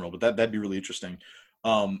world in general, but that'd be really interesting.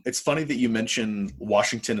 It's funny that you mentioned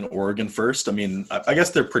Washington and Oregon first. I mean, I guess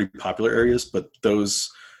they're pretty popular areas, but those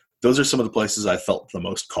are some of the places I felt the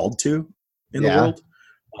most called to in the world.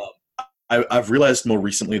 I've realized more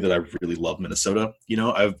recently that I really love Minnesota. You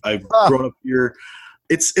know, I've grown up here.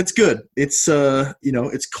 It's good. It's you know,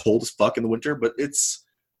 it's cold as fuck in the winter, but it's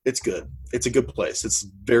good. It's a good place. It's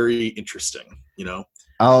very interesting, you know.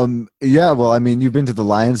 Yeah, well, I mean, you've been to the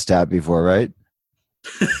Lion's Tap before, right?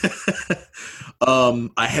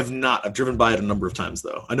 I have not. I've driven by it a number of times,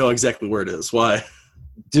 though. I know exactly where it is. Why?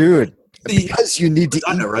 Dude, because you need to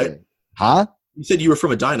Edina, eat right? it. Huh? You said you were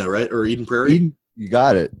from Edina, right? Or Eden Prairie? You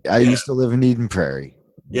got it. I used to live in Eden Prairie.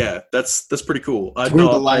 Yeah, that's pretty cool. Where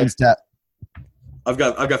the Lion's Tap. I've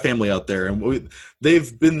got family out there, and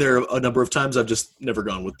they've been there a number of times. I've just never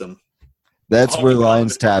gone with them. That's where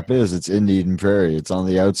Lion's Tap is. It's in Eden Prairie. It's on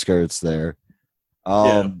the outskirts there.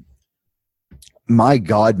 My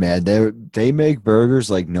God, man, they make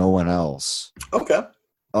burgers like no one else. Okay.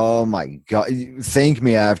 Oh my God! Thank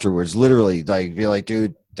me afterwards. Literally, like, be like,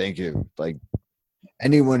 dude, thank you. Like,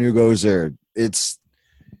 anyone who goes there,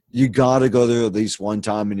 you gotta go there at least one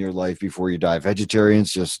time in your life before you die.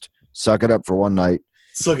 Vegetarians, just suck it up for one night.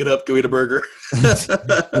 Suck it up, go eat a burger.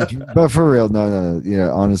 But for real, no. You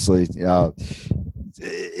know, honestly,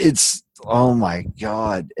 it's, oh my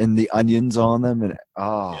God, and the onions on them, and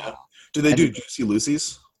Yeah. Do they do Juicy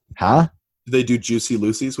Lucy's? Huh? Do they do Juicy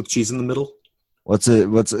Lucy's with cheese in the middle? Is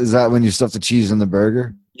that when you stuff the cheese in the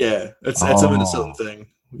burger? Yeah, that's a Minnesotan thing.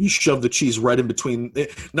 You shove the cheese right in between.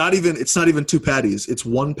 It's not even two patties. It's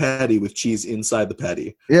one patty with cheese inside the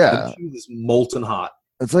patty. Yeah, the cheese is molten hot.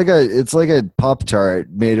 It's like a Pop-Tart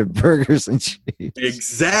made of burgers and cheese.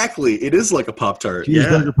 Exactly, it is like a Pop-Tart.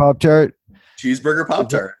 Cheeseburger Pop-Tart. Cheeseburger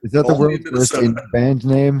Pop-Tart. Is that the world's first indie band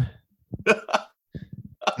name?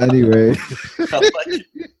 Anyway,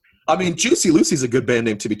 I mean, Juicy Lucy's a good band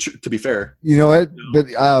name to be fair. You know what? But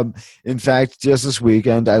in fact, just this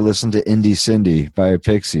weekend I listened to Indie Cindy by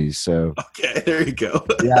Pixies. So okay, there you go.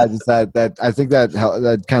 Yeah, just that I think that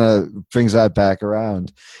kind of brings that back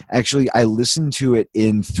around. Actually, I listened to it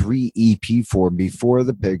in 3 EP form before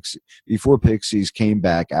Pixies came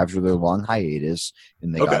back after their long hiatus,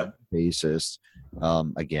 and they got a bassist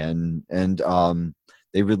again, and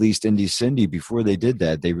they released Indie Cindy. Before they did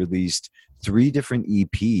that, they released 3 different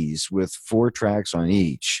EPs with 4 tracks on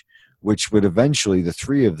each, which would eventually, the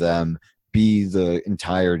 3 of them, be the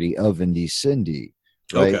entirety of Indie Cindy.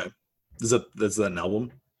 Right? Okay. Is that an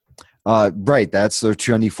album? Right. That's their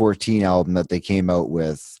 2014 album that they came out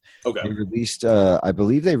with. Okay. They released, I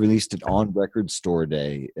believe they released it on Record Store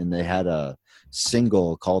Day, and they had a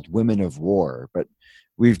single called Women of War. But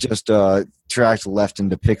we've just tracked left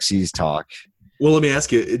into Pixies talk. Well, let me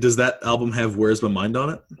ask you, does that album have Where's My Mind on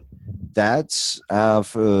it? That's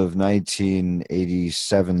off of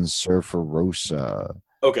 1987 Surfer Rosa.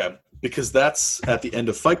 Okay, because that's at the end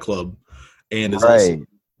of Fight Club, and is right.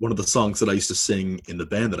 one of the songs that I used to sing in the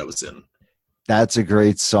band that I was in. That's a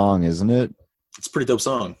great song, isn't it? It's a pretty dope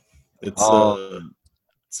song.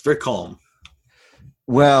 It's very calm.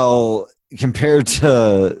 Well, compared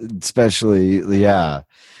to especially, yeah.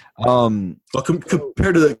 Well,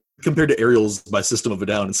 compared to Aerials by System of a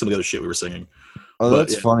Down and some of the other shit we were singing. Oh,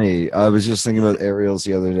 that's funny. I was just thinking about Aerials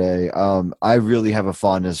the other day. I really have a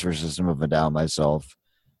fondness for System of a Down myself.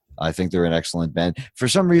 I think they're an excellent band. For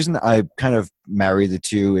some reason, I kind of marry the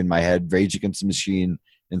two in my head: Rage Against the Machine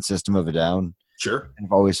and System of a Down. Sure.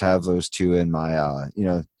 I've always have those two in my,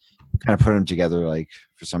 kind of put them together, like,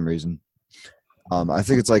 for some reason. I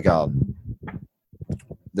think it's like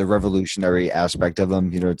the revolutionary aspect of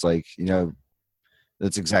them. It's like,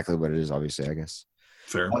 that's exactly what it is, obviously, I guess.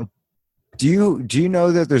 Fair. Do you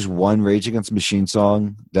know that there's one Rage Against the Machine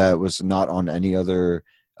song that was not on any other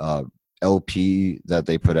LP that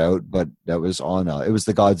they put out, but that was on it was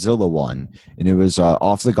the Godzilla one, and it was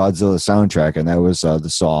off the Godzilla soundtrack, and that was the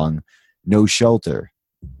song No Shelter.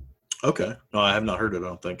 Okay. No, I have not heard it, I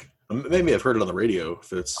don't think. Maybe I've heard it on the radio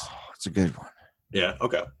if it's It's a good one. Yeah,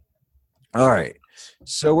 okay. All right.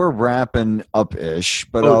 So we're wrapping up-ish,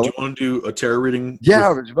 but do you want to do a tarot reading? Yeah,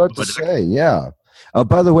 I was about to say, yeah.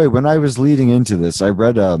 By the way, when I was leading into this, I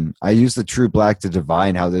read I used the True Black to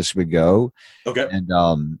divine how this would go. Okay.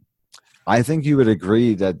 And I think you would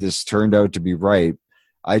agree that this turned out to be right.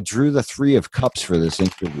 I drew the 3 of Cups for this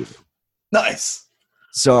interview. Nice.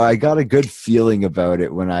 So I got a good feeling about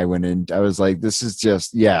it when I went in. I was like, this is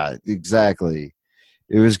just, yeah, exactly.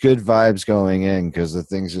 It was good vibes going in because the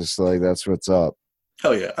thing's just like, that's what's up.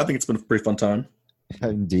 Hell yeah. I think it's been a pretty fun time.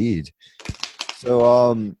 Indeed.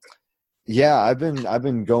 So, yeah, I've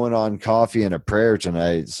been going on coffee and a prayer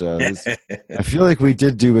tonight. So I feel like we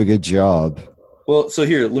did do a good job. Well, so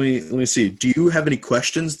here, let me see. Do you have any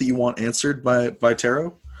questions that you want answered by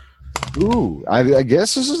tarot? Ooh, I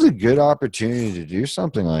guess this is a good opportunity to do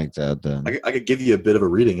something like that then. I could give you a bit of a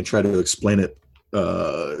reading and try to explain it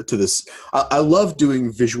to this. I love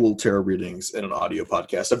doing visual tarot readings in an audio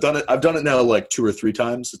podcast. I've done it now like 2 or 3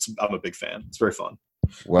 times. I'm a big fan. It's very fun.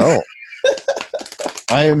 Well,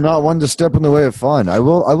 I am not one to step in the way of fun. I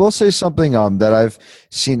will say something that I've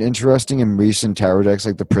seen interesting in recent tarot decks,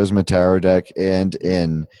 like the Prisma Tarot deck and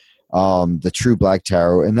in the True Black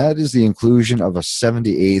Tarot, and that is the inclusion of a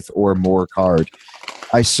 78th or more card.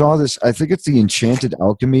 I saw this. I think it's the Enchanted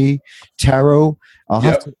Alchemy Tarot. I'll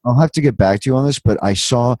have to get back to you on this, but I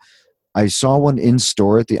saw one in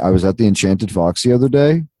store I was at the Enchanted Fox the other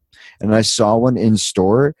day, and I saw one in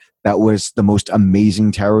store that was the most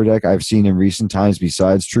amazing tarot deck I've seen in recent times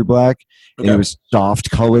besides True Black. Okay. And it was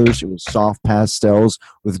soft colors. It was soft pastels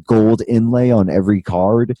with gold inlay on every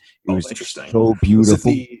card. It was interesting. So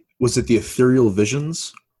beautiful. Was it the Ethereal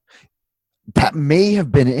Visions? That may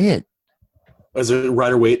have been it. Was it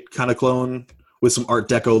Rider-Waite kind of clone with some Art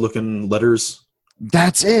Deco looking letters?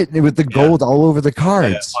 That's it. With the gold all over the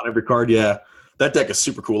cards. On every card, yeah. That deck is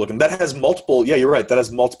super cool looking. That has multiple. Yeah, you're right. That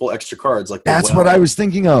has multiple extra cards. Like that's what I was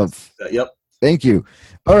thinking of. Yep. Thank you.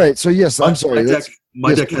 All right. So yes, I'm sorry.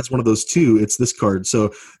 My deck has one of those too. It's this card.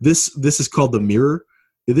 So this is called the Mirror.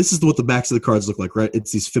 This is what the backs of the cards look like, right?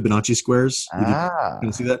 It's these Fibonacci squares. Can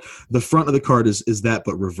you see that? The front of the card is that,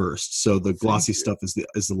 but reversed. So the glossy stuff is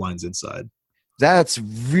the lines inside. That's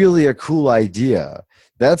really a cool idea.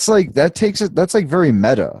 That's like very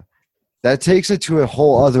meta. That takes it to a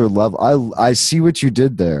whole other level. I see what you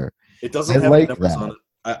did there. It doesn't have numbers on it.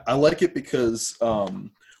 I like it because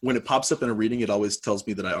when it pops up in a reading, it always tells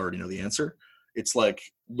me that I already know the answer. It's like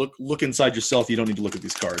look inside yourself. You don't need to look at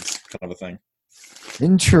these cards, kind of a thing.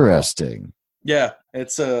 Interesting. Yeah,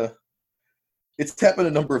 it's happened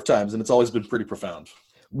a number of times, and it's always been pretty profound.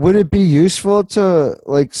 Would it be useful to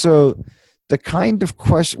the kind of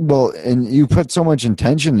question? Well, and you put so much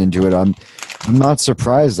intention into it. I'm not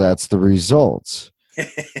surprised that's the results.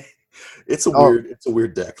 It's a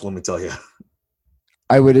weird deck. Let me tell you.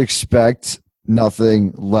 I would expect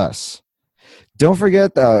nothing less. Don't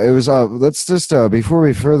forget though. It was let's just before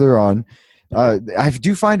we further on. I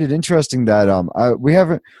do find it interesting that we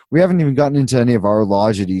haven't even gotten into any of our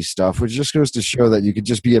logity stuff, which just goes to show that you could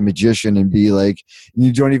just be a magician and be like,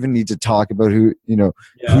 you don't even need to talk about who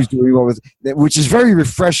who's doing what with, which is very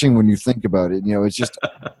refreshing when you think about it. It's just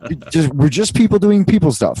we're just people doing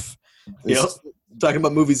people stuff. Yep. Talking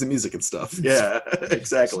about movies and music and stuff. Yeah,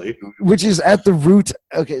 exactly. Which is at the root.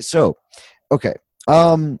 Okay.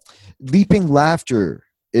 Leaping Laughter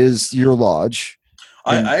is your lodge.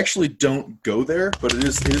 I actually don't go there, but it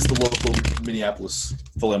is the local Minneapolis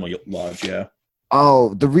Thelema Lodge, yeah.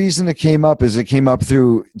 Oh, the reason it came up is it came up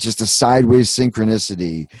through just a sideways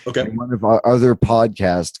synchronicity Okay. in one of our other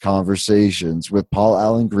podcast conversations with Paul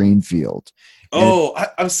Allen Greenfield. Oh,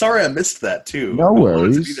 I'm sorry I missed that too. No I wanted to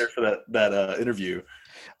be worries. there for that interview.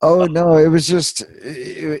 Oh no, it was just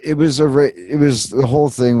it was the whole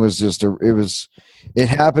thing was just it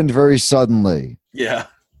happened very suddenly. Yeah.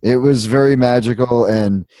 It was very magical,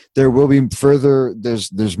 and there will be further.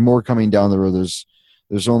 There's more coming down the road.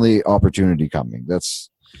 There's only opportunity coming.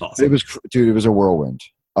 Awesome. It was, dude. It was a whirlwind.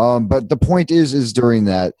 But the point is during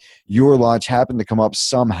that your lodge happened to come up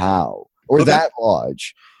somehow, or Okay. that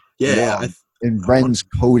lodge, Yeah. and Ren's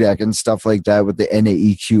codec and stuff like that with the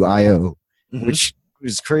NAEQIO, Mhm. which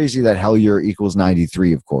is crazy that Hellier equals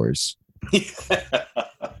 93, of course.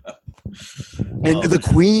 And the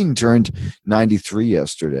Queen turned 93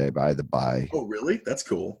 yesterday, by the by, Oh, really? That's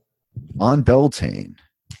cool. on Beltane.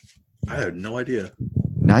 I had no idea.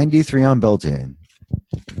 93 on Beltane.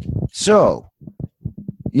 So,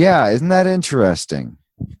 yeah, isn't that interesting?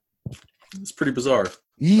 It's pretty bizarre.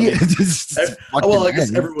 Yeah. Well, I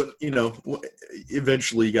guess everyone,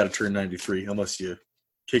 eventually you got to turn 93 unless you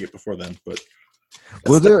kick it before then. But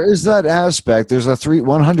Well, there is that aspect. There's a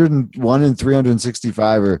 101 and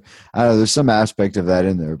 365, or I don't know. There's some aspect of that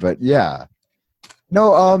in there, but yeah.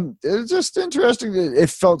 No, it's just interesting. It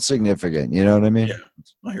felt significant. You know what I mean? Yeah.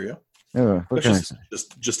 I hear you. Yeah. What can I say?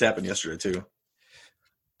 Just happened yesterday too.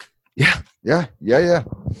 Yeah. Yeah,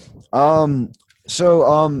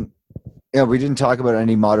 we didn't talk about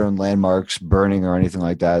any modern landmarks burning or anything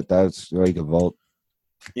like that. That's like a vault.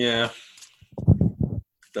 Yeah.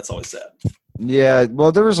 That's always sad. Yeah,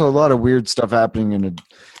 well, there was a lot of weird stuff happening, and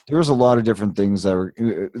there was a lot of different things that were.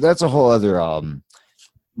 That's a whole other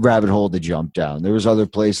rabbit hole to jump down. There was other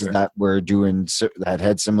places that were doing that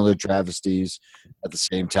had similar travesties at the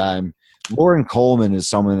same time. Lauren Coleman is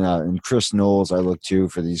someone, and Chris Knowles I look to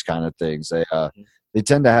for these kind of things. They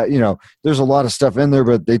tend to have, there's a lot of stuff in there,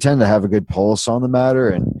 but they tend to have a good pulse on the matter,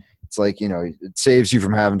 and it's like, it saves you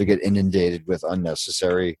from having to get inundated with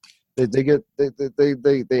unnecessary. They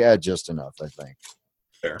add just enough, I think.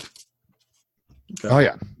 Fair. Okay. Oh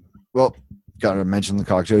yeah. Well, gotta mention the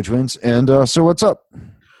Cocteau Twins, and so what's up?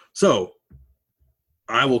 So,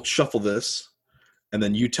 I will shuffle this, and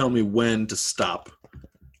then you tell me when to stop,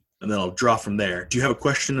 and then I'll draw from there. Do you have a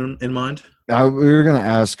question in mind? We were gonna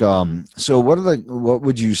ask. So what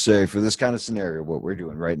would you say for this kind of scenario? What we're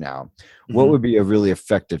doing right now? What would be a really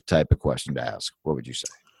effective type of question to ask? What would you say?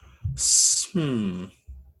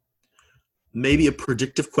 Maybe a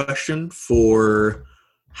predictive question for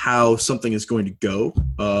how something is going to go.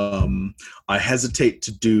 I hesitate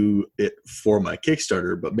to do it for my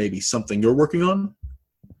Kickstarter, but maybe something you're working on.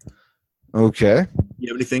 Okay. You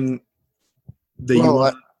have anything that you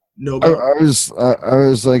want to know about? I was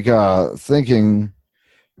like thinking,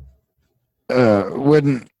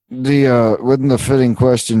 wouldn't the fitting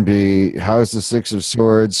question be how's the Six of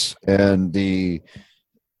Swords and the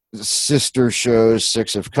sister shows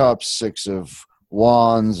Six of Cups, Six of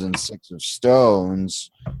Wands, and Six of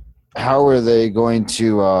Stones? How are they going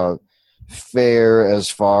to fare as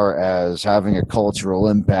far as having a cultural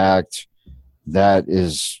impact that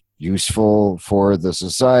is useful for the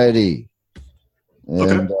society,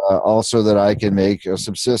 and also that I can make a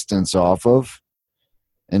subsistence off of,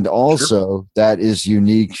 and also that is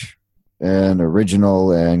unique and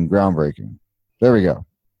original and groundbreaking? There we go.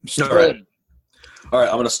 All right,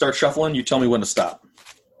 I'm going to start shuffling. You tell me when to stop.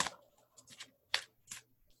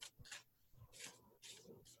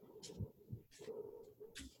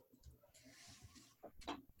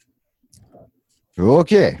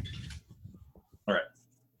 Okay. All right.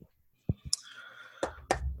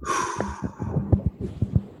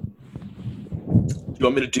 Do you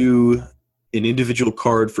want me to do an individual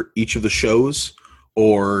card for each of the shows,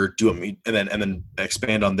 or do you want me and then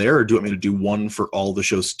expand on there, or do you want me to do one for all the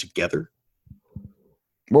shows together?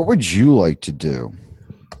 What would you like to do?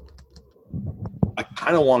 I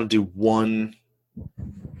kind of want to do one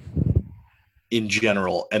in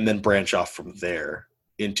general and then branch off from there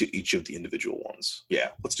into each of the individual ones. Yeah,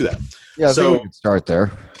 let's do that. Yeah, I So- think we could start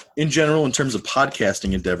there. In general, in terms of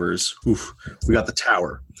podcasting endeavors, we got the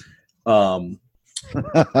Tower.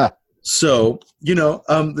 So,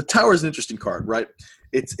 the Tower is an interesting card, right?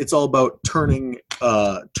 It's all about turning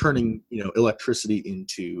electricity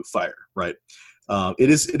into fire, right? It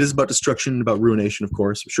is about destruction, about ruination, of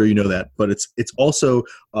course. I'm sure you know that, but it's also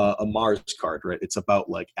a Mars card, right? It's about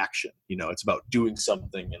like action. It's about doing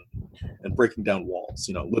something and breaking down walls,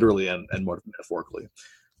 literally and more metaphorically.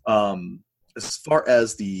 As far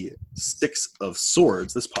as the Six of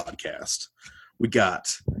Swords, this podcast, we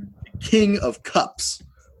got the King of Cups,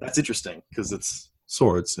 That's interesting because it's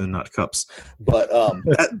swords and not cups. But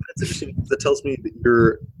that's interesting. That tells me that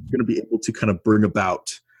you're going to be able to kind of bring about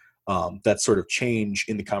that sort of change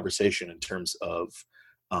in the conversation in terms of,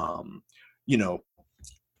 you know,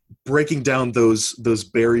 breaking down those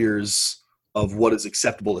barriers of what is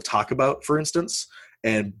acceptable to talk about, for instance,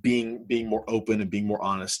 and being more open and being more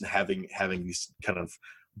honest and having these kind of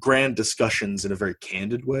grand discussions in a very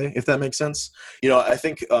candid way, if that makes sense. You know, I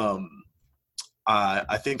think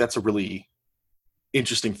that's a really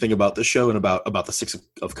interesting thing about this show and about the Six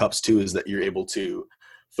of Cups too, is that you're able to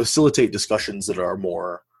facilitate discussions that are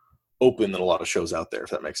more open than a lot of shows out there, if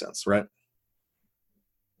that makes sense, right?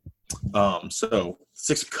 So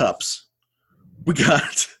Six of Cups, we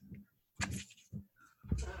got.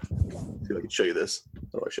 See if I can show you this.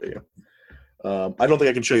 How do I show you? I don't think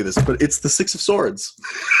I can show you this, but it's the Six of Swords.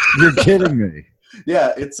 You're kidding me.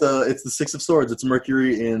 Yeah, it's the Six of Swords. It's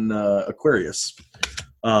Mercury in Aquarius.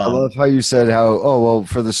 I love how you said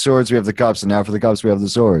for the swords we have the cups, and now for the cups we have the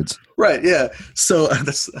swords. Right, yeah. So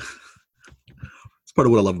that's part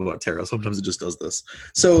of what I love about tarot. Sometimes it just does this.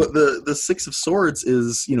 So the Six of Swords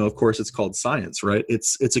is, you know, of course it's called science, right?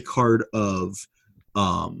 It's a card of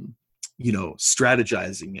you know,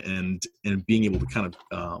 strategizing and being able to kind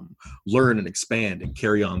of learn and expand and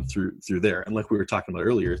carry on through there. And like we were talking about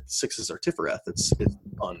earlier, sixes are Tifereth. It's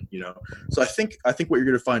fun, you know. So I think what you're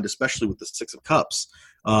going to find, especially with the Six of Cups,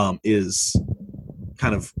 is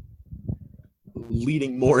kind of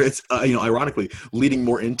leading more. It's you know, ironically leading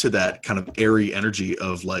more into that kind of airy energy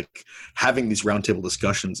of like having these roundtable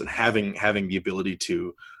discussions and having the ability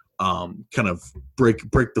to kind of break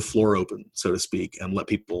the floor open, so to speak, and let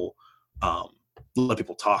people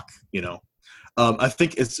talk, you know. I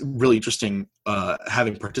think it's really interesting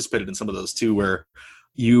having participated in some of those too, where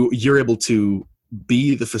you're able to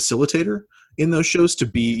be the facilitator in those shows, to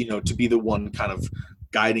be the one kind of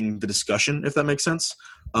guiding the discussion, if that makes sense.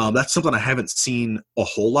 That's something I haven't seen a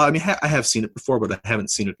whole lot. I mean, I have seen it before, but I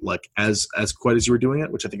haven't seen it like as quite as you were doing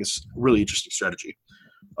it, which I think is a really interesting strategy.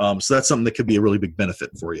 So that's something that could be a really big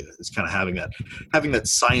benefit for you, is kind of having that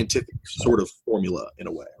scientific sort of formula in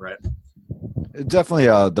a way, right? Definitely,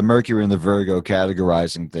 the Mercury and the Virgo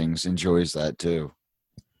categorizing things enjoys that too.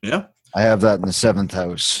 Yeah, I have that in the 7th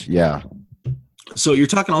house. Yeah. So you're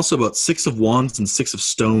talking also about Six of Wands and Six of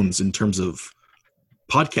Stones in terms of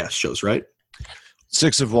podcast shows, right?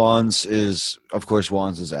 Six of Wands is, of course,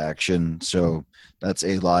 Wands is action. So that's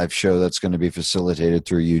a live show that's going to be facilitated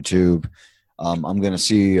through YouTube. I'm going to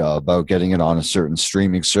see about getting it on a certain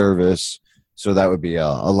streaming service. So that would be a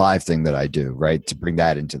live thing that I do, right, to bring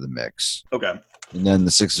that into the mix. Okay. And then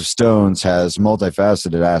the Six of Stones has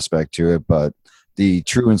multifaceted aspect to it, but the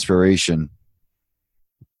true inspiration.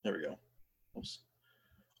 There we go. Oops.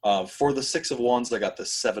 For the Six of Wands, I got the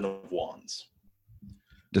Seven of Wands.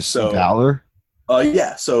 Valor?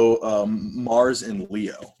 Yeah. So Mars and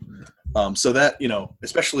Leo. So that, you know,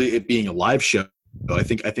 especially it being a live show, I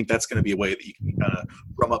think that's going to be a way that you can kind of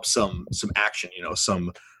drum up some action, you know,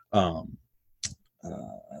 some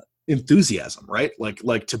enthusiasm, right?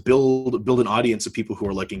 Like to build an audience of people who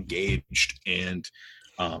are like engaged and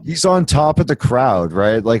he's on top of the crowd,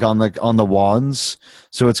 right? Like on the wands.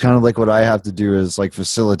 So it's kind of like what I have to do is like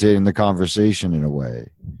facilitating the conversation in a way.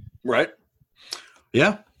 Right.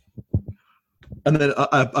 Yeah. And then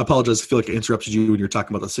I apologize. I feel like I interrupted you when you're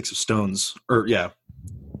talking about the Six of Stones. Or yeah.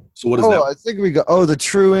 So what is that? I think we got the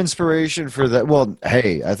true inspiration for that. Well,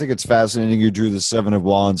 hey, I think it's fascinating you drew the Seven of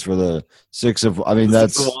Wands for the Six of. I mean,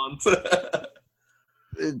 that's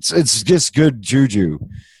it's just good juju.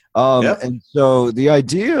 And so the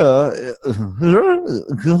idea,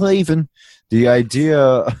 the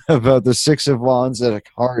idea about the Six of Wands at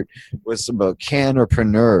heart was about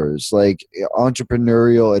canopreneurs, like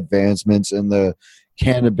entrepreneurial advancements in the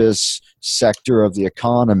cannabis sector of the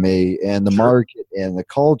economy and the market and the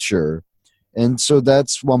culture. And so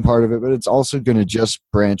that's one part of it, but it's also going to just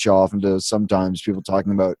branch off into sometimes people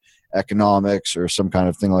talking about economics or some kind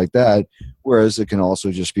of thing like that, whereas it can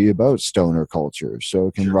also just be about stoner culture. So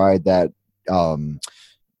it can ride that the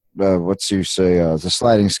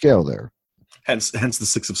sliding scale there. Hence the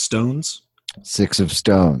Six of Stones. Six of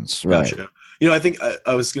Stones, right. Gotcha. You know, I think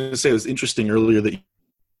I was going to say it was interesting earlier that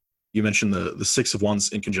you mentioned the Six of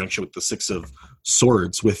Wands in conjunction with the Six of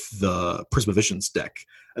Swords with the Prisma Visions deck.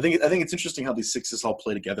 I think it's interesting how these sixes all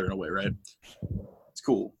play together in a way, right? It's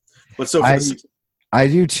cool. But so for I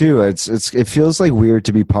do too. It feels like weird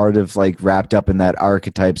to be part of, like, wrapped up in that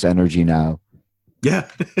archetypes energy now. Yeah.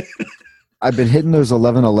 I've been hitting those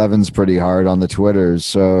 1111s pretty hard on the Twitters.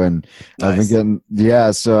 So, and nice. I've been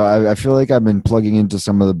getting, so I feel like I've been plugging into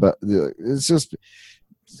some of it's just,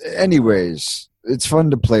 anyways, it's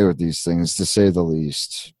fun to play with these things, to say the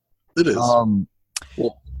least. It is.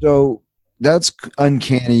 Well, so that's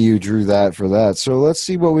uncanny. You drew that for that. So let's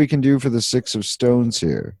see what we can do for the 6 of stones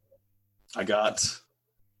here. I got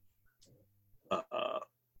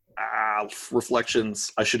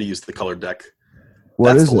reflections. I should have used the colored deck.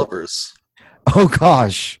 What That's is the it? Lovers. Oh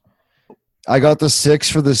gosh, I got the 6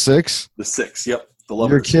 for the 6. The 6. Yep. The You're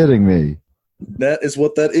Lovers. kidding me. That is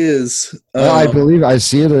what that is. I believe I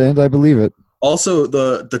see it and I believe it. Also,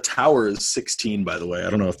 the tower is 16. By the way, I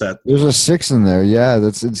don't know if that. There's a 6 in there. Yeah,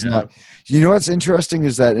 it's not. You know what's interesting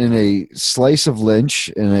is that in a slice of Lynch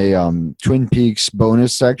in a Twin Peaks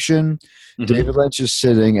bonus section, Mhm. David Lynch is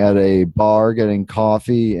sitting at a bar getting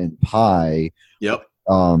coffee and pie. Yep.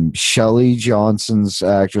 Shelley Johnson's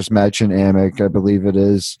actress, Madchen Amick, I believe it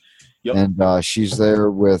is. Yep. And she's there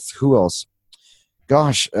with who else?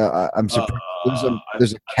 Gosh, I'm surprised.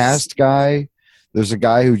 There's a cast guy. There's a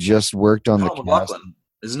guy who just worked on Kyle the MacLachlan, cast.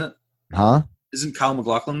 isn't it? Huh? Isn't Kyle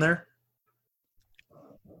MacLachlan there?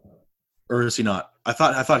 Or is he not? I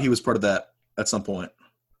thought he was part of that at some point.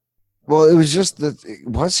 Well, it was just that.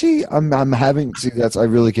 Was he? I'm having. See, that's. I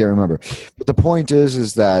really can't remember. But the point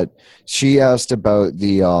is that she asked about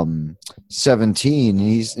the 17.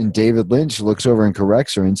 And David Lynch looks over and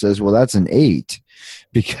corrects her and says, "Well, that's an 8,"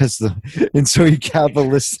 because and so he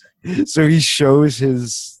capitalist. So he shows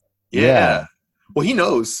his. Yeah. Well, he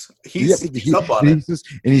knows. He's up on it.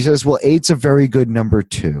 And he says, "Well, 8's a very good number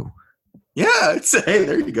too." Yeah. Hey,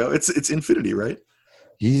 there you go. It's infinity, right?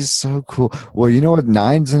 He's so cool. Well, you know what?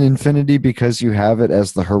 9's an infinity because you have it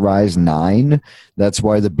as the Horizon 9. That's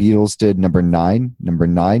why the Beatles did number 9, number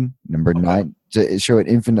 9, number 9 to show it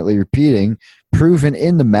infinitely repeating, proven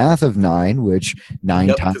in the math of 9, which 9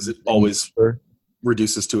 times because it always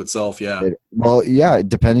reduces to itself. Yeah. Well, yeah,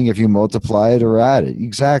 depending if you multiply it or add it.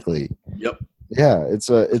 Exactly. Yep. Yeah, that's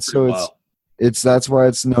why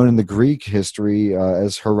it's known in the Greek history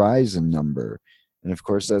as Horizon number, and of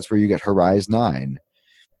course that's where you get Horizon 9.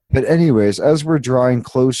 But anyways, as we're drawing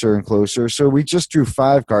closer and closer, so we just drew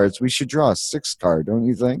 5 cards. We should draw a 6th card, don't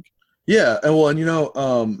you think? Yeah,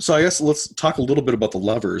 and so I guess let's talk a little bit about the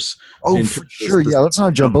Lovers. Oh, for sure. Yeah, let's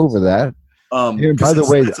not jump over that. Here, by the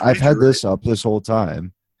way, I've had this up this whole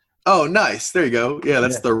time. Oh, nice. There you go. Yeah,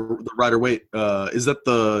 that's the Rider-Waite. Is that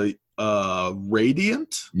the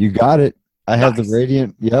Radiant? You got it. I have the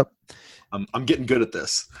Radiant. Yep. I'm getting good at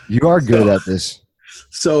this. You are good at this.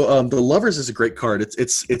 So the Lovers is a great card.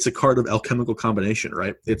 It's a card of alchemical combination,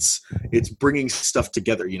 right? It's bringing stuff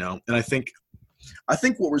together, And I think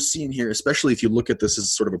what we're seeing here, especially if you look at this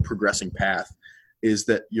as sort of a progressing path, is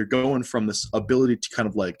that you're going from this ability to kind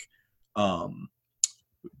of like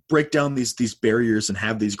break down these barriers and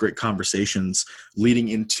have these great conversations, leading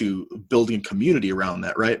into building community around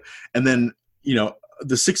that, right? And then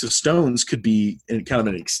the 6 of Stones could be kind of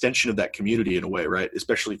an extension of that community in a way, right?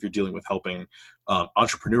 Especially if you're dealing with helping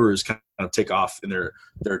entrepreneurs kind of take off in their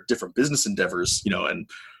different business endeavors, and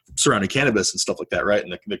surrounding cannabis and stuff like that, right?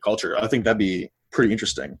 And the culture. I think that'd be pretty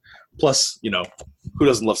interesting. Plus, who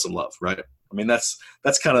doesn't love some love, right? I mean, that's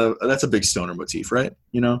a big stoner motif, right?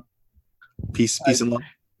 Peace and love.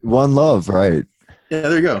 One love, right? Yeah,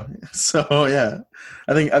 there you go. So yeah,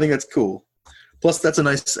 I think that's cool. Plus, that's a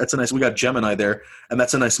nice. We got Gemini there, and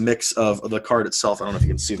that's a nice mix of the card itself. I don't know if you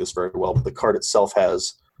can see this very well, but the card itself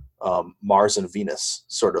has Mars and Venus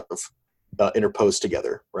sort of interposed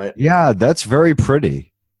together, right? Yeah, that's very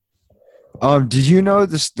pretty. Did you know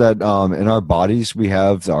that in our bodies we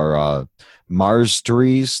have our Mars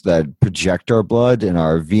arteries that project our blood and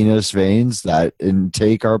our Venus veins that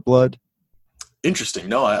intake our blood? Interesting.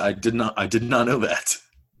 No, I did not know that.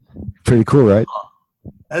 Pretty cool, right?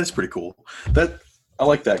 That is pretty cool. I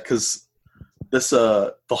like that because this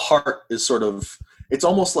the heart is sort of, it's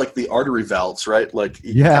almost like the artery valves, right? Like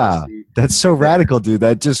that's so radical, dude.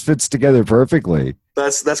 That just fits together perfectly.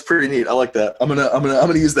 That's pretty neat. I like that. I'm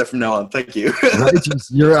gonna use that from now on. Thank you. Righteous.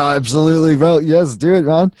 You're absolutely right. Yes, do it,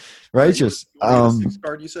 man. Righteous. You want to get a 6th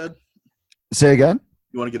card, you said? Say again?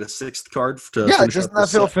 You want to get a 6th card to doesn't that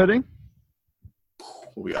feel fitting?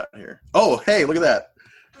 What we got here? Oh, hey, look at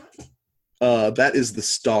that. That is the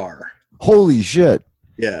star. Holy shit.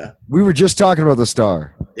 Yeah. We were just talking about the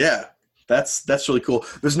star. Yeah. That's really cool.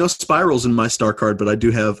 There's no spirals in my star card, but I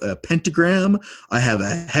do have a pentagram, I have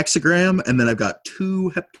a hexagram, and then I've got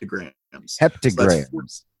 2 heptagrams. Heptagrams.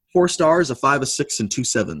 So 4 stars, a 5, a 6, and 2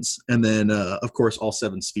 7s. And then, of course, all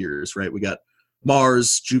 7 spheres, right? We got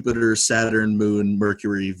Mars, Jupiter, Saturn, Moon,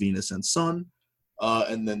 Mercury, Venus, and Sun.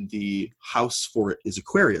 And then the house for it is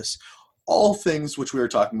Aquarius. All things which we were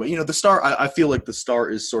talking about. The star, I feel like the star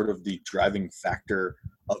is sort of the driving factor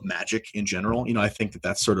magic in general. I think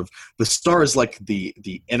that's sort of the star is like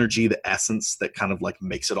the energy, the essence that kind of like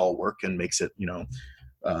makes it all work and makes it,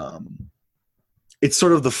 it's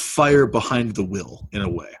sort of the fire behind the will in a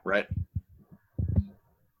way, right?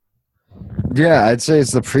 Yeah, I'd say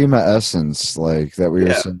it's the prima essence, like that we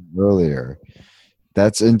were saying earlier.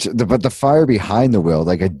 That's but the fire behind the will,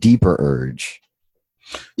 like a deeper urge.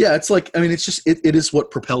 Yeah, it's like, it's just it is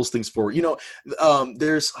what propels things forward.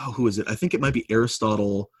 There's who is it? I think it might be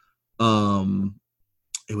Aristotle.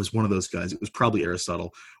 It was one of those guys. It was probably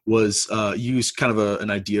Aristotle. Was used kind of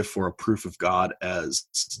an idea for a proof of God as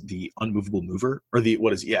the unmovable mover, or the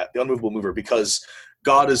unmovable mover, because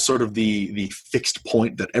God is sort of the fixed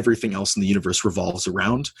point that everything else in the universe revolves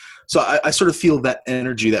around. So I sort of feel that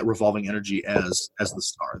energy, that revolving energy, as the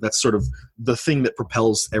star. That's sort of the thing that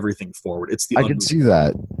propels everything forward. It's the I can see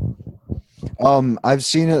that. I've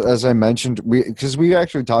seen it, as I mentioned, because we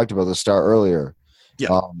actually talked about the star earlier.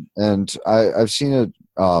 Yeah. And I've seen it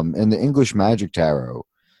in the English Magic Tarot.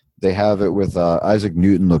 They have it with Isaac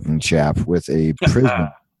Newton looking chap with a prism.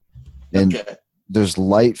 And okay. There's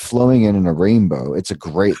light flowing in a rainbow. It's a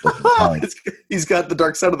great looking card. He's got the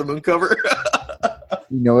Dark Side of the Moon cover.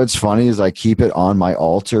 What's funny is I keep it on my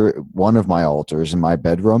altar. One of my altars in my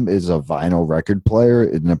bedroom is a vinyl record player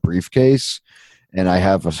in a briefcase. And I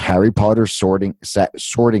have a Harry Potter sorting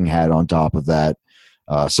hat on top of that.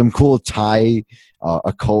 Some cool Thai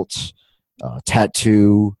occult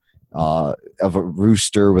tattoo of a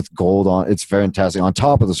rooster with gold on. It's fantastic. On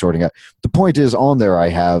top of the sorting hat. The point is, on there I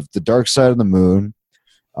have the Dark Side of the Moon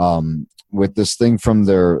with this thing from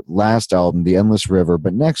their last album, The Endless River.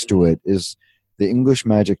 But next to it is the English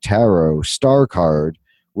Magic Tarot star card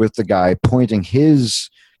with the guy pointing his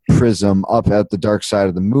prism up at the Dark Side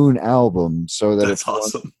of the Moon album, so that that's it's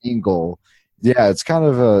awesome. Angle. Yeah, it's kind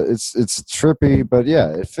of it's trippy, but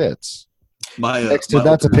yeah, it fits. Next to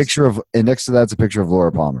that's a picture of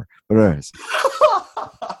Laura Palmer. But anyways.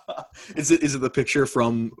 Is it the picture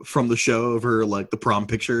from the show of her, like the prom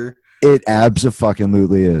picture? It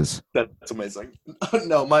abso-fucking-lutely is. That's amazing.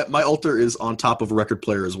 No, my altar is on top of a record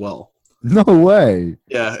player as well. No way.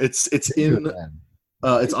 Yeah, it's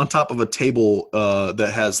on top of a table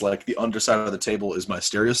that has, like, the underside of the table is my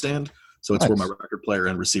stereo stand, so it's nice. Where my record player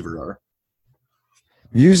and receiver are.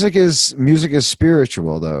 Music is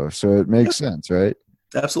spiritual, though, so it makes sense, right?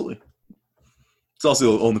 Absolutely. It's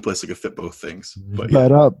also the only place that could fit both things.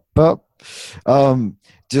 But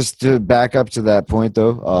just to back up to that point,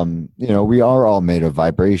 though, we are all made of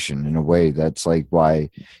vibration in a way. That's like why,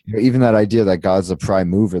 even that idea that God's the prime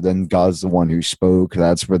mover, then God's the one who spoke.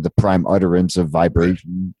 That's where the prime utterance of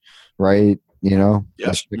vibration, right? Yeah.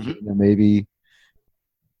 Maybe.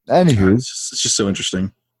 Anywho, it's just so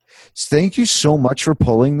interesting. Thank you so much for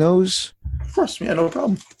pulling those. Of course, yeah, no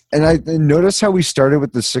problem. And I noticed how we started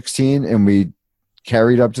with the 16 and we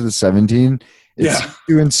carried up to the 17.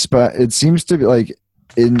 It seems to be like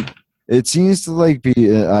intimating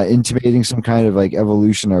some kind of like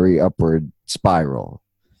evolutionary upward spiral.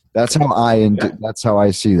 That's how that's how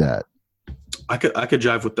I see that. I could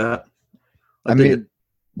jive with that. I mean,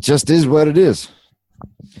 just is what it is.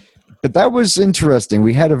 But that was interesting.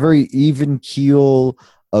 We had a very even keel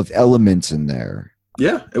of elements in there.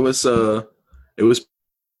 Yeah, it was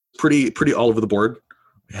pretty all over the board.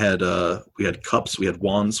 We had cups, we had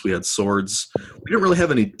wands, we had swords. We didn't really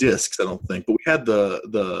have any discs, I don't think, but we had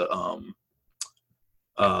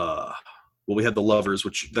we had the lovers,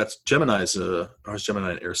 which that's Gemini's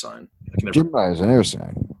Gemini an air sign. Gemini is an air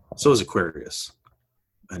sign. So is Aquarius.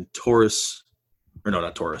 And Taurus, or no,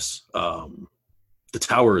 not Taurus. The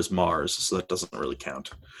tower is Mars, so that doesn't really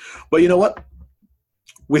count. But you know what?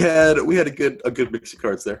 We had a good mix of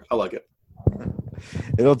cards there. I like it.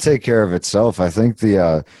 It'll take care of itself. I think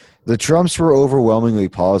the Trumps were overwhelmingly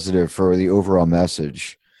positive for the overall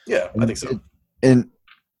message. Yeah, I think so. And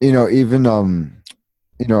even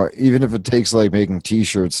if it takes like making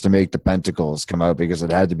T-shirts to make the Pentacles come out because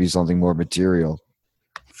it had to be something more material.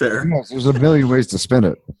 Fair. There's a million ways to spin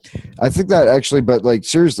it. I think that actually, but like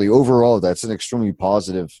seriously, overall, that's an extremely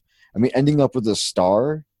positive. I mean, ending up with a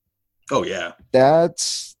star. Oh yeah,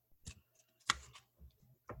 that's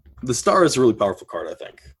the star is a really powerful card. I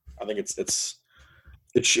think it's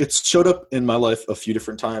showed up in my life a few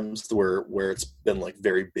different times where it's been like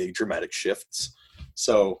very big dramatic shifts.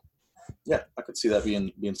 So yeah, I could see that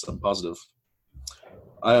being something positive.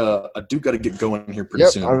 I do got to get going here pretty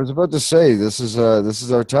soon. I was about to say this is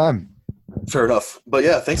our time. Fair enough, but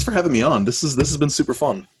yeah, thanks for having me on. This has been super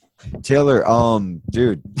fun. Taylor,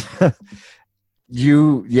 dude. I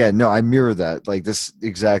mirror that like this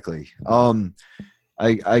exactly.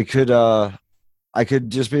 I could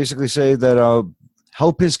just basically say that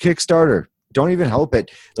help his Kickstarter. Don't even help it.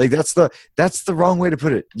 Like that's the wrong way to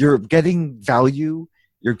put it. You're getting value.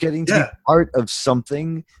 You're getting to be part of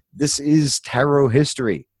something. This is tarot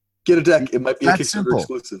history. Get a deck. It might be a Kickstarter simple.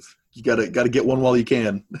 exclusive. You gotta get one while you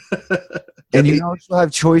can. And you also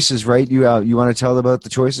have choices, right? You want to tell about the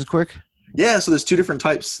choices quick? Yeah, so there's two different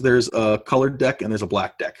types. There's a colored deck and there's a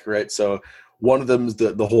black deck, right? So one of them is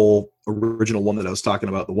the whole original one that I was talking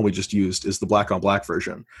about, the one we just used, is the black on black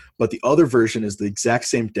version. But the other version is the exact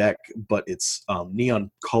same deck, but it's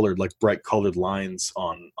neon colored, like bright colored lines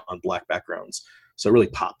on black backgrounds. So it really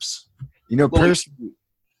pops. You know, personally,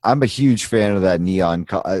 I'm a huge fan of that neon.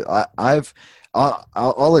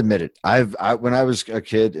 I'll admit it. When I was a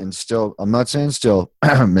kid, and still, I'm not saying still,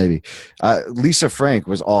 maybe, Lisa Frank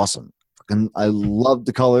was awesome. And I loved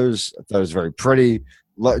the colors. I thought it was very pretty,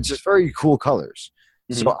 just very cool colors.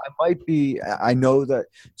 Mm-hmm. So I know that.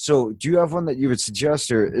 So do you have one that you would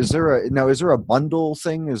suggest, or is there a bundle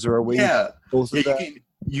thing? Is there a way? Yeah,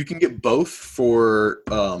 you can get both for,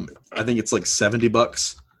 I think it's like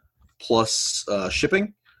 $70 plus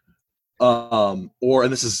shipping. And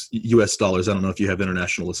this is US dollars. I don't know if you have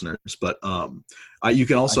international listeners, but you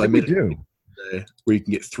can also, I made do where you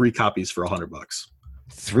can get 3 copies for $100.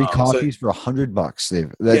 3 copies for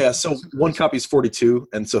 $100. So one copy is 42,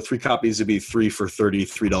 and so 3 copies would be 3 for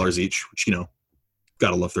 $33 each, which,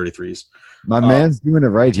 gotta love 33s. My man's doing it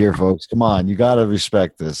right here, folks. Come on, you gotta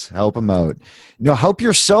respect this. Help him out. Help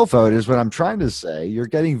yourself out is what I'm trying to say. You're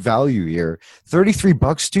getting value here.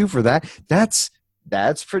 $33 too for that.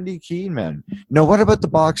 That's pretty keen, man. Now, what about the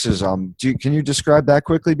boxes? Can you describe that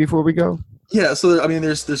quickly before we go? Yeah, so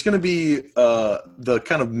there's going to be the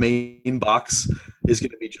kind of main box is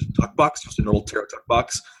going to be just a tuck box, just a normal tarot tuck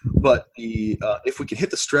box. But if we can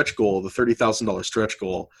hit the stretch goal, the $30,000 stretch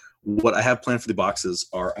goal, what I have planned for the boxes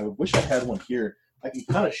are, I wish I had one here. I can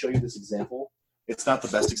kind of show you this example. It's not the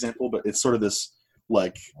best example, but it's sort of this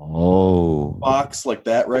box like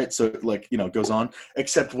that, right? So it goes on.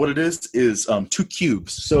 Except what it is 2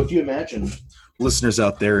 cubes. So if you imagine, listeners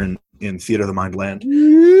out there in Theater of the Mind land,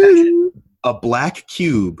 imagine a black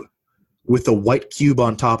cube with a white cube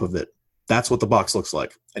on top of it. That's what the box looks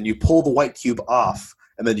like. And you pull the white cube off,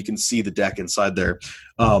 and then you can see the deck inside there.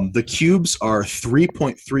 The cubes are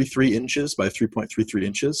 3.33 inches by 3.33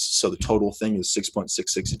 inches. So the total thing is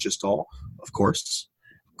 6.66 inches tall, of course.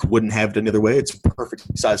 Wouldn't have it any other way. It's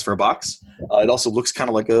perfect size for a box. It also looks kind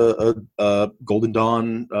of like a Golden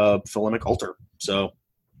Dawn Thelemic altar. So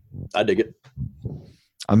I dig it.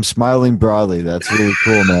 I'm smiling broadly. That's really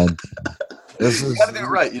cool, man. You got to do it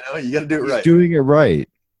right. You got to do it right. Doing it right.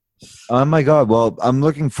 Oh my God. Well, I'm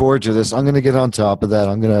looking forward to this. I'm going to get on top of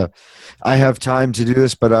that. I have time to do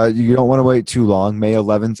this, but you don't want to wait too long. May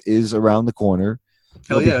 11th is around the corner.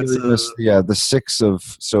 Hell yeah. The 6th of,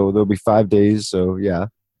 so there'll be 5 days. So yeah.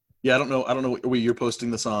 Yeah, I don't know. You're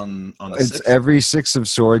posting this on the 6th? It's every 6th of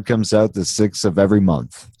Sword comes out the 6th of every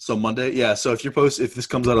month. So Monday, yeah. So if this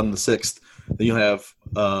comes out on the 6th, then you'll have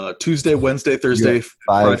Tuesday, Wednesday, Thursday,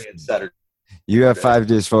 Friday, and Saturday. You have 5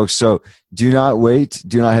 days, folks. So do not wait.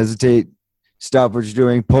 Do not hesitate. Stop what you're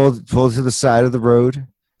doing. Pull to the side of the road.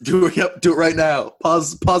 Do it right now.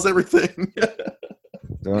 Pause everything.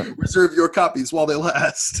 Reserve your copies while they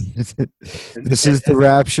last. This is the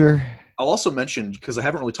rapture. I'll also mention, because I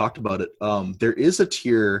haven't really talked about it, there is a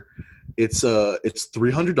tier. It's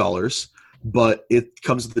 $300, but it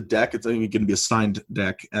comes with the deck. It's going to be a signed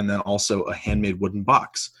deck, and then also a handmade wooden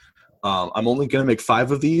box. I'm only going to make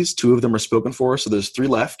 5 of these. 2 of them are spoken for, so there's 3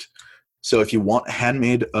 left. So if you want a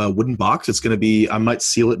handmade wooden box, it's going to be, I might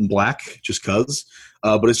seal it in black just because,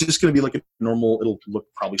 but it's just going to be like a normal, it'll look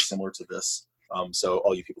probably similar to this. So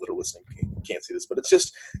all you people that are listening can't see this, but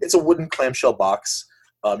it's a wooden clamshell box.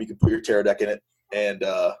 You can put your tarot deck in it, and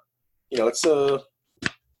it's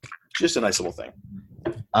just a nice little thing.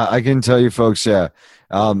 I can tell you, folks. Yeah,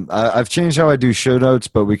 I've changed how I do show notes,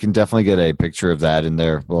 but we can definitely get a picture of that in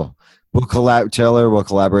there. We'll Taylor will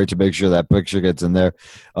collaborate to make sure that picture gets in there.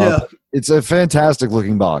 It's a fantastic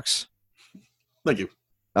looking box. Thank you.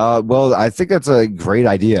 Well, I think that's a great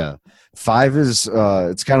idea. 5 is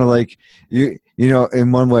it's kind of like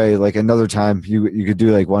in one way, like another time you could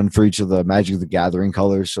do like one for each of the Magic the Gathering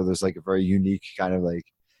colors, so there's like a very unique kind of like,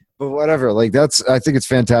 but whatever, like I think it's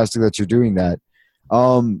fantastic that you're doing that.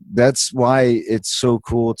 That's why it's so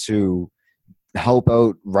cool to help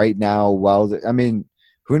out right now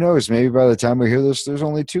who knows, maybe by the time we hear this there's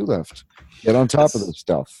only 2 left. Get on top of this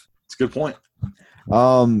stuff. It's a good point.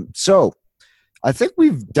 So I think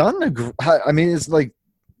we've done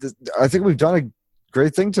I think we've done a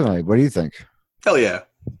great thing tonight. What do you think? Hell yeah.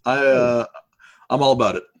 I'm all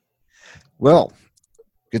about it. Well,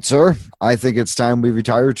 Good sir. I think it's time we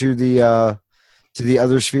retire to the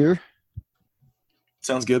other sphere.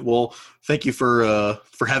 Sounds good. Well, thank you for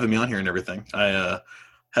having me on here and everything. I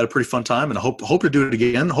had a pretty fun time, and I hope to do it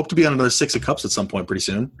again. Hope to be on another Six of Cups at some point pretty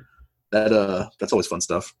soon. That's always fun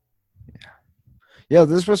stuff. Yeah,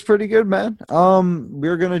 this was pretty good, man.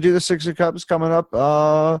 We're gonna do the Six of Cups coming up.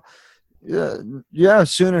 Yeah,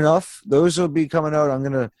 soon enough. Those will be coming out. I'm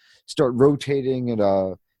gonna start rotating it.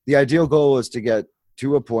 The ideal goal is to get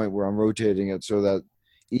to a point where I'm rotating it so that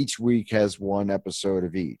each week has one episode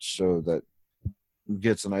of each, so that it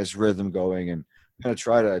gets a nice rhythm going. And I'm gonna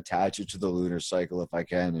try to attach it to the lunar cycle if I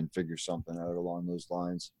can, and figure something out along those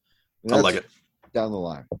lines. I like it. Down the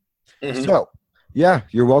line. Mhm. So, yeah,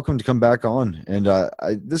 you're welcome to come back on. And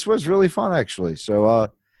this was really fun, actually. So,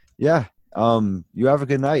 yeah, you have a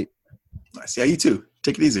good night. Nice. Yeah, you too.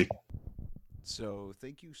 Take it easy. So,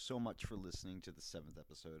 thank you so much for listening to the 7th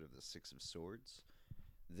episode of the Six of Swords.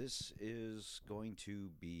 This is going to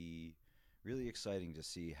be really exciting to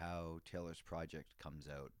see how Taylor's project comes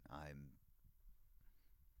out. I'm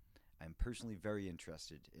personally very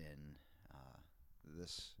interested in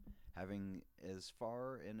this having as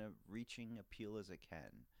far and a reaching appeal as it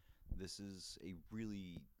can. This is a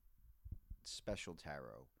really special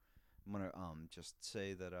tarot. I'm gonna just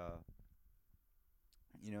say that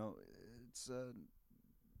it's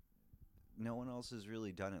no one else has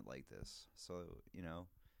really done it like this. So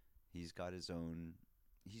he's got his own.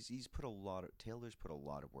 He's put a lot of Taylor's put a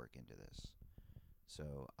lot of work into this.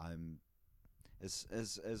 So I'm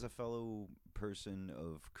as a fellow person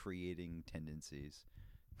of creating tendencies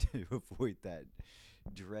to avoid that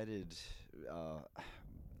dreaded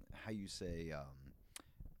how you say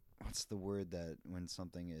what's the word that when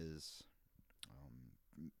something is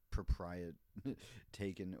propriet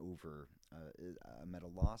taken over. I'm at a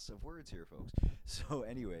loss of words here, folks. So,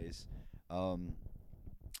 anyways,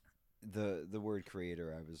 the word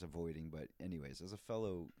creator I was avoiding, but anyways, as a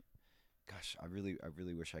fellow, gosh, I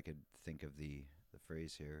really wish I could think of the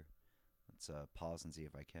phrase here. Let's pause and see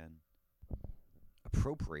if I can.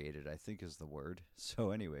 Appropriated, I think, is the word.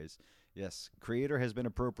 So, anyways, yes, creator has been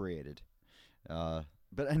appropriated.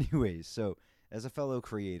 But anyways, so as a fellow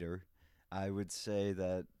creator, I would say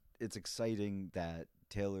that it's exciting that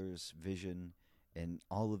Taylor's vision and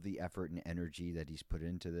all of the effort and energy that he's put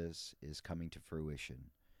into this is coming to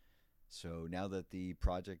fruition. So now that the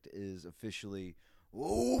project is officially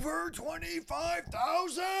over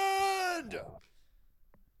 25,000,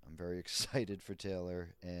 I'm very excited for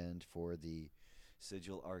Taylor and for the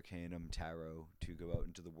Sigil Arcanum Tarot to go out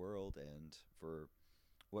into the world, and for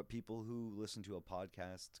what people who listen to a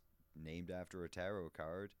podcast named after a tarot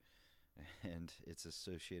card and its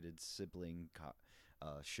associated sibling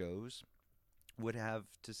shows would have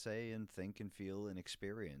to say and think and feel and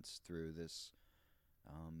experience through this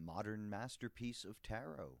modern masterpiece of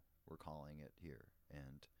tarot, we're calling it here,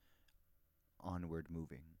 and onward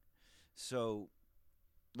moving. So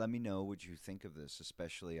let me know what you think of this,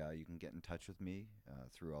 especially you can get in touch with me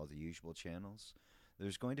through all the usual channels.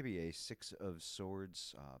 There's going to be a Six of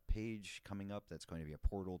Swords page coming up that's going to be a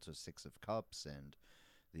portal to Six of Cups and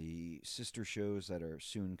the sister shows that are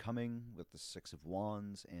soon coming with the Six of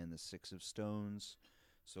Wands and the Six of Stones.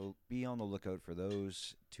 So be on the lookout for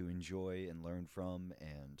those to enjoy and learn from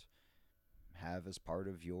and have as part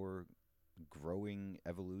of your growing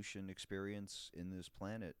evolution experience in this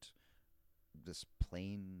planet, this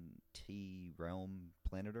plain T realm,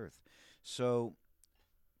 planet Earth. So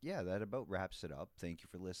yeah, that about wraps it up. Thank you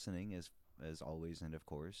for listening as always, and of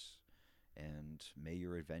course, and may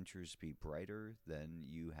your adventures be brighter than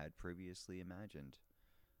you had previously imagined,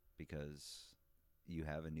 because you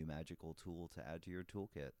have a new magical tool to add to your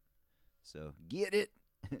toolkit. So get it,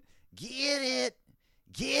 get it,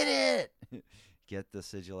 get it. Get the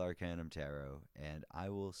Sigil Arcanum Tarot, and I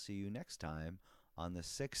will see you next time on the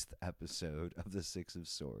 6th episode of the Six of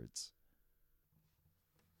Swords.